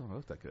doesn't really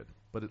look that good,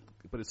 but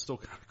it's still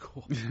kind of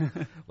cool.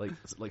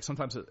 like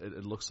sometimes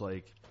it looks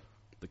like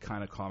the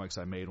kind of comics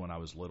I made when I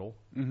was little,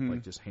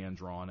 like just hand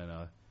drawn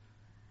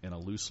in a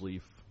loose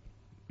leaf,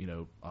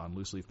 on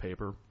loose leaf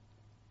paper,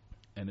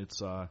 and it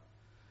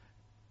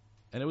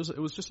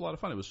was just a lot of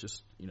fun. It was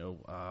just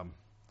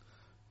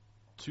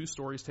two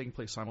stories taking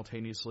place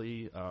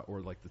simultaneously,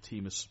 or like the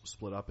team is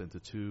split up into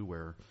two,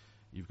 where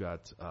you've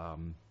got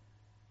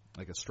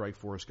like a strike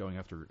force going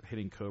after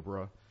hitting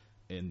Cobra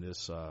in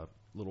this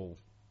little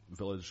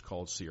village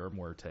called Sierra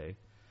Muerte,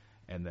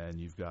 and then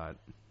you've got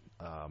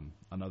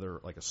another,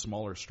 like a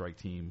smaller strike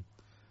team.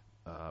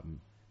 I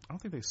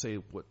don't think they say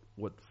what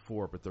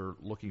for, but they're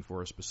looking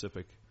for a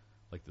specific,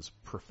 like this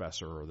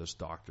professor or this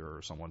doctor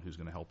or someone who's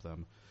going to help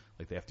them.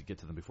 Like they have to get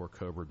to them before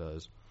Cobra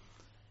does,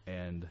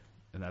 and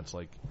that's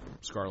like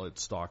Scarlet,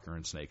 Stalker,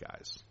 and Snake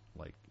Eyes.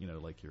 Like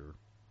like your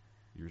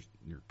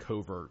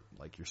covert,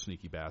 like your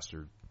sneaky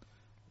bastard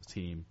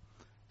team,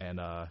 and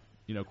of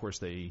course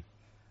they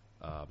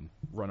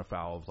run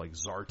afoul of like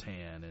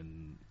Zartan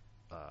and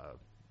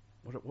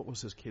what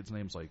was his kids'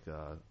 names, like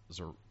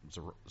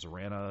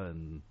Zorana,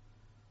 and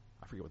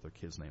I forget what their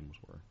kids' names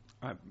were.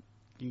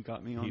 You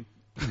got me on.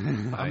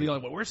 I'm the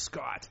only one. Where's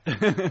Scott? Yeah,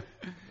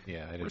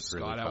 I didn't Where's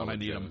really Scott out follow when I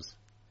need him? Joe's.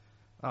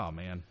 Oh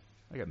man,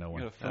 I got no You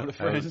one. gotta phone a I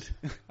friend. was-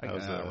 I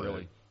was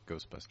really.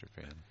 Ghostbuster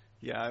fan.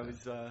 Yeah, I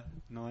was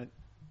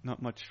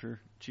not much for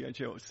G.I.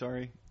 Joe.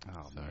 Sorry.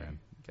 Oh Sorry. man,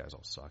 you guys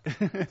all suck.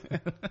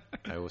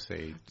 I will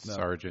say No.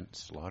 Sergeant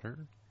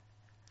Slaughter.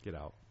 Get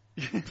out.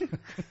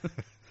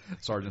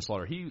 Sergeant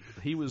Slaughter.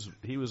 He was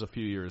a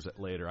few years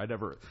later.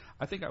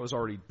 I think I was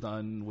already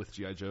done with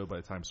G.I. Joe by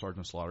the time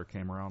Sergeant Slaughter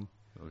came around.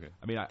 Okay.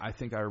 I mean, I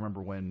think I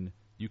remember when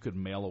you could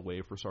mail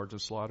away for Sergeant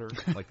Slaughter.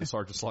 Like the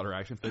Sergeant Slaughter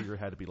action figure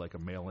had to be like a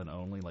mail-in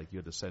only. Like you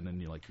had to send in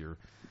your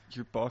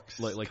box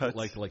like cuts.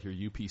 like your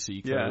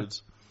UPC Yeah.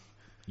 codes.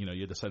 You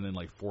had to send in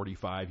like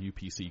 45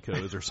 UPC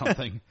codes or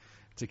something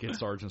to get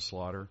Sergeant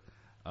Slaughter.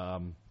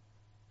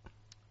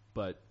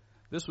 But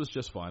this was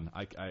just fun.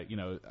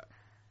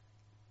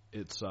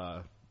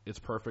 It's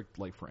perfect,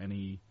 like for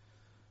any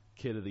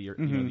kid of the the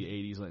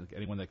 80s, like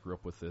anyone that grew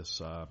up with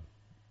this,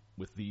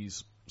 with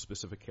these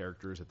specific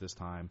characters at this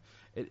time.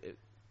 It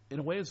in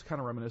a way is kind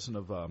of reminiscent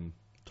of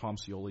Tom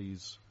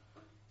Scioli's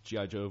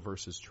G.I. Joe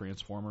versus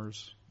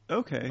Transformers.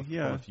 Okay, From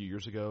yeah. a few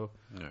years ago.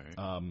 All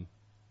right.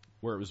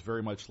 Where it was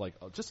very much like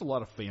just a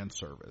lot of fan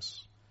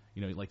service.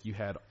 Like you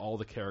had all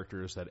the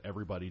characters that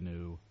everybody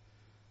knew,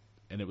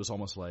 and it was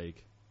almost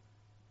like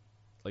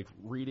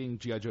reading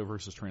G.I. Joe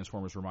versus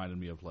Transformers reminded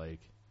me of like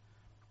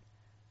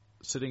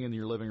sitting in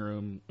your living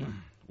room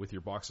with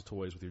your box of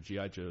toys with your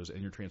G.I. Joes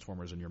and your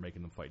Transformers, and you're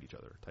making them fight each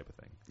other type of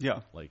thing. Yeah.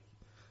 Like,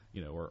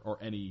 or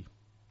any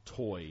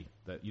toy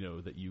that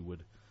that you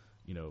would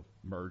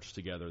merged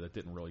together that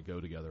didn't really go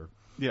together.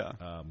 Yeah.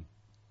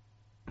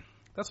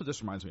 That's what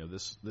this reminds me of.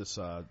 This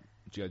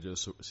G.I. Joe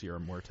Sierra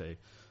Muerte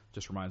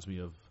just reminds me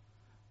of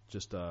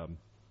just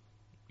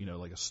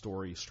like a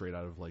story straight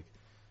out of like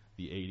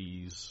the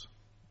 80s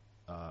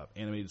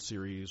animated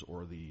series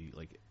or the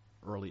like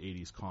early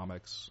 80s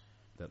comics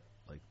that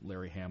like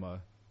Larry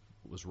Hama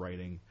was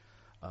writing.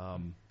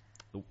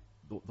 The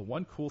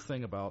one cool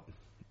thing about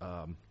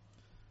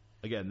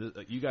again,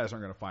 you guys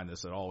aren't going to find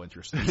this at all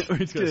interesting.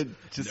 It's good.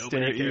 Just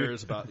nobody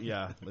cares about.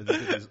 Yeah,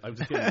 I'm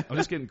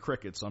just getting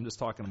crickets. So I'm just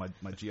talking to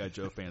my GI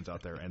Joe fans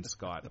out there and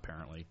Scott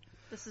apparently.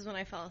 This is when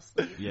I fall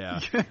asleep. Yeah.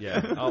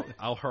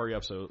 I'll hurry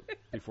up so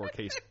before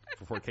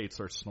Kate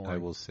starts snoring. I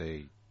will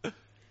say,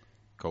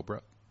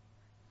 Cobra.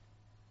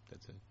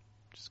 That's it.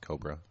 Just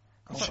Cobra.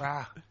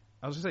 Cobra.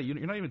 I was gonna say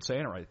you're not even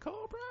saying it right.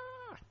 Cobra.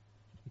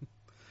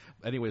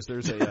 Anyways,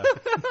 there's a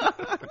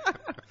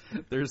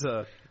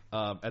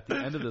at the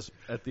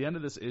end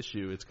of this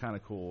issue, it's kind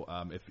of cool.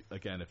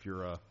 If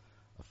you're a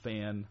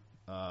fan,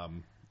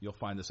 you'll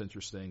find this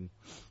interesting.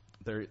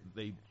 There's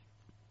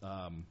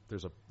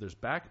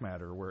back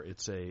matter where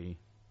it's let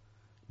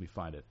me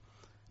find it,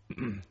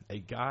 a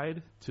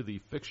guide to the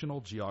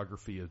fictional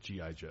geography of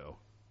G.I. Joe.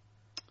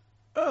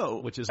 Oh,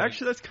 which is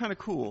actually that's kind of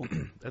cool.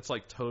 That's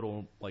like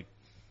total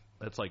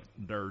that's like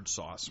nerd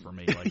sauce for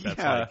me. Like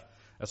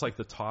that's like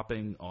the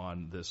topping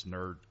on this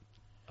nerd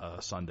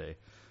sundae.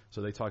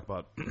 So they talk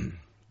about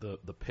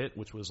the pit,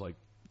 which was like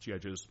G.I.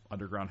 Joe's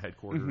underground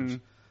headquarters.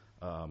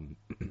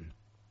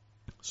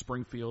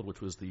 Springfield,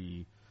 which was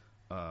the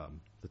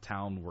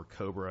town where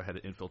Cobra had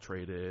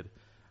infiltrated,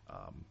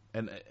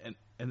 and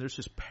there's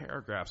just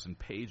paragraphs and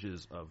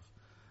pages of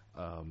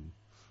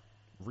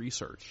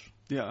research.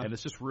 Yeah, and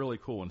it's just really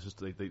cool. And it's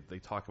just they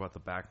talk about the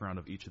background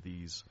of each of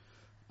these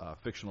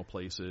fictional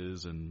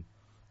places and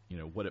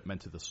what it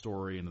meant to the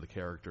story and to the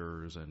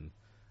characters. And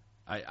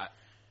I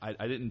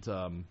didn't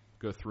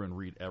go through and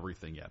read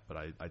everything yet, but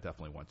I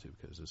definitely want to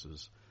because this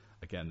is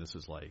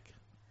like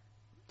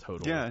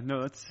total. Yeah,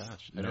 no, that's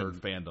nerd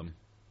fandom.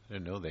 I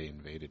didn't know they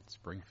invaded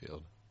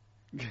Springfield.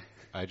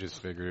 I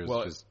just figured it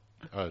was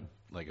just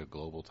like a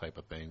global type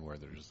of thing where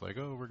they're just like,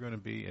 oh, we're going to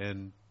be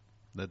in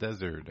the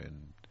desert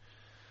and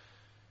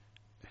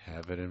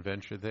have an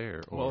adventure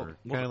there. Or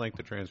kind of like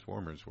the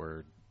Transformers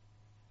where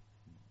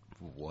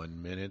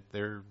 1 minute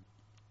they're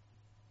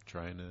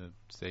trying to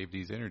save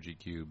these energy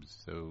cubes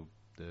so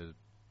the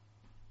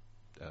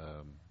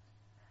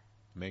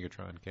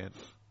Megatron can't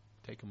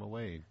take them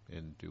away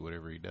and do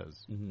whatever he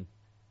does. Mm-hmm.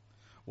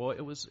 Well,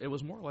 it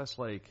was more or less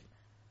like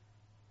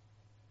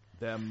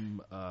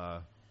them,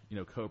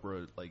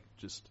 Cobra, like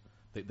just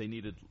they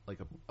needed like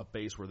a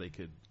base where they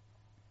could.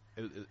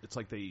 It's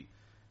like they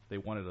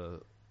wanted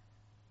to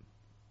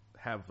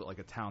have like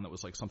a town that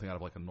was like something out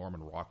of like a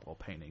Norman Rockwell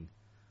painting,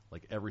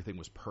 like everything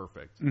was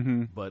perfect,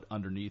 but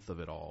underneath of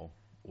it all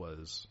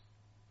was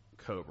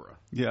Cobra.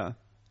 Yeah,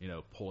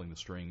 pulling the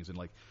strings, and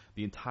like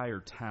the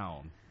entire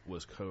town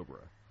was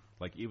Cobra.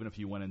 Like even if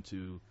you went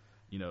into,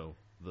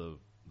 the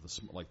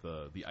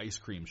ice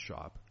cream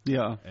shop,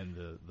 yeah, and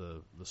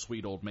the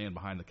sweet old man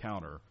behind the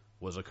counter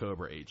was a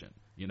Cobra agent,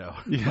 yeah.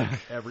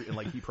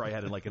 Like he probably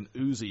had like an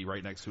Uzi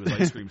right next to his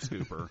ice cream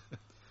scooper,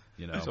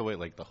 So wait,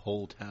 like the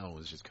whole town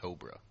was just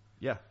Cobra.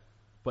 Yeah,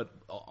 but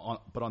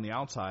on the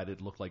outside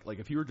it looked like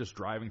if you were just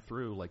driving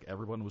through, like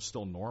everyone was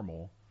still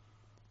normal,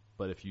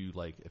 but if you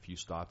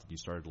stopped and you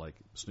started like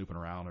snooping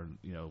around, or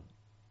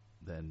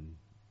then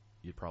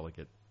you'd probably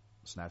get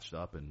snatched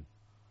up and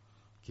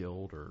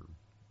killed or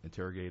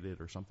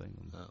interrogated or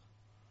something. Oh.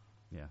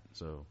 Yeah,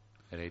 so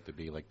I'd hate to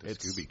be like the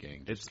Scooby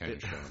Gang just kind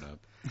of showing up.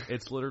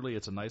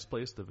 It's a nice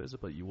place to visit,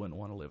 but you wouldn't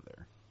want to live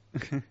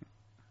there.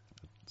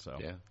 So,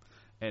 yeah.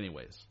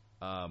 Anyways,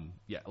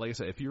 like I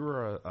said, if you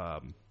were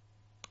a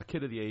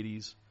kid of the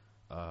 80s,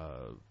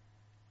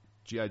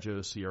 G.I.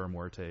 Joe Sierra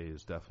Muerte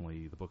is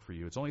definitely the book for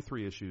you. It's only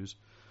 3 issues.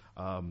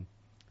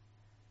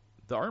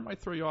 The art might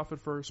throw you off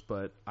at first,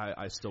 but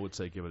I still would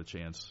say give it a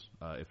chance.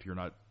 If you're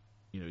not,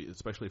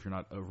 especially if you're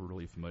not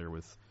overly familiar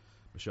with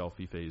Michel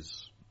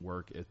Fife's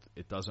work,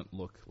 it doesn't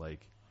look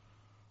like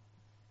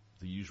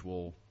the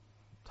usual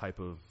type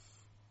of,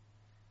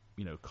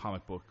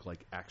 comic book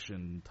like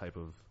action type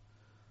of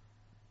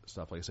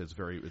stuff. Like I said,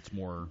 it's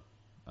more,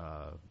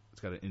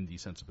 it's got an indie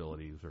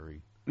sensibility. It's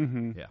very,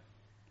 yeah.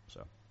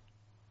 So,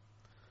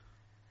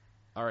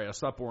 all right, I'll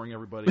stop boring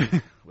everybody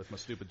with my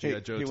stupid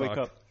G.I. Joe talk. Wake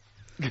up.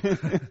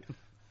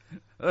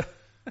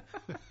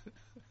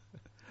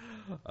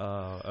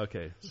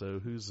 Okay, so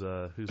who's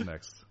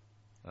next?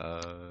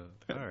 All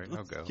right,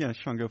 I'll go. Yeah,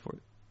 Sean, go for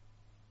it.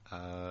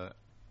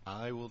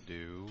 I will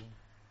do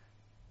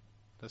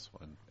this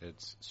one.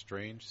 It's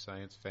Strange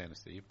Science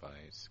Fantasy by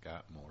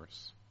Scott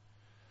Morse.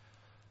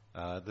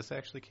 This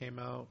actually came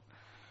out,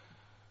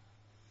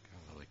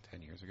 like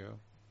 10 years ago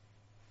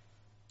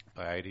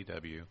by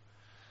IDW.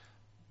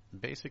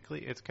 Basically,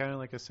 it's kind of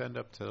like a send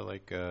up to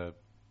like the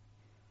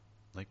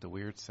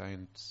Weird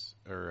Science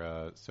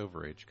or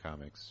Silver Age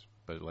comics,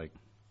 but like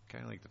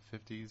kind of like the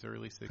 50s,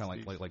 early 60s.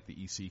 Kind of like the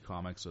EC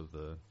comics of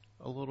the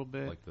a little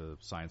bit, like the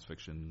science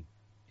fiction.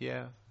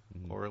 yeah,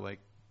 Mhm. or like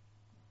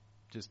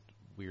just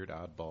weird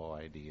oddball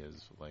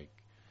ideas. Like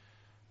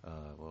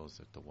what was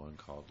it? The one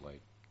called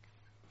like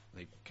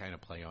they kind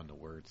of play on the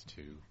words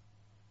too.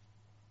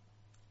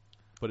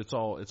 But it's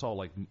all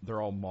like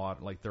they're all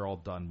they're all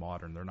done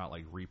modern. They're not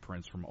like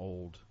reprints from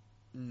old.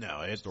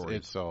 No, stories.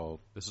 it's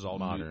all This is all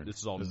modern. New, this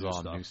is all this new is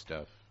all stuff. new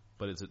stuff.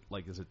 But is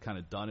it kind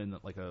of done in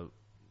like a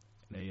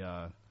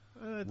It's-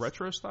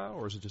 retro style,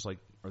 or is it just like,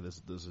 or does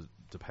it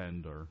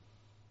depend, or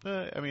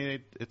I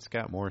mean, it's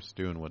Scott Morse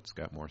doing what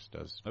Scott Morse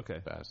does okay?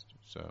 best.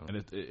 So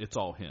And it's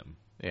all him.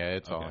 yeah,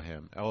 it's all Okay.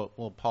 him. Oh,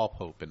 well, Paul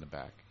Pope in the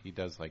back. He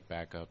does like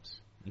backups,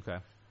 Okay.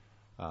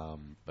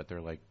 but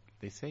they're like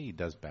they say he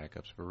does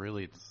backups, but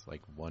really it's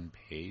like one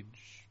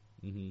page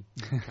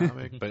Mm-hmm.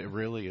 comic. But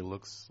it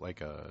looks like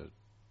a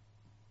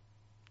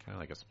kind of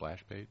like a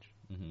splash page.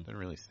 Mm-hmm. Doesn't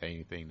really say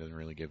anything. Doesn't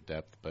really give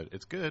depth, but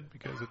it's good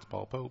because it's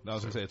Paul Pope. I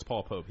was gonna say it's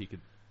Paul Pope. He could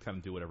kind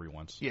of do whatever he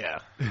wants. Yeah.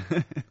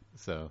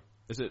 So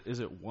Is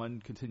it one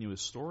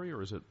continuous story,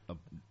 or is it a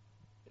bunch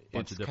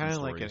it's of different kind of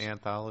stories? like an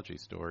anthology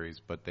stories,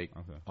 but they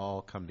Okay.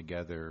 all come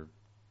together.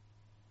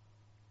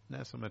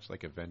 Not so much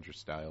like Avenger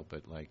style,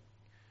 but like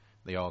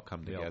they all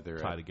come They all together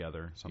tie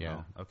together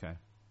somehow. Okay.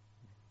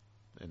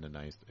 in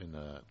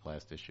the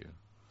last issue.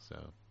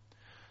 So,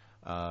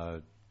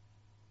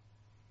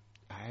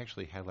 I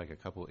actually had like a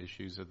couple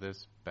issues of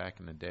this back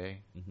in the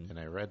day, Mhm. and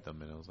I read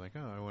them, and I was like,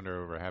 oh, I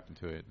wonder what happened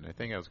to it. And I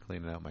think I was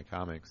cleaning out my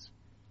comics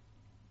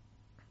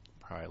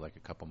probably like a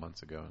couple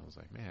months ago, and I was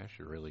like, man, I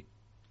should really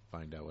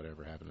find out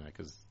whatever happened to that,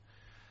 because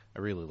I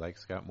really like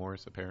Scott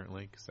Morris,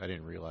 apparently, because I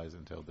didn't realize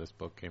until this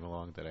book came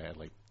along that I had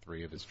like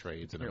 3 of his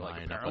trades and You're a like,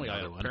 line up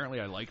another one. apparently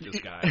I like this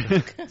guy.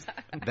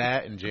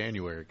 That in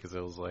January, because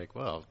I was like,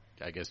 well,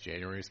 I guess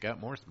January Scott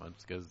Morris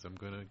month, because I'm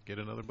going to get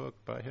another book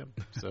by him.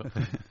 So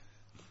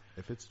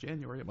If it's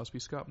January, it must be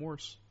Scott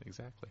Morse.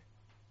 exactly.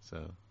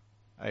 So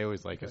I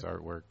always like his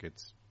artwork.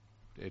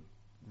 It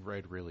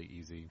read really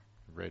easy,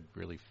 read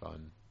really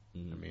fun.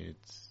 Mhm. I mean, it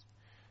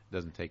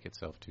doesn't take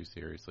itself too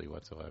seriously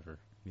whatsoever.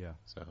 Yeah.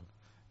 So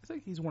I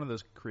think he's one of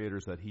those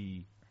creators that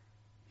he's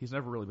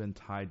never really been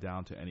tied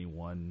down to any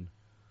one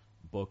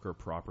book or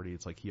property.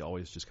 It's like he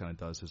always just kind of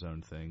does his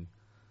own thing.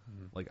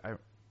 Mhm. Like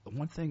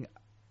one thing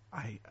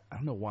I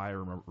don't know why I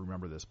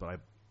remember this, but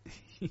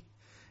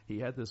he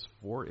had this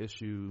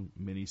 4-issue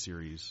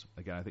miniseries.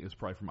 Again, I think it was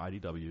probably from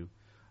IDW,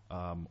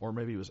 or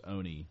maybe it was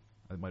Oni.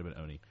 It might have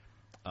been Oni.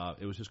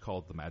 It was just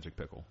called The Magic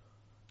Pickle.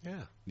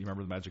 yeah, You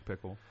remember The Magic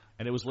Pickle?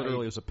 And it was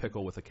literally it was a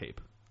pickle with a cape.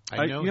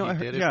 I know he I heard,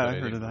 did it. yeah, but I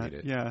heard didn't of read that.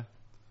 it. Yeah.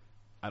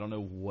 I don't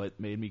know what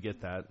made me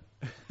get that.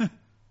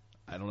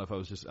 I don't know if I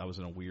was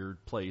in a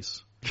weird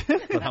place,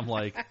 but I'm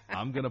like,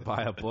 I'm going to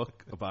buy a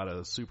book about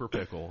a super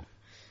pickle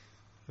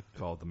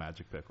called The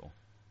Magic Pickle.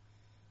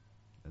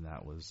 And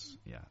that was,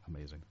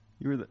 amazing.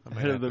 You were the I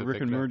might head of have the to Rick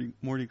pick and that.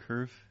 Morty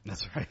curve.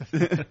 That's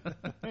right.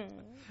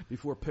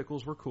 Before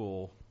pickles were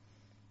cool.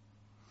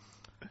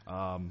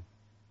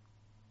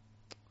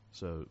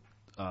 So,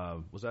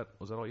 was that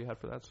all you had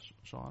for that,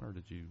 Sean, or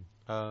did you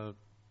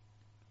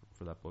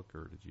for that book,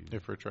 or did you?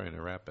 If we're trying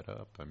to wrap it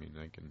up, I mean,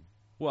 I can.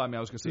 Well, I mean, I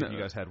was going to say if No.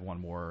 you guys had one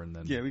more, and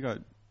then Yeah, we got.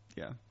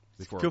 Yeah.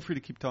 Before- Feel free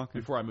to keep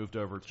talking. before I moved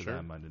over to Sure.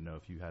 them, I didn't know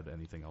if you had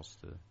anything else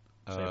to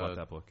say about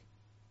that book.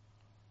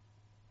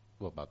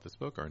 Well, about this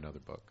book or another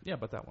book? Yeah,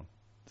 about that one.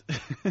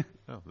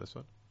 Oh, this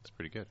one. It's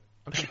pretty good.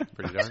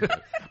 Pretty darn good.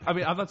 I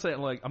mean, I'm not saying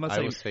I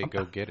would say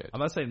go get it. I'm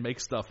not saying make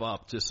stuff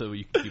up just so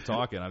you can keep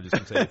talking. I'm just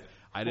going to say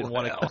I didn't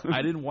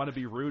want to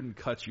be rude and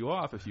cut you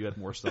off if you had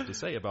more stuff to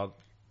say about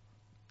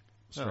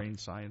strange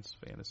science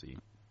fantasy.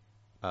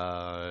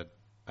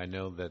 I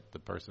know that the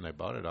person I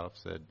bought it off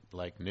said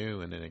like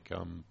new, and then it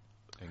come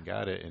and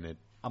got it, and it.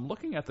 I'm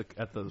looking at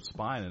the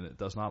spine, and it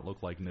does not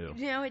look like new.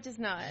 No, it does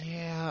not.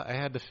 Yeah, I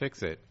had to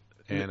fix it,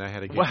 and I had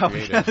to get Wow,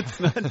 creative. that's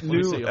not Let me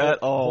new see. at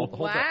all.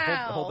 Hold that,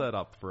 Wow. hold that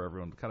up for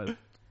everyone. Kind of,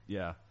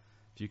 yeah.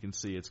 If you can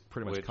see, it's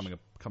pretty much Which-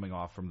 coming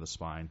off from the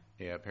spine.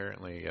 Yeah,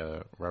 apparently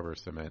rubber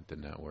cement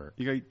did not work,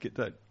 You got to get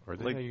that. or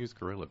did Like- I use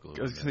Gorilla Glue?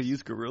 I was on going to this?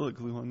 use Gorilla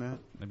Glue on that.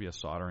 Maybe a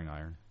soldering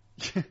iron.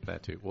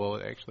 That too. Well,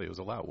 actually, it was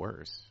a lot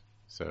worse.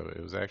 So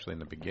it was actually in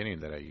the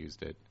beginning that I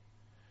used it,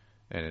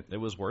 and it. It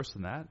was worse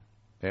than that.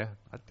 Yeah,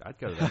 I'd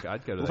go to that.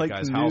 I'd go to that Like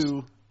guy's new. house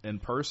in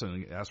person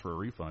and ask for a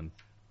refund.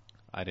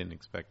 I didn't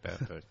expect that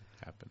to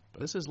happen.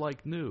 But This is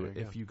like new There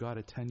you if go. you got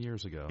it 10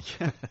 years ago.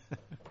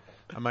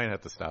 I might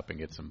have to stop and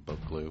get some book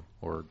glue,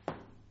 or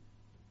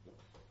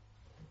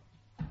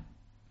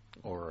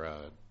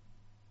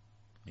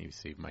maybe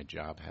see if my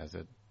job has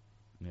it.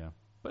 Yeah.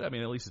 But I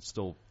mean, at least it's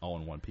still all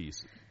in one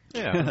piece.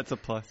 Yeah, That's a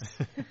plus.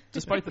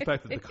 Despite the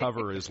fact that the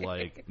cover is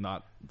like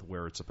not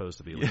where it's supposed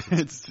to be. At Yeah, least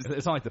it's just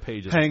it's not like the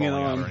pages hanging are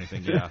falling out on. or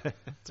anything. Yeah.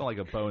 It's not like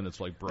a bone that's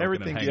like broken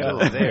Everything's and hanging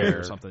just over there.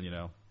 or something, you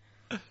know.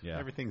 Yeah.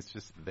 everything's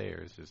just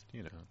there. It's just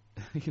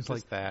He's just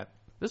like, that.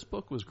 this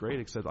book was great,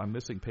 except I'm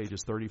missing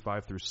pages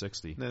 35 through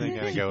 60. Then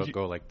I gotta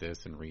go like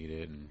this and read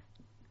it, and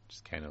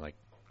just kind of like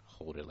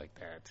hold it like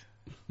that.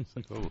 It's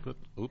like, oh,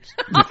 oops.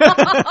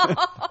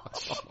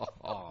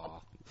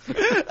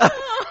 Oh,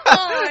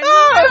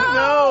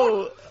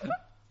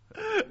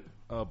 No.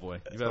 Oh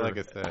boy, you So better like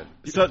I said,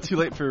 It's not too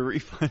late for a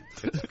refund.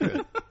 it's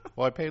good.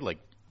 Well, I paid like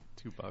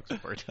 $2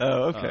 for it,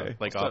 Oh, okay.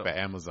 like So- off of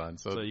Amazon.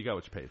 So, So you got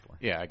what you paid for.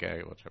 yeah, I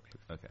got what I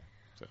paid. Okay.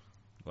 So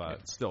Well, Yeah.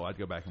 still, I'd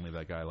go back and leave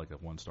that guy like a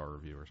 1-star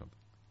review or something.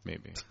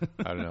 Maybe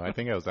I don't know. I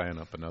think I was eyeing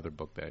up another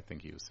book that I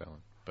think he was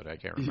selling, but I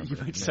can't You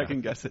remember. might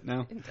second guess it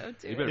now. don't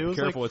do You it. better It be was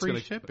careful. like It's free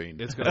gonna shipping.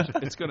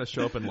 it's gonna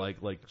show up in like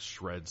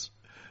shreds.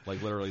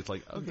 Like literally, it's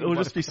like okay, It'll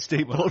just be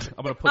stapled.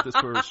 I'm gonna put this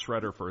through a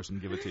shredder first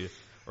and give it to you,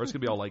 or it's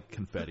gonna be all like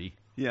confetti.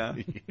 Yeah.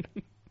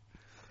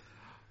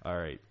 All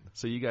right.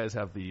 So you guys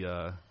have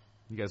the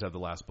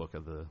last book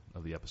of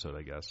the episode,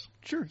 I guess.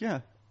 Sure. Yeah.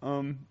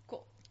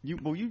 Cool.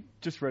 You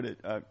just read it.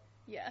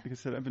 Yeah. Like I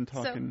said, I've been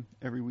talking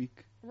every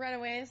week.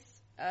 Runaways.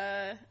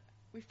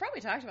 We've probably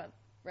talked about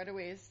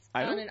Runaways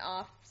I on don't- and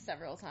off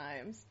several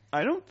times.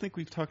 I don't think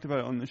we've talked about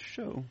it on this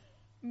show.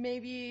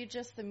 Maybe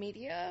just the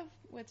media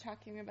with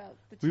talking about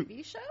the We-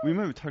 TV show. We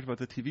might have talked about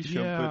the TV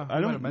show, Yeah, but we I might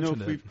have don't know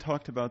mentioned if it. we've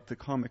talked about the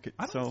comic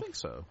I itself. don't think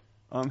so.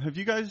 Have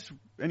you guys,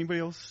 anybody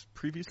else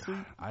previously?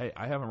 I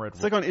haven't read.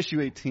 It's like on issue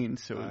 18,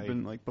 so it's I-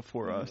 been like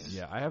before us.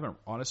 Yeah, I haven't.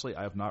 Honestly,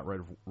 I have not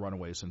read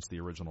Runaway since the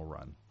original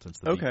run. Since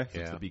the Okay.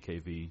 since Yeah. the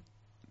BKV.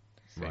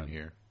 Same Run.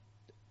 here.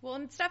 Well,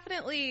 it's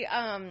definitely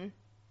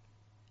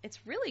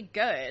it's really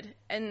good.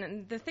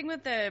 And the thing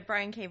with the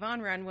Brian K.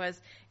 Vaughan run was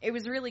it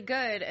was really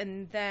good,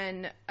 and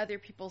then other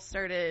people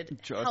started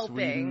Joss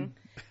helping.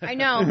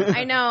 Whedon.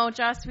 I know,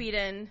 Joss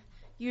Whedon.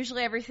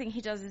 Usually everything he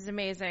does is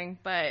amazing,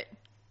 but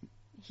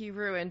he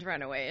ruined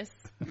Runaways.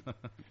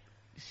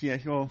 Yeah,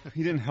 well,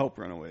 he didn't help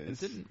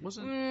Runaways.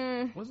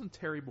 Wasn't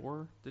Terry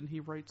Moore? Didn't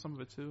he write some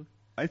of it too?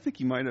 I think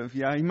he might have.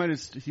 Yeah, he might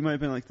have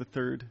been like the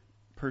third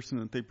person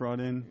that they brought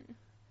in.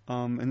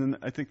 And then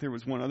I think there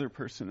was one other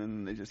person,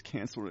 and they just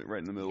canceled it right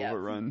in the middle of a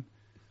run,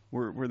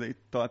 where they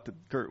thought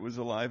that Gert was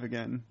alive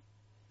again,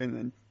 and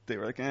then they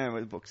were like,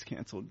 the book's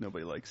canceled,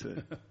 nobody likes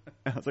it.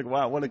 And I was like,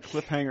 wow, what a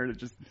cliffhanger to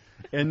just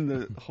end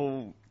the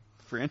whole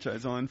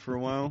franchise on for a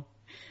while.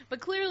 But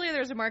clearly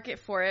there's a market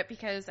for it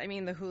because, I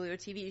mean, the Hulu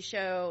TV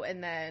show,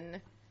 and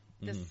then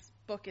this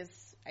book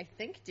is, I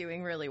think,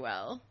 doing really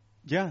well.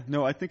 Yeah,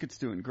 no, I think it's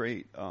doing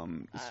great.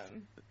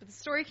 But the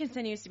story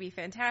continues to be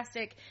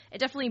fantastic. It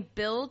definitely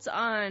builds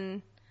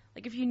on,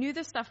 like, if you knew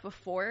this stuff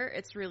before,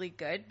 it's really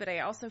good. But I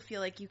also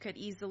feel like you could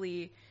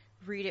easily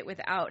read it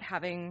without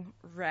having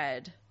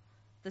read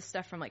the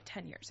stuff from, like,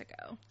 10 years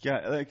ago.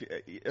 Yeah,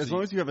 like as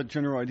long as you have a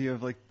general idea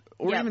of like,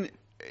 or Yep. even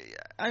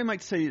I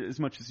might say as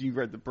much as you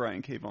read the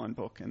Brian K. Vaughan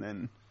book and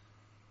then,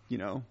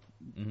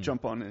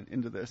 jump on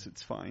into this,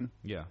 it's fine.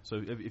 Yeah.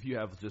 So if you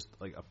have just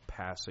like a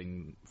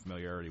passing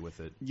familiarity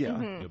with it,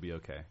 Yeah. you'll be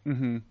okay.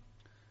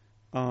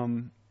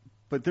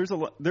 But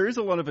there is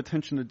a lot of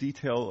attention to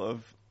detail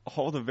of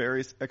all the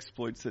various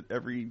exploits that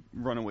every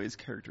Runaways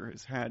character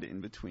has had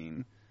in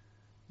between,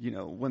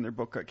 when their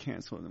book got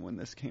canceled and when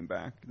this came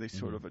back. They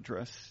sort of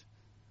address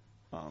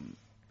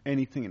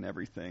anything and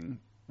everything,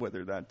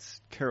 whether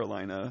that's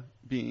Carolina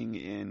being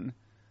in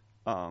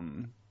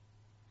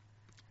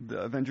the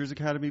Avengers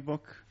Academy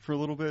book for a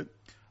little bit,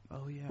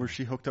 Oh yeah. where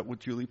she hooked up with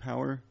Julie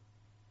Power.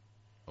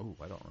 Oh,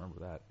 I don't remember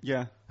that.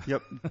 Yeah,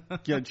 yep.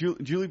 Yeah,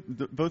 Julie,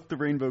 both the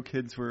Rainbow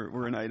Kids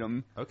were an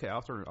item. Okay,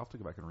 I'll have to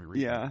go back and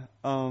reread. Yeah.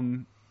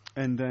 And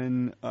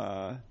then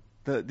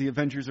the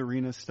Avengers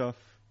Arena stuff,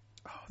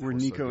 where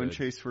was so Nico and good.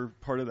 Chase were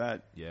part of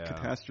that Yeah.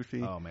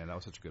 catastrophe. Oh man, that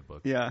was such a good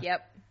book. Yeah.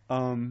 Yep.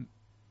 And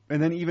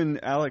then even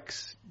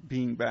Alex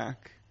being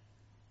back,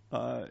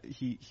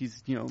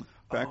 he's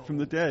back from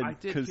the dead I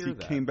did because hear he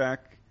that. came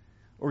back,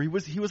 or he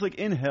was like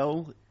in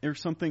Hell or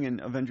something in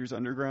Avengers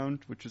Underground,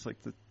 which is like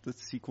the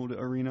sequel to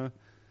Arena.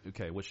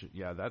 Okay,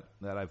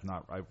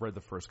 I've read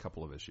the first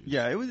couple of issues.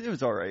 Yeah, it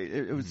was all right.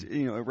 It was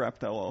it wrapped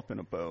that all up in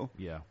a bow.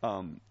 Yeah.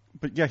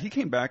 But yeah, he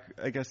came back,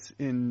 I guess,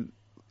 in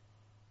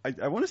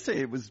I want to say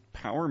it was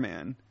Power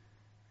Man,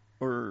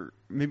 or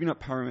maybe not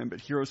Power Man,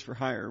 but Heroes for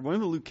Hire, one of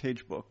the Luke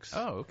Cage books.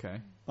 Oh,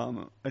 okay.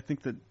 I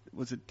think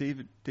was it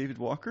David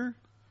Walker?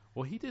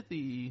 Well, he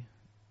definitely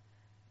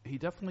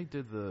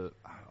did the.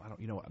 I don't.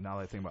 Now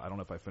that I think about, I don't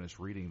know if I finished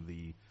reading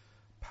the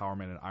Power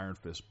Man and Iron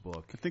Fist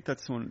book. I think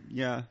that's the one.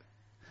 Yeah,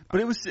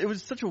 but it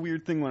was such a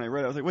weird thing when I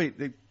read it. I was like, wait,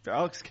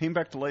 Alex came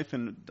back to life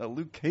in a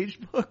Luke Cage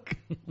book?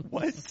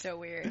 What? So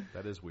weird.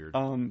 That is weird.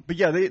 But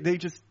yeah, they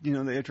just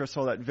they address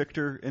all that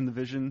Victor in the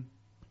Vision.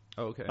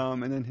 Oh, okay.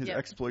 And then his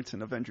exploits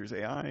in Avengers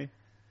AI.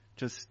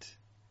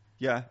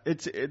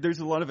 There's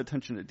a lot of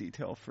attention to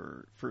detail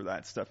for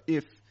that stuff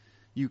if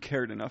you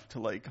cared enough to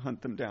like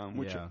hunt them down.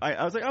 Which Yeah.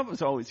 I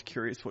was always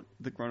curious what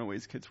the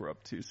Runaways kids were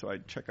up to, so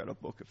I'd check out a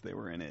book if they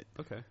were in it.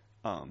 Okay.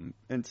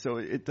 And so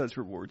it does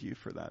reward you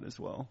for that as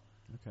well.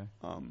 Okay.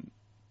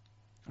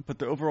 But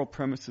the overall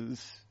premise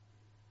is,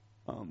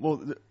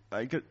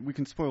 we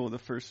can spoil the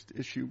first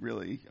issue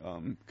really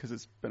because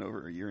it's been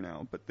over a year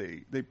now. But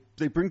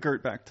they bring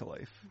Gert back to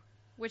life.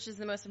 Which is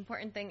the most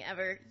important thing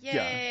ever.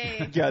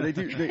 Yay! Yeah, they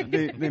do.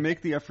 They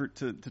make the effort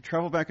to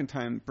travel back in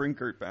time, bring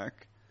Gert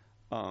back,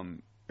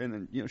 and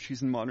then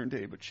she's in modern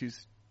day, but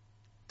she's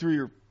 3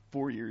 or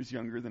 4 years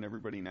younger than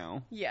everybody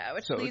now. Yeah,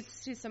 which So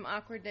leads to some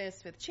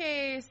awkwardness with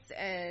Chase,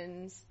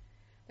 and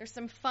there's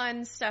some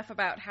fun stuff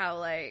about how,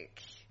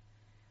 like,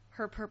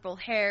 her purple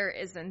hair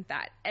isn't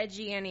that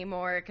edgy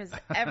anymore because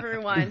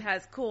everyone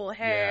has cool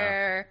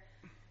hair.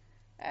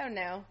 I don't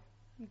know.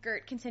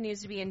 Gert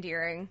continues to be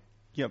endearing.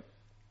 Yep.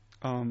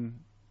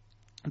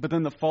 But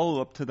then the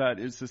follow up to that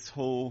is this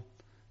whole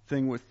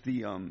thing with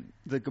the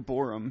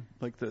Gaborum,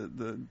 like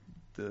the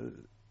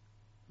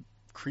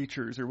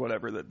creatures or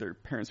whatever that their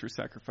parents were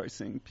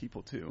sacrificing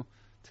people to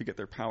get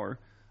their power.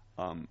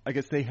 I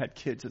guess they had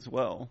kids as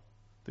well.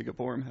 The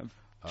Gaborum have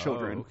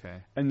children. Oh,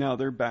 okay. And now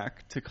they're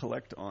back to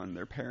collect on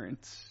their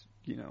parents,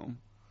 you know,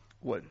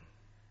 what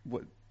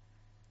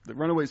the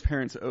Runaways'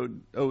 parents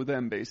owe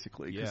them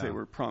basically, because Yeah. they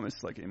were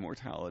promised like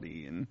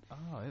immortality and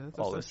That's,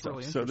 all this that's stuff.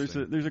 really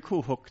So there's a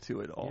cool hook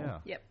to it all. Yeah.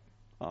 Yep.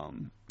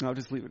 And I'll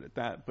just leave it at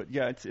that. But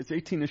yeah, it's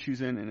 18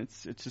 issues in, and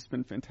it's just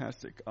been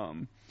fantastic.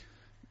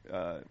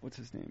 What's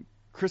his name?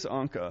 Chris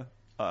Anka.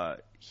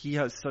 He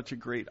has such a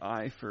great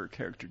eye for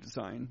character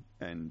design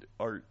and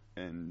art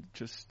and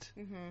just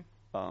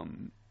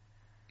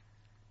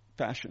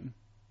fashion.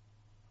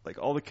 Like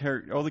all the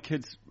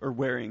kids are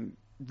wearing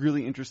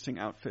really interesting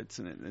outfits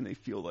in it, and they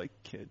feel like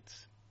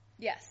kids.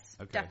 Yes,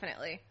 Okay.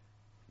 definitely.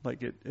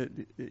 Like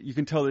you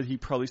can tell that he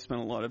probably spent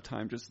a lot of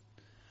time just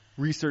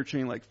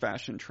researching like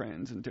fashion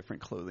trends and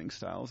different clothing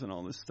styles and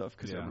all this stuff,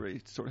 because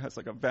everybody sort of has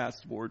like a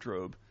vast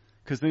wardrobe,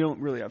 because they don't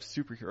really have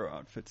superhero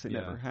outfits. They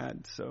never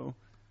had. So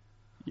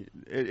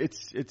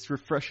it's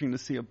refreshing to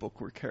see a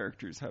book where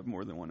characters have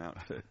more than one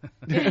outfit.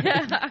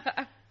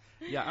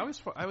 Yeah, I always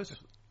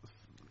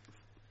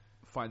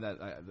find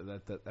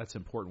that's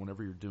important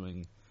whenever you're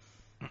doing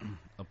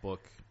a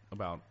book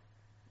about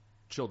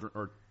children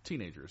or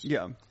teenagers.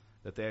 Yeah.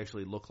 That they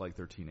actually look like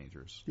they're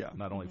teenagers. Yeah.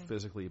 Not only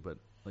physically, but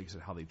like you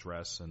said, how they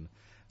dress. And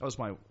that was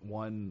the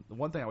one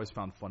thing I always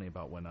found funny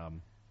about when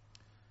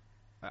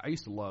I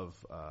used to love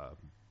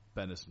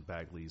Bendis and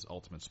Bagley's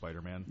Ultimate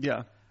Spider-Man.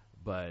 Yeah.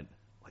 But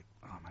like,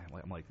 oh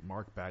man, I'm like,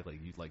 Mark Bagley,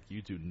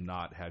 you do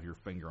not have your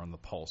finger on the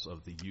pulse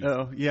of the youth.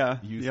 Oh yeah.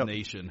 Youth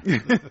nation.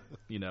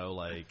 You know,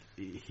 like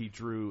he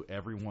drew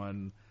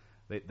everyone.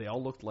 They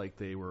all looked like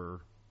they were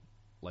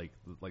like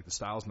the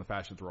styles and the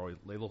fashions were always,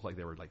 they looked like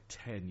they were like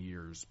 10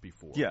 years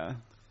before. Yeah.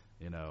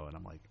 You know, and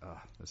I'm like,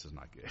 this is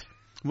not good.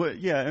 Well,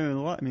 yeah,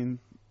 I mean,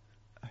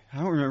 I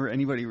don't remember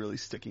anybody really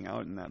sticking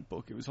out in that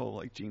book. It was all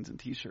like jeans and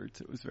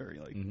t-shirts. It was very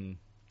like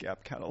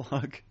Gap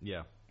catalog.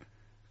 Yeah.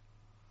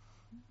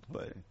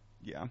 But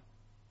yeah.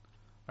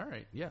 All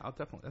right. Yeah, I'll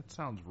definitely. That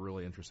sounds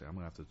really interesting. I'm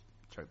gonna have to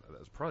check that.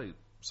 That's probably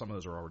some of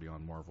those are already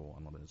on Marvel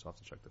Unlimited, so I'll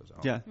have to check those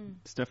out. Yeah,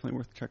 it's definitely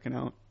worth checking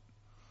out.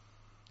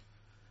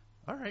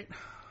 All right.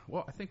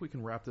 Well, I think we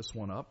can wrap this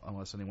one up,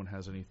 unless anyone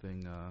has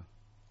anything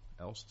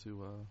else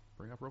to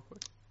bring up real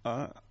quick.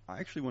 I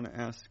actually want to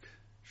ask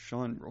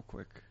Sean real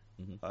quick.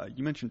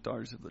 You mentioned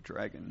Daughters of the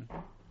Dragon.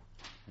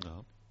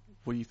 No.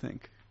 What do you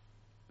think?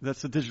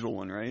 That's the digital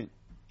one, right?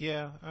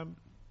 Yeah, I'm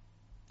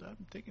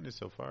digging it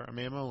so far. I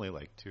mean, I'm only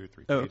like 2 or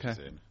 3 Oh, pages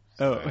okay. in.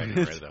 So I haven't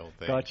read the whole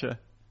thing. Gotcha.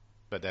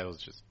 But that was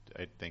just,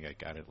 I think I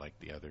got it like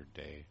the other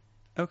day.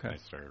 Okay. I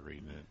started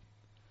reading it.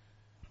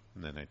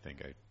 And then I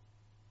think I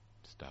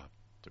stopped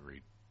to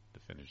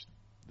finish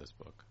this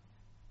book.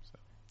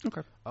 So.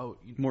 Okay. Oh,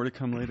 More to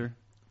come later.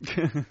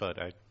 But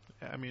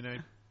I mean,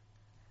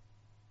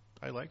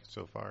 I like it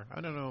so far.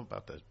 I don't know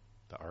about the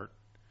art.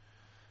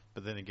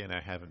 But then again,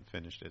 I haven't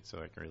finished it, so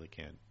I really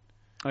can't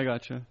I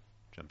gotcha.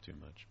 jump too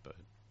much. But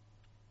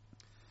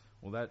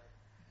well,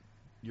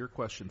 your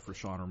question for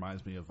Sean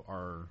reminds me of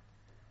our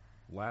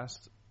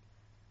last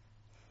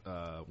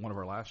one of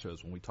our last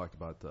shows when we talked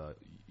about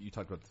you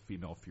talked about the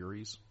female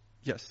Furies.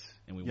 Yes.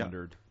 And we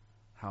wondered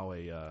how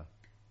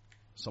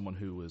someone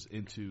who was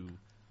into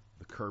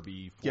the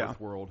Kirby Fourth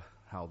World,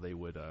 how they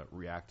would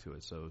react to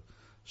it. So,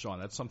 Sean,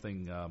 that's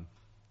something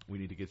we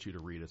need to get you to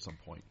read at some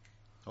point.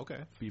 okay,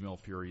 Female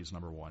Furies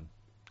 #1.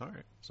 all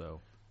right.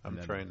 So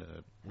I'm trying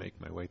to make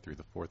my way through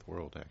the Fourth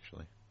World,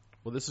 actually.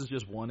 Well, this is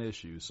just one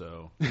issue,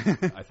 so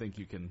I think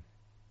you can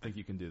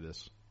do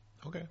this.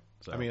 Okay.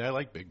 So, I mean, I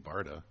like Big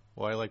Barda.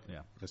 Well, I like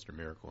Yeah. Mr.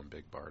 Miracle and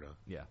Big Barda.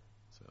 Yeah.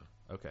 So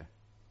Okay.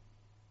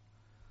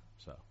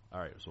 So, all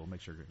right. So we'll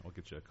make sure I'll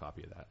get you a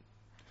copy of that.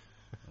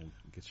 And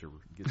get your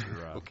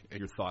Okay.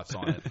 your thoughts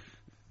on it.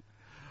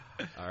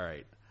 All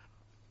right.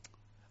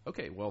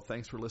 Okay. Well,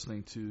 thanks for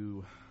listening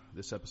to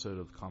this episode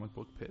of Comic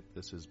Book Pit.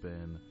 This has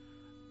been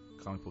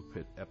Comic Book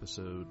Pit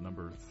episode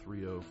number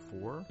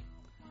 304.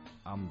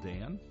 I'm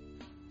Dan.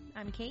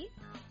 I'm Kate.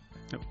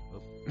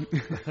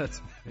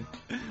 That's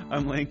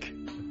I'm Link.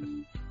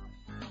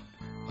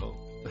 oh,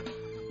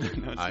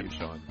 No, it's I'm you.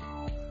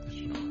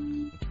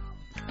 Sean.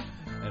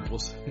 and we'll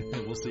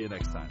see you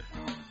next time.